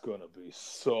 That's gonna be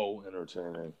so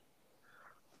entertaining.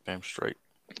 Damn straight.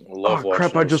 I love Oh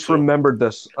crap! watching I this just shit. remembered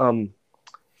this. Damn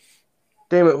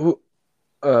it! Who?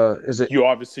 Is it? You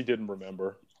obviously didn't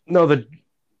remember, No,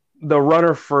 the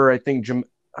runner for I think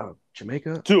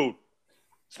Jamaica. dude.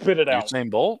 Spit it out. Usain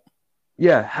Bolt?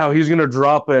 Yeah, how he's gonna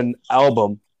drop an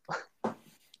album.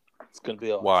 It's gonna be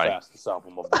the Why? fastest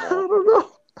album of I them all. don't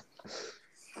know.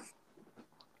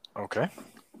 Okay.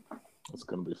 It's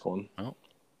gonna be fun.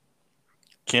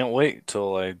 Can't wait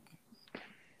till I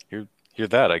hear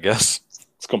that, I guess.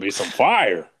 It's gonna be some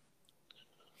fire.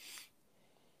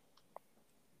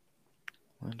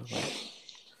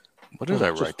 What did I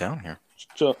write down here?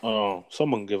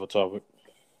 Someone give a topic.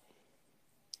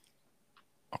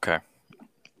 Okay.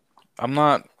 I'm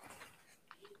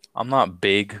not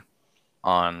big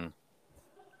on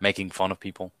making fun of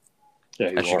people, Yeah,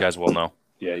 you as are. you guys well know.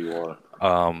 Yeah, you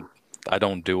are. I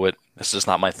don't do it. This is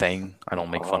not my thing. I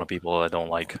don't make fun of people I don't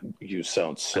like. You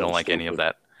sound so. I don't like any of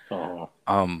that. Oh,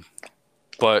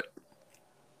 But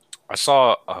I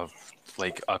saw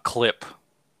a clip.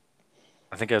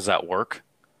 I think it was at work,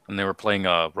 and they were playing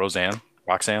Roxanne,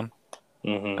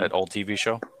 mm-hmm. that old TV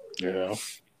show. Yeah.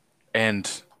 And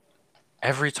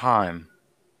every time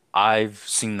I've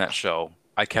seen that show,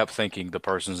 I kept thinking the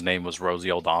person's name was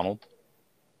Rosie O'Donnell.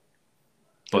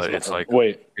 But it's like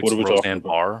wait, it's what are we talking Roseanne about?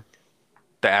 Barr,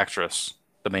 the actress,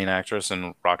 the main actress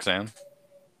in Roxanne.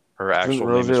 Her Isn't actual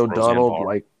Rosie name is Roseanne O'Donnell Barr.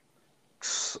 like?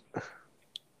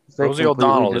 Rosie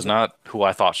O'Donnell is not who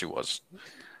I thought she was.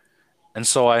 And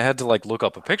so I had to like look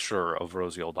up a picture of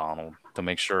Rosie O'Donnell to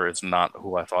make sure it's not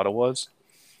who I thought it was.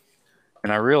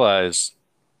 And I realized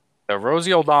that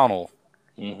Rosie O'Donnell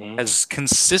Mm-hmm. has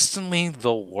consistently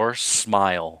the worst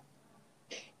smile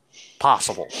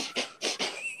possible.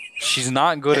 She's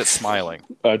not good at smiling.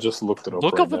 I just looked it up.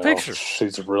 Look right up the now. picture.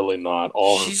 She's really not.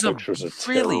 All her She's pictures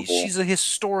are really, terrible. she's a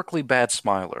historically bad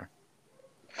smiler.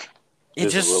 It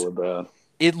These just, are really bad.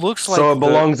 it looks like So it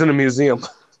belongs in a museum.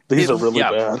 These it- are really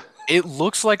yeah. bad. It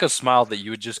looks like a smile that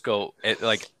you would just go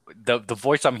like the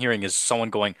voice I'm hearing is someone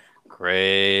going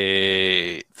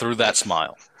great through that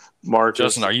smile. Marcus,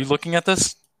 Justin, are you looking at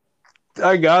this?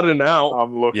 I got it now.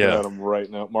 I'm looking Yeah. at him right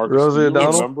now. Marcus, Rosie do you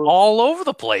O'Donnell? remember? All over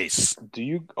the place. Do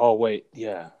you? Oh wait,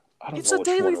 yeah. I don't It's know a which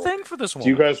daily one. thing for this Do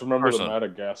you woman. guys remember Person. the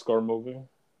Madagascar movie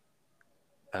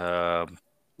Um,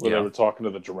 where Yeah. they were talking to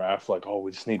the giraffe? Like, oh,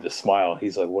 we just need to smile.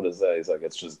 He's like, what is that? He's like,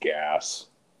 it's just gas.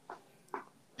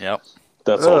 Yep.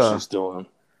 That's all Ugh. she's doing.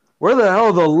 Where the hell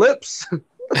are the lips?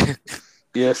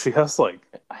 Yeah, she has like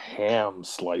ham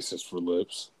slices for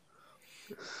lips.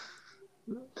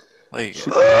 Like,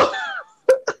 So,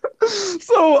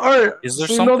 all right. is there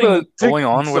so you know something the tic- going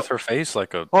on so- with her face?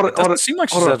 Like a. Hold on, It doesn't hold on, seem like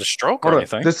she's hold on, had a stroke or Hold on.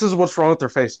 anything. This is what's wrong with their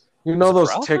face. You know Is it those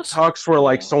paralysis? TikToks where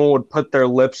like someone would put their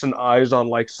lips and eyes on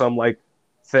like some like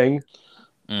thing?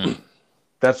 Mm.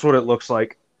 That's what it looks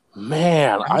like.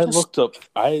 Man, I just- looked up.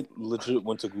 I legit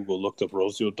went to Google, looked up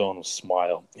Rosie O'Donnell's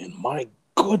smile, and my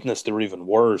goodness, they're even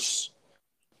worse.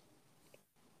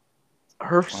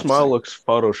 Her smile looks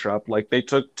photoshopped. Like they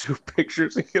took two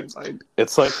pictures and combined.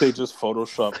 It's like they just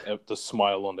photoshopped the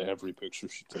smile onto every picture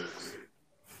she takes.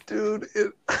 Dude,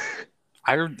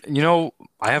 I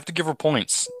have to give her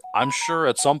points. I'm sure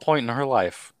at some point in her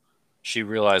life, she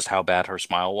realized how bad her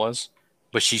smile was,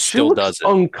 but she she still looks does it.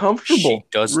 uncomfortable. She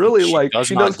does really she like does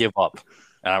she not does. give up,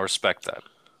 and I respect that.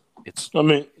 It's I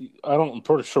mean, I'm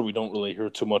pretty sure we don't really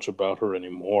hear too much about her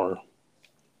anymore.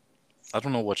 I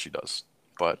don't know what she does,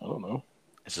 but I don't know.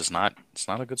 it's just not. It's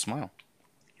not a good smile.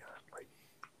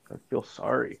 I feel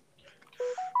sorry.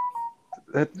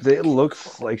 That it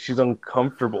looks like she's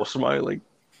uncomfortable smiling.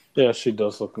 Yeah, she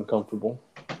does look uncomfortable.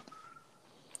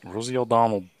 Rosie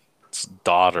O'Donnell's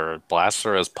daughter blasts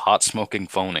her as pot smoking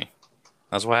phony.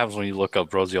 That's what happens when you look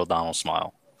up Rosie O'Donnell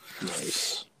smile.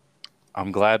 Nice.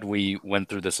 I'm glad we went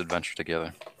through this adventure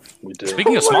together. We did.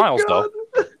 Speaking of Oh my smiles, God.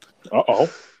 though, Uh-oh.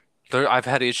 I've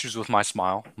had issues with my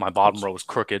smile. My bottom row is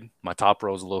crooked. My top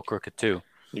row is a little crooked too.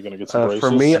 You're going to get some braces?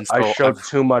 For me, And so I showed I've-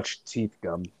 too much teeth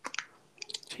gum.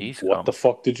 Teeth What gum. the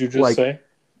fuck did you just Like- say?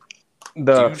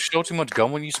 Do you show too much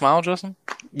gum when you smile, Justin?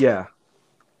 Yeah,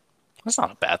 That's not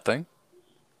a bad thing.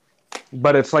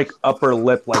 but it's like upper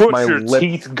lip, like Put my your lip.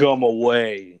 teeth gum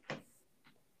away.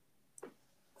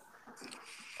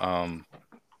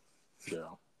 Yeah.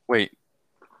 Wait.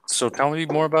 So tell me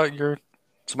more about your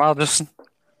smile, Justin.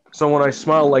 So when I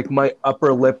smile, like my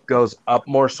upper lip goes up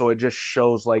more, so it just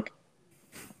shows like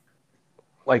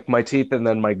my teeth and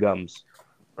then my gums.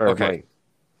 Or Okay.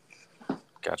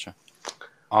 Gotcha.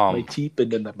 My teeth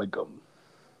and then my gum.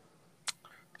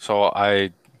 So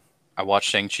I watched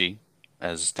Shang-Chi,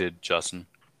 as did Justin.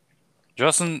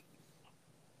 Justin,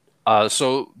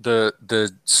 so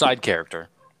the side character,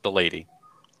 the lady,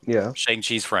 yeah.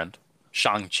 Shang-Chi's friend,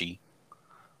 Shang-Chi.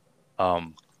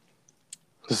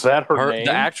 Is that her name?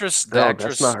 The actress, No,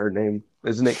 that's not her name.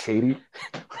 Isn't it Katie?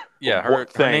 yeah,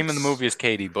 What? her name in the Thanks. movie is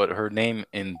Katie, but her name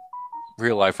in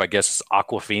real life, I guess, is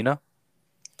Aquafina.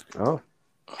 Oh.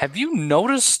 Have you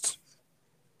noticed?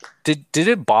 Did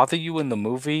it bother you in the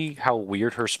movie how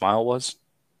weird her smile was?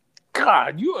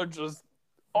 God, you are just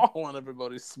all on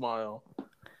everybody's smile.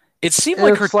 It seemed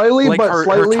like her slightly, like but her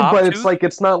slightly, top but it's tooth like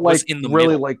it's not was like in the really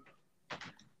middle. like.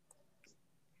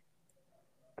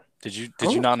 Did you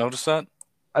Oh. not notice that?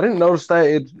 I didn't notice that.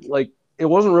 It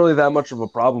wasn't really that much of a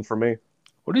problem for me.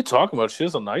 What are you talking about? She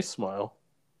has a nice smile.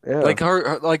 Yeah. Like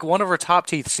her like one of her top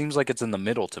teeth seems like it's in the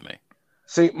middle to me.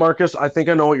 See, Marcus, I think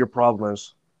I know what your problem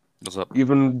is. What's up? You've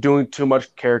been doing too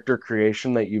much character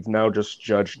creation that you've now just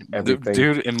judged everything.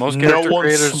 Dude, in most No character one's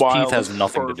creators, smile teeth has is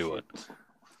nothing to do with it. perfect.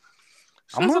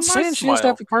 She I'm has not a saying nice she has to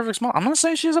smile. have the perfect smile. I'm not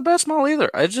saying she has a bad smile either.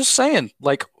 I'm just saying,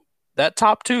 like, that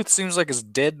top tooth seems like it's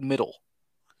dead middle.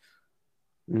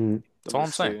 Mhm. That's all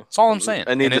I'm saying. That's all I'm saying.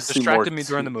 I need And to it see more distracted me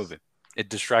during the teeth. movie. It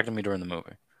distracted me during the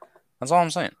movie. That's all I'm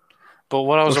saying. But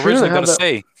what I was Well, she originally doesn't going to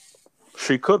have say,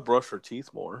 She could brush her teeth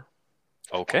more.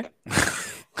 okay.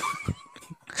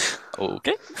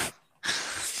 Okay.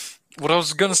 What I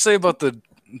was going to say about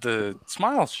the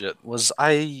smile shit was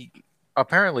I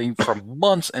apparently from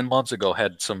months and months ago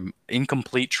had some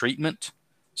incomplete treatment,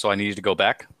 so I needed to go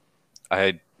back.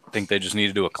 I think they just need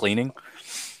to do a cleaning.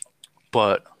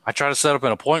 But I tried to set up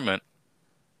an appointment,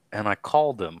 and I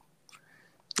called them.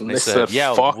 And They they said, said,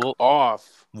 "Yeah, fuck we'll-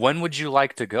 off. When would you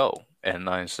like to go?" And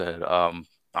I said, I'm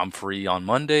free on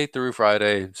Monday through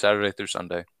Friday, Saturday through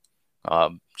Sunday,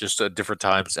 just at different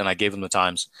times. And I gave them the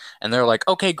times, and they're like,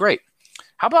 "Okay, great.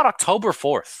 How about October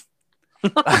 4th?"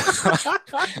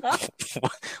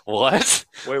 What?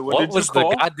 Wait, What did was you the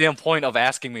call? goddamn point of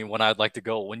asking me when I'd like to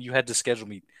go when you had to schedule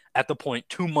me at the point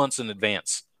 2 months in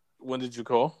advance? When did you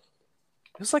call?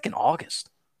 It was like in August.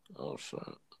 Oh, shit.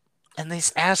 And they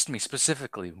asked me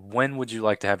specifically, when would you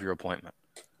like to have your appointment?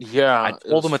 Yeah. I it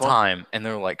told was them a fun. time, and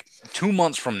they're like, 2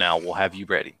 months from now, we'll have you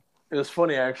ready. It was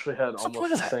funny. I actually had What's the almost point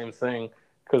the of that? same thing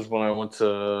because when I went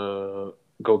to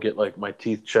go get like my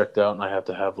teeth checked out, and I had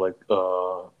to have like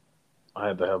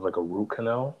a root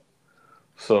canal.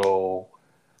 So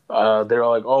they're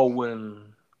like, "Oh,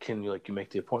 when can you make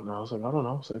the appointment?" I was like, "I don't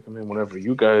know." It's like, I mean, whenever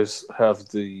you guys have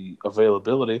the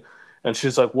availability. And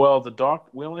she's like, "Well,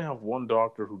 we only have one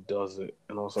doctor who does it."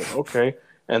 And I was like, "Okay."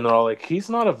 And they're all like, "He's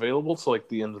not available till like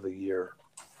the end of the year."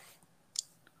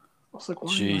 I was like,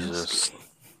 "Why are you Jesus.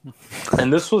 asking?"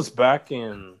 And this was back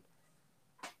in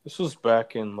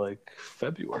like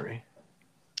February.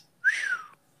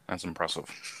 That's impressive.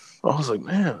 I was like,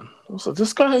 man, I was like,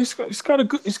 this guy, he's got a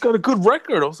good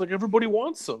record. I was like, everybody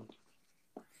wants him.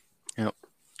 Yep.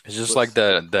 It's just But like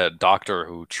the doctor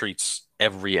who treats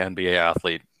every NBA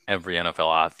athlete, every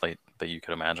NFL athlete that you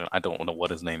could imagine. I don't know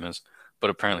what his name is, but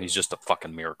apparently he's just a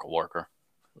fucking miracle worker.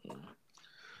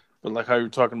 But like how you're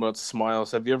talking about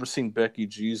smiles, have you ever seen Becky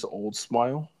G's old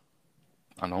smile?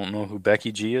 I don't know who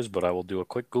Becky G is, but I will do a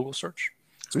quick Google search.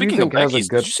 Who do you Speaking of think has a Becky's,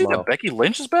 good did you see smile? that Becky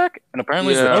Lynch is back? And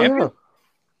apparently is the Yeah. Oh champion?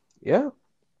 yeah, yeah.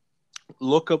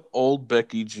 Look up old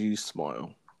Becky G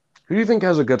smile. Who do you think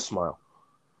has a good smile?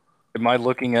 Am I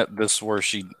looking at this where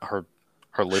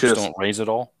her lips She has- don't raise at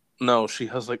all? No, she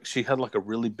had like a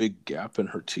really big gap in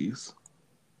her teeth.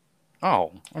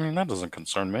 Oh, I mean that doesn't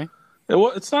concern me.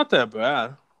 It's not that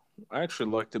bad. I actually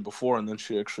liked it before, and then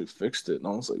she actually fixed it, and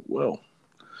I was like, well,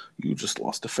 you just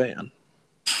lost a fan.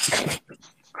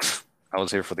 I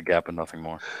was here for the gap and nothing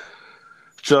more.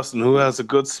 Justin, who has a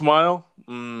good smile?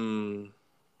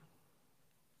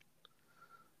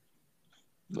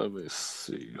 Let me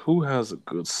see. Who has a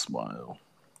good smile?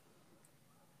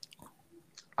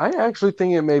 I actually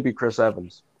think it may be Chris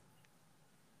Evans.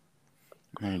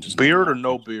 Beard or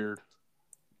no beard?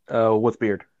 With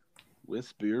beard.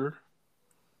 With beard.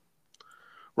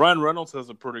 Ryan Reynolds has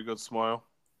a pretty good smile.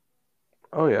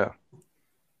 Oh yeah.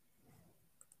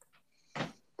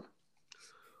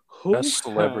 Who Best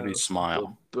celebrity has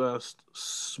smile. the best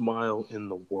smile in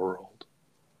the world?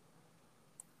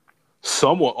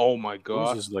 Someone. Oh my Who's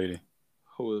god. this lady?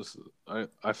 Who is it?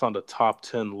 I found a top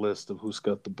 10 list of who's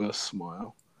got the best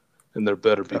smile, and there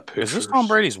better be pictures. Is this Tom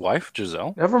Brady's wife,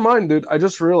 Giselle? Never mind, dude. I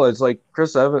just realized, like,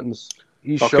 Chris Evans,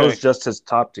 he Okay. shows just his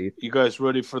top teeth. You guys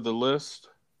ready for the list?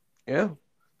 Yeah.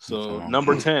 So Okay.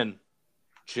 number 10,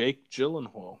 Jake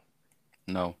Gyllenhaal.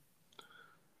 No.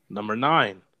 Number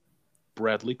 9,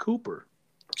 Bradley Cooper.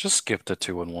 Just skip the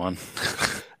 2 and 1.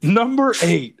 Number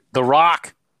 8, The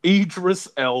Rock. Idris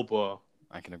Elba.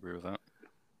 I can agree with that.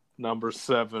 Number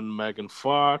 7, Megan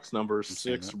Fox. Number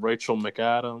seeing 6, it. Rachel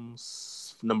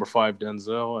McAdams. Number 5,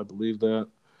 Denzel. I believe that.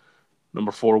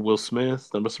 Number 4, Will Smith.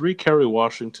 Number 3, Kerry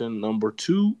Washington. Number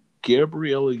 2,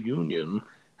 Gabriella Union.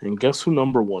 And guess who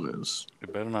number 1 is?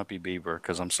 It better not be Bieber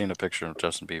because I'm seeing a picture of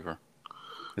Justin Bieber.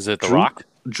 Is it The Ju- Rock?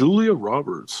 Julia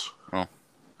Roberts. Oh.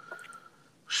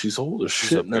 She's old as She's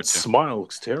shit, up and there, that too. smile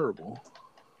looks terrible.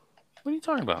 What are you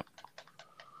talking about?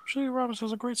 Julia Roberts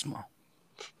has a great smile.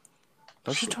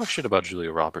 Don't you talk shit about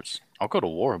Julia Roberts. I'll go to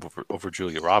war over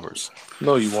Julia Roberts.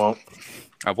 No, you won't.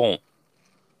 I won't.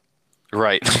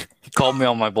 Right. You called me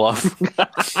on my bluff.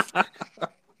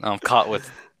 Now I'm caught with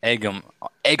egg on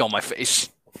my face.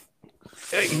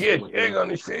 Egg on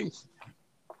his face.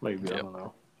 Maybe, I Yep. don't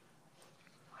know.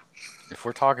 If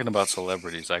we're talking about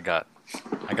celebrities, I got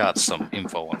some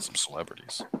info on some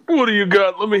celebrities. What do you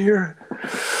got? Let me hear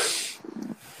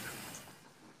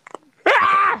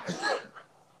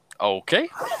Okay.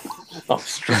 it. I'm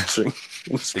stretching.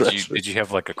 Did you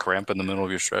have like a cramp in the middle of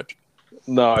your stretch?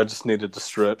 No, I just needed to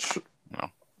stretch. No.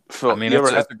 Phil, I mean, you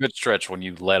ever, it's a good stretch when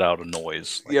you let out a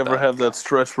noise. Like you ever that. have that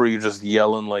stretch where you're just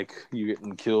yelling like you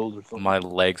getting killed or something? My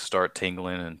legs start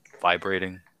tingling and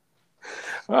vibrating?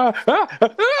 Ah, ah,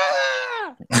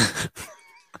 ah!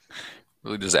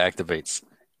 Really just activates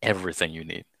everything you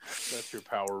need. That's your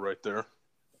power right there.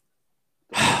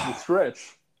 You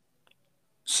stretch.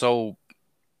 So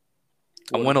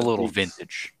I What went a are the little deets?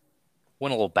 vintage.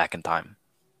 Went a little back in time.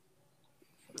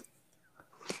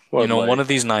 What, You know, like- one of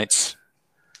these nights,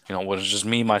 you know, when it's just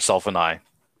me, myself, and I,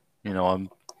 you know, I'm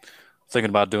thinking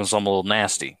about doing something a little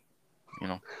nasty. You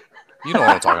know what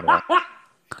I'm talking about.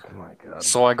 Oh my god.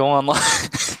 So I go online.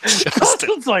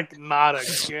 It's like not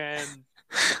again.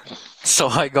 So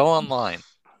I go online.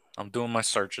 I'm doing my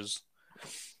searches.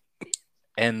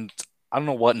 And I don't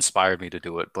know what inspired me to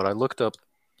do it, but I looked up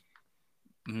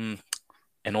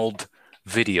an old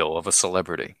video of a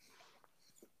celebrity.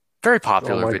 Very Oh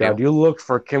popular my video. god, you looked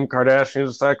for Kim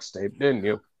Kardashian's sex tape, didn't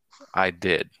you? I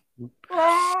did.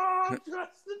 Oh,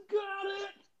 Justin got it.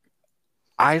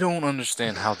 I don't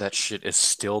understand how that shit is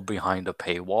still behind a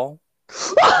paywall.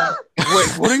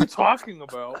 Wait, what are you talking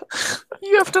about?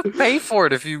 You have to pay for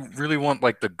it if you really want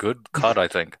like the good cut, I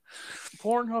think.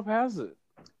 Pornhub has it.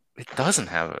 It doesn't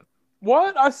have it.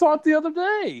 What? I saw it the other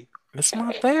day. It's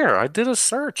not there. I did a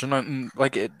search and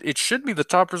like it should be the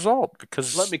top result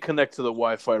because Let me connect to the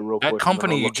Wi-Fi real quick. that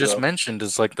company you just mentioned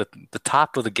is like the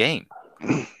top of the game.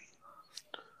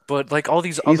 But like all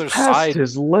these He's other past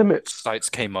his limits. sites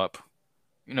came up,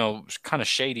 kind of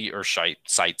shady or shite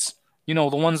sites. The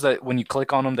ones that when you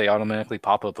click on them, they automatically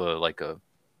pop up like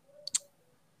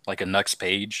a next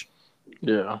page.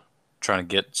 Yeah. Trying to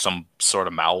get some sort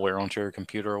of malware onto your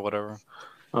computer or whatever.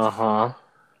 Uh-huh.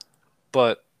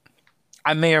 But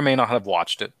I may or may not have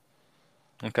watched it.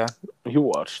 Okay. You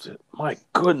watched it. My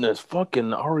goodness,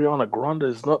 fucking Ariana Grande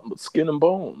is nothing but skin and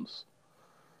bones.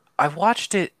 I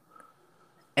watched it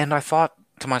and I thought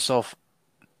to myself,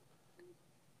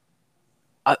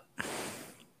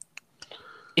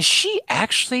 is she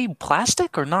actually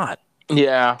plastic or not?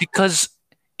 Yeah. Because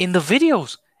in the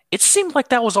videos, it seemed like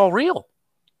that was all real.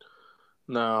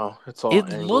 No, it's all It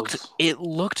angles.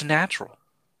 looked natural.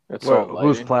 It's Wait, all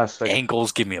who's lighting. plastic?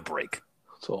 Angles, give me a break.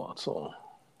 It's all.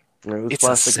 Who's It's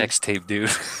plastic? a sex tape, dude.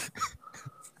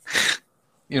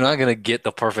 You're not gonna get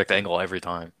the perfect angle every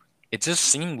time. It just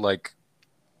seemed like,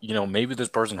 maybe this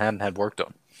person hadn't had work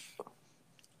done.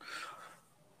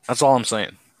 That's all I'm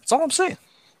saying. That's all I'm saying.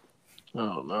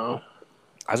 Oh no.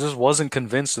 I just wasn't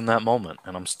convinced in that moment,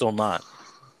 and I'm still not.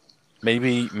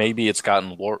 Maybe it's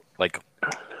gotten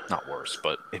not worse,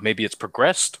 but maybe it's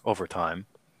progressed over time.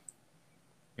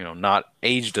 Not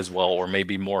aged as well, or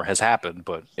maybe more has happened,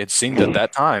 but it seemed at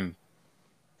that time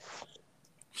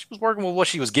she was working with what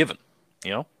she was given,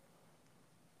 That's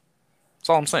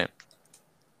all I'm saying.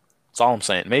 That's all I'm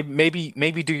saying.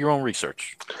 Maybe do your own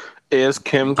research. Is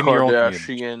Kim Give me your own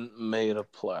Kardashian made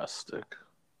of plastic?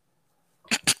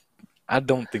 I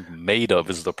don't think made of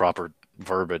is the proper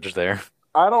verbiage there.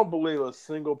 I don't believe a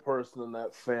single person in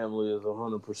that family is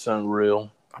 100%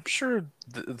 real. I'm sure,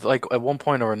 like at one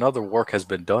point or another, work has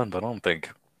been done, but I don't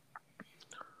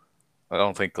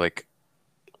think like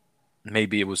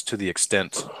maybe it was to the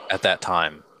extent at that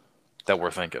time that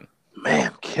we're thinking.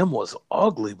 Man, Kim was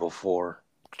ugly before.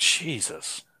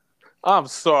 Jesus, I'm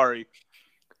sorry.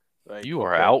 Like, you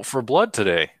are out for blood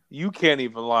today. You can't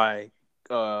even lie.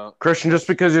 Christian, just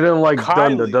because you didn't like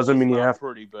Kylie Donda doesn't mean was you not have.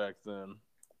 pretty back then.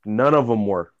 None of them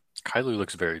were. Kylie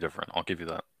looks very different. I'll give you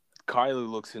that. Kylie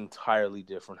looks entirely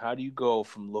different. How do you go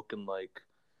from looking like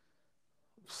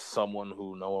someone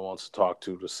who no one wants to talk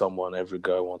to someone every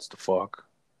guy wants to fuck?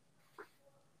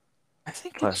 I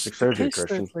think Plastic it's the surgery, case that,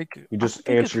 Christian. like, You just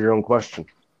answer your own question.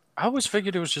 I always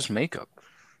figured it was just makeup.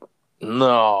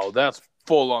 No, that's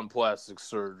full on plastic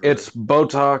surgery. It's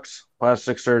Botox,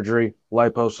 plastic surgery,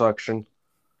 liposuction.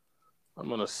 I'm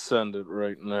gonna send it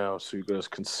right now so you guys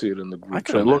can see it in the I group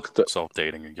could chat. Look at that. myself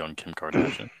dating a young Kim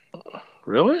Kardashian.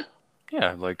 Really?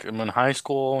 Yeah, like I'm in high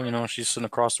school. She's sitting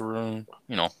across the room.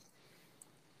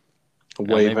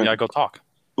 Waving. Maybe I go talk.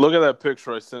 Look at that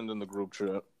picture I sent in the group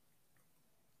chat.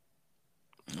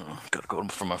 Gotta go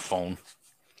for my phone.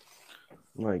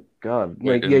 My God.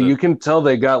 Wait, Like, yeah, you can tell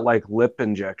they got like lip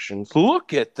injections.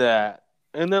 Look at that.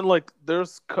 And then like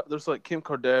there's like Kim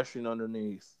Kardashian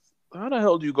underneath. How the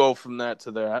hell do you go from that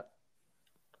to that?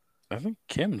 I think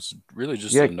Kim's really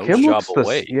just Yeah, a nose Kim job looks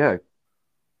away. yeah.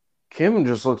 Kim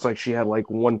just looks like she had like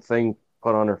one thing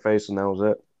put on her face and that was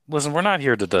it. Listen, we're not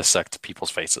here to dissect people's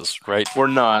faces, right? We're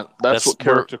not. That's what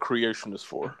We're- character creation is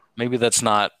for. Maybe that's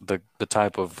not the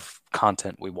type of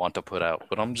content we want to put out,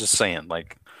 but I'm just saying,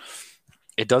 like,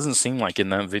 it doesn't seem like in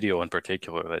that video in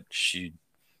particular that she,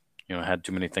 had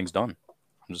too many things done.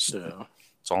 That's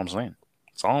all I'm saying.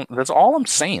 That's all I'm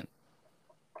saying.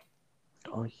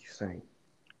 Oh, you saying?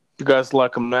 You guys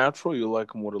like them natural? You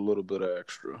like them with a little bit of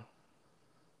extra?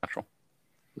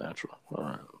 Natural. All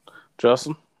right.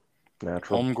 Justin?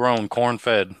 Natural. Homegrown,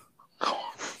 corn-fed.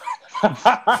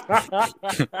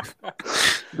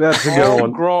 That's a good one.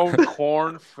 Homegrown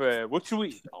corn fed. What you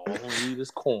eat? All I eat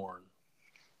is corn.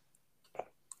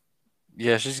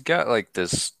 Yeah, she's got like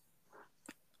this.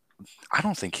 I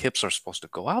don't think hips are supposed to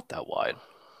go out that wide.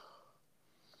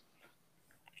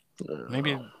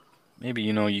 Maybe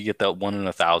you get that 1 in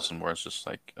 1,000 where it's just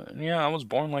like, I was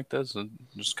born like this. It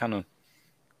just kind of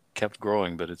kept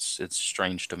growing, but it's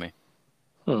strange to me.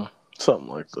 Something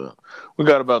like that. We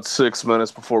got about 6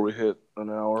 minutes before we hit an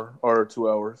hour or 2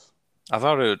 hours. I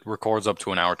thought it records up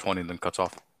to an hour 20 and then cuts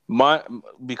off.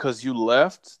 Because you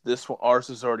left, this one ours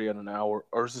is already at an hour.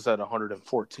 Ours is at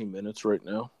 114 minutes right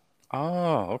now.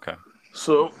 Oh, okay.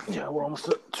 So yeah, we're almost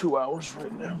at 2 hours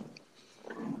right now.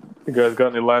 You guys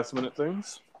got any last minute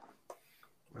things?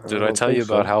 Did I don't tell think you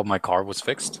about so. how my car was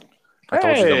fixed? I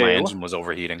told you that my Hey, engine was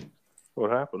overheating.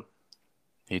 what happened?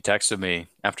 He texted me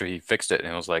after he fixed it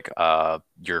and it was like,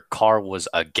 your car was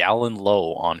a gallon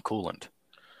low on coolant.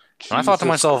 And I thought to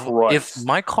Jesus myself, if Christ.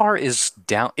 my car is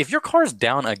down, if your car is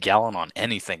down a gallon on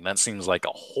anything, that seems like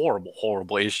a horrible,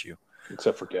 horrible issue.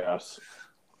 Except for gas.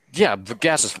 Yeah, the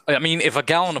gas is. I mean, if a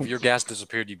gallon of your gas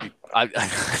disappeared, I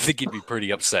think you'd be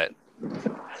pretty upset.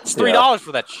 It's $3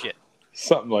 for that shit.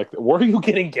 Something like that. Where are you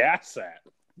getting gas at?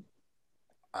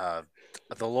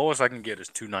 The lowest I can get is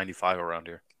 $2.95 around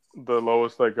here. The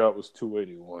lowest I got was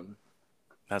 281.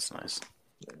 That's nice.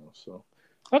 Yeah, so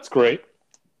that's great.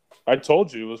 I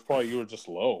told you it was probably you were just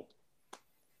low.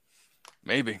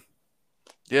 Maybe.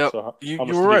 Yeah, So how you much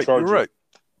were did he right. You charge were you? right.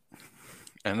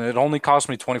 And it only cost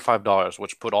me $25,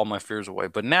 which put all my fears away.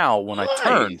 But now, when I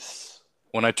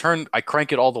turn, I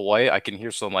crank it all the way. I can hear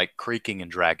some like creaking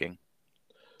and dragging.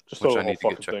 Just which throw I the need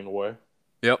whole to get fucking thing away.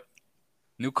 Yep.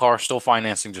 New car, still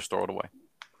financing. Just throw it away.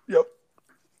 Yep.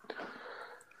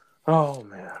 Oh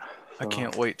man, I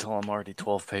can't wait till I'm already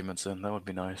 12 payments in. That would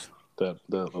be nice.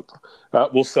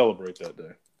 We'll celebrate that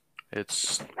day.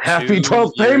 It's Happy 2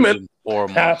 12th years payment. and 4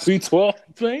 months. Happy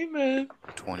 12th payment.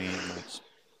 28 months.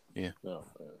 No,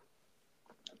 man.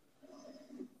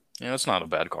 Yeah, it's not a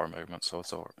bad car movement, so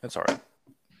it's all right.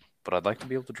 But I'd like to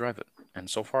be able to drive it, and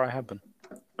so far I have been.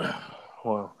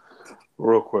 Well,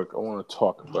 real quick, I want to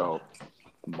talk about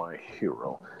My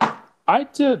Hero. I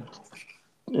did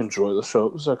enjoy the show.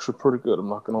 It was actually pretty good. I'm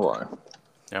not gonna lie.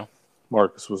 Yeah.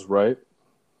 Marcus was right.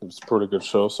 It was a pretty good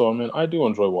show. So I mean, I do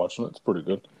enjoy watching it. It's pretty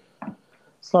good.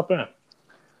 It's not bad.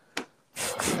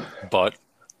 But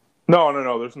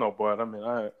No. There's no but. I mean,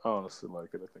 I honestly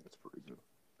like it. I think it's pretty good.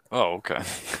 oh, okay.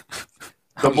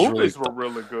 The movies were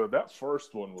really good. That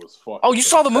first one was fucking. Oh, you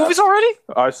saw the movies already?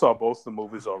 I saw both the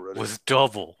movies already. With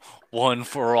double, one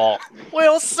for all.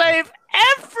 We'll save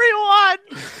everyone.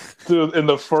 Dude, in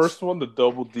the first one, the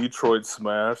double Detroit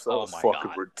smash, that Oh was my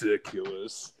fucking God.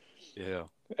 ridiculous. Yeah.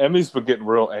 Emmy's been getting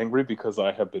real angry because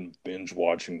I have been binge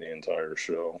watching the entire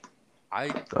show.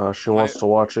 She wants to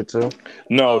watch it too.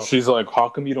 No, she's like, how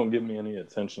come you don't give me any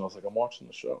attention? I was like, I'm watching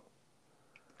the show.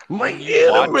 My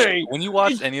enemy. When you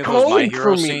watched any of He's those My calling Hero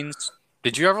for me. scenes,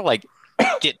 did you ever like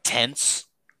get tense?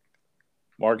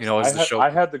 Mark, You know, as the show- I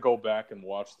had to go back and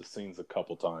watch the scenes a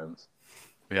couple times.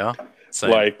 Yeah.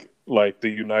 Same. Like the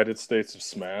United States of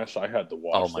Smash, I had to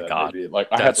watch Oh my that God. maybe. Like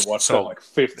I had That's to watch so- that like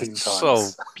 15 It's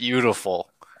times. so beautiful.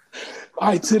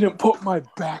 I didn't put my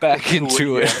back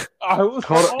into it. yet. I was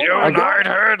Hold on.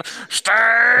 United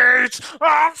States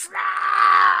of Smash!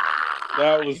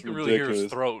 That was You can really hear his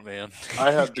ridiculous. throat, man.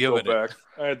 I had to go Giving it. back.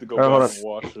 I had to go All right, back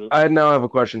hold and watch it. I now have a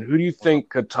question. Who do you think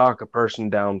could talk a person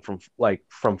down from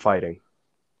fighting?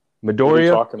 What are you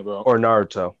Midoriya talking about? or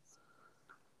Naruto?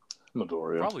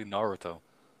 Midoriya. Probably Naruto.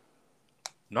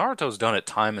 Naruto's done it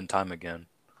time and time again.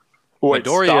 Wait,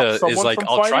 stop Midoriya is someone like, from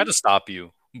I'll try fighting? to stop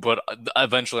you, but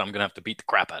eventually I'm going to have to beat the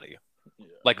crap out of you. Yeah.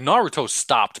 Like, Naruto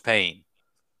stopped pain.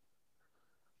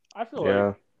 I feel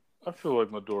Yeah. like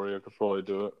Midoriya could probably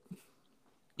do it.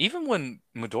 Even when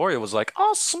Midoriya was like,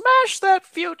 I'll smash that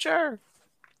future.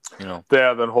 You know,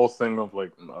 Yeah, that whole thing of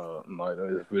like Night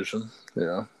Vision.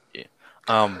 Yeah.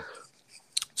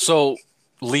 So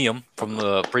Liam from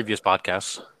the previous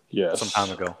podcast Yes. some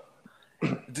time ago,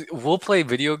 we'll play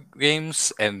video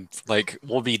games and like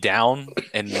we'll be down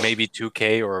and maybe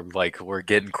 2K or like we're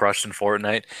getting crushed in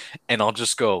Fortnite, and I'll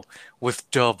just go with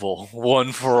double,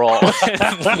 one for all. And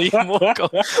Liam will go,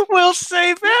 we'll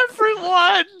save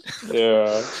everyone.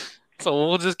 Yeah. So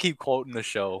we'll just keep quoting the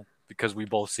show because we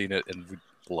both seen it and we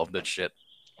love that shit.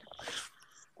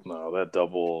 No, that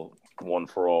double one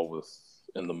for all was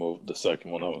in the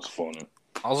second one. That was funny.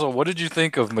 Also, what did you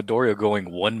think of Midoriya going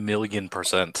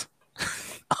 1,000,000%?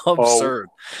 Absurd.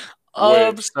 wait.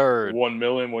 Absurd. 1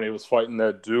 million when he was fighting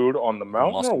that dude on the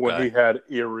mountain, Muscle or when guy. he had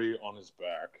Eerie on his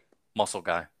back. Muscle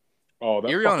guy. Oh, that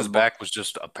Eerie on fucking his back was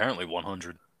just apparently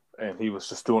 100. and he was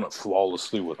just doing it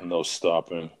flawlessly with no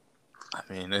stopping. I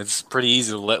mean, it's pretty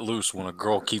easy to let loose when a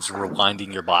girl keeps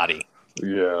rewinding your body.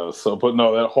 Yeah. So, but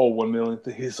no, that whole 1 million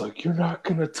thing. He's like, you're not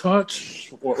gonna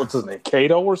touch what's his name,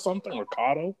 Kato or something, or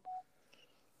Kato?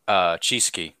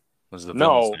 Chisaki was the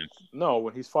villain's name. No.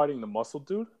 When he's fighting the muscle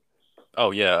dude,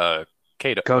 Oh, yeah.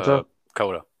 Kota. Kota?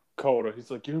 Kota. Koda.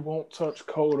 He's like, you won't touch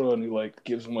Koda, and he like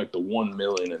gives him like the 1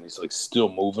 million, and he's like still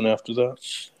moving after that.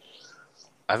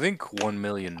 I think 1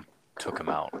 million took him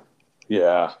out.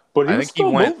 Yeah, but I he was think he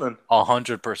still went- moving.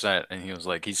 100%. And he was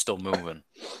like, he's still moving.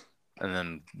 And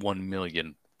then 1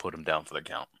 million put him down for the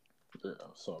count. Yeah.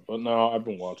 So, but no, I've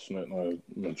been watching it and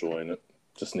I'm enjoying it.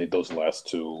 Just need those last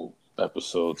two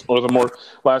episodes, or the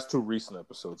last 2 recent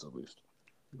episodes at least.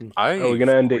 Are we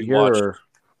gonna end it here, or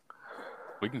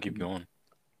we can keep going?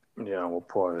 Yeah, we'll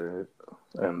probably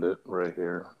end it right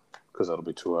here because that'll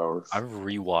be 2 hours. I've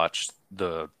rewatched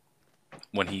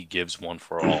when he gives One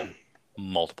for All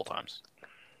multiple times.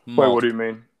 Wait, what do you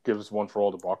mean? Gives One for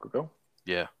All to Bakugo?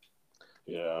 Yeah.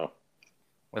 Yeah.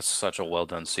 That's such a well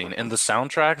done scene. And the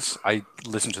soundtracks, I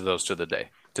listen to those to this day.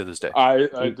 I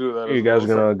do that. are you guys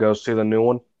gonna go see the new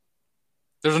one?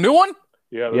 There's a new one?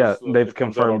 Yeah, they've it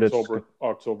comes out confirmed it's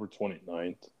October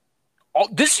 29th. Oh,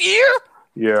 this year?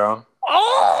 Yeah.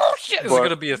 Oh shit! Is it But-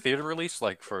 gonna be a theater release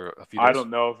like for a few days? I don't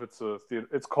know if it's a theater.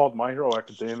 It's called My Hero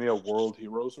Academia World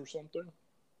Heroes or something.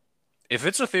 If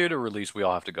it's a theater release, we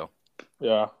all have to go.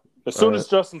 Yeah. As soon Alright. as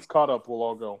Justin's caught up, we'll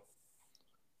all go.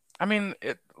 I mean,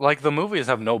 the movies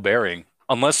have no bearing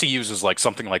unless he uses like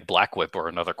something like Black Whip or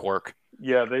another quirk.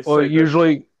 Yeah, they say Well, that-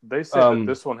 usually, they say that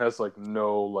this one has like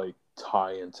no like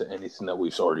tie into anything that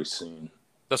we've already seen.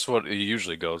 That's what it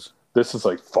usually goes. This is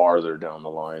like farther down the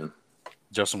line.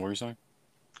 Justin, what were you saying?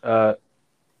 I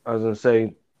was gonna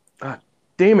say,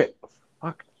 damn it,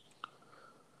 fuck.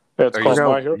 Yeah, it's Are called you-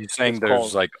 My Hero. you saying it's there's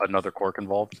called- like another quirk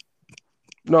involved?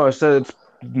 No, I said it's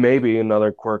maybe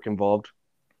another quirk involved.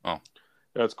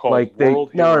 Yeah, it's called like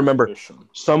World now I Heroes remember. Edition.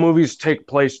 Some movies take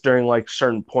place during like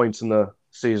certain points in the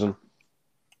season.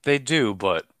 They do,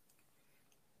 but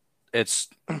it's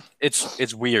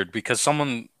weird because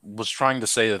someone was trying to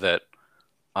say that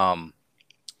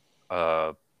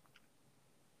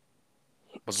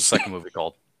what's the second movie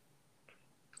called?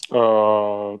 2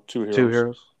 Heroes. Two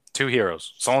heroes. Two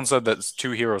Heroes. Someone said that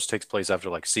Two Heroes takes place after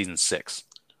like season 6,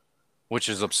 which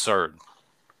is absurd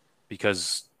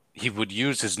because he would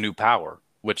use his new power,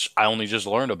 which I only just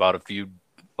learned about a few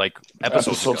like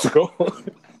episodes ago.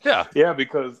 Yeah. Yeah,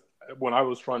 because when I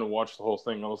was trying to watch the whole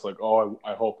thing, I was like, "Oh,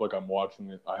 I hope like I'm watching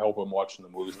it. I hope I'm watching the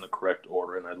movies in the correct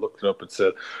order." And I looked it up. It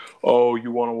said, "Oh,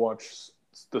 you want to watch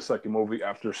the second movie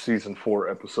after season 4,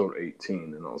 episode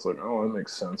 18?" And I was like, "Oh, that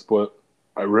makes sense." But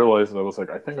I realized that I was like,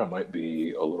 I think I might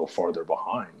be a little farther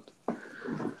behind.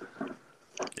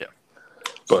 Yeah.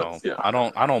 But So yeah, I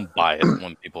don't buy it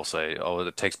when people say, "Oh,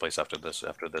 it takes place after this,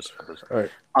 after this." After this. All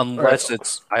right. Unless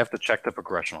it's, I have to check the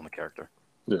progression on the character.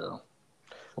 yeah.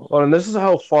 Well, and this is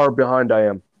how far behind I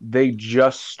am. They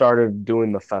just started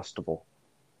doing the festival.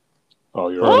 Oh,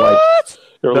 you're For, like,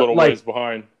 you're a the- little like- ways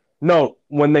behind. No,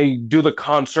 when they do the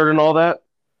concert and all that.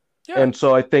 Yeah. And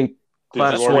so I think Did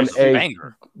Class you already 1A.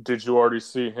 Banger. Did you already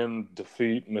see him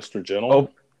defeat Mr.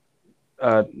 Gentle?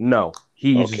 No,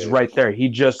 he's Okay. right there. He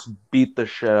just beat the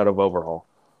shit out of Overhaul.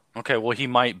 Okay, well he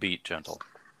might beat Gentle.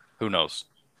 Who knows?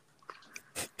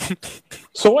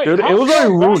 So wait, Dude, how it was far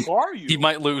already back are you? He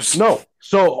might lose. No,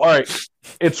 so all right,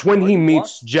 it's when he Wait,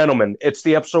 meets Gentleman. It's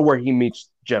the episode where he meets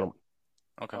Gentleman.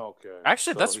 Okay. Okay.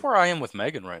 Actually, So that's he- where I am with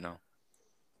Megan right now.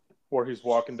 where he's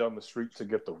walking down the street to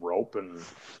get the rope and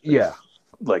Yeah,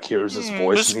 like hears his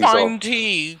voice and he's all,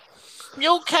 tea.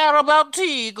 You care about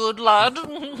tea, good lad.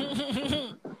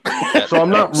 so I'm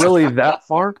not really that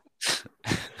far.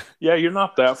 yeah, you're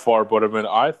not that far, but I mean,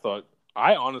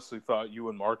 I honestly thought you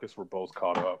and Marcus were both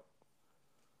caught up.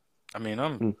 I mean,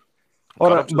 I'm. Hold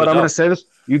Caught on, up to but the I'm going dub. to say this: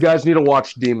 you guys need to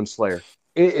watch Demon Slayer.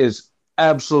 It is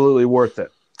absolutely worth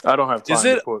it. I don't have time. Is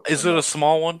it? To put Is it a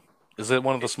small one? Is it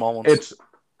one of the small ones?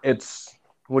 It's.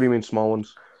 What do you mean small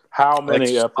ones? how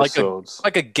many like a- episodes?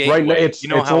 like a gateway. Right now, it's you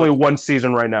know it's how only it- one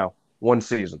season right now. One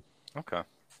season. Okay.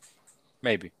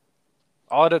 Maybe.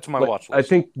 I'll add it to my Like, watch I list.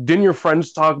 think didn't your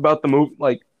friends talk about the movie?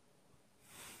 Like,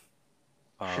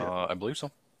 I believe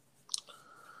so.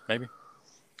 Maybe.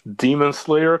 Demon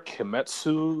Slayer,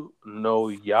 Kimetsu no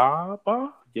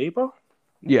Yaiba.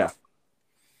 yeah,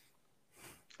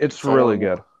 it's So- really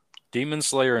good. Demon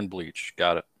Slayer and Bleach.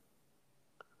 Got it.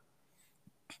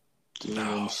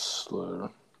 Demon Slayer.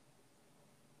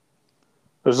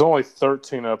 There's only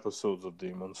 13 episodes of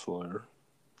Demon Slayer.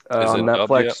 Is On it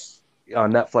dubbed Netflix,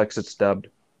 on Netflix, it's dubbed.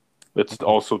 It's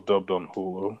also dubbed on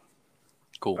Hulu.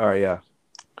 Cool. All right, yeah.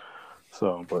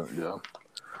 So, but yeah.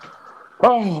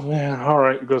 Oh man! All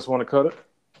right, you guys want to cut it?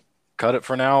 Cut it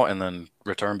for now and then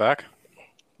return back.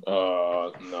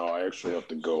 No, I actually have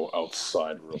to go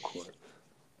outside real quick.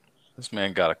 This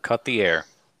man got to cut the air.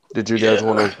 Did you guys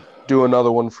want to do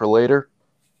another one for later?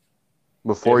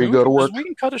 Before Yeah, you go to work? We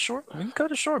can cut it short. We can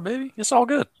cut it short, baby. It's all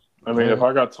good. I mean, if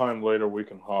I got time later, we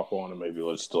can hop on and maybe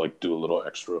let's like do a little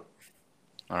extra.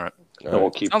 All right. And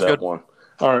we'll keep Sounds that good. one.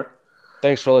 All right.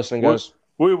 Thanks for listening, guys.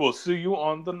 We will see you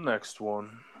on the next one.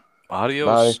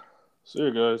 Adios. Bye. See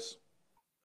you guys.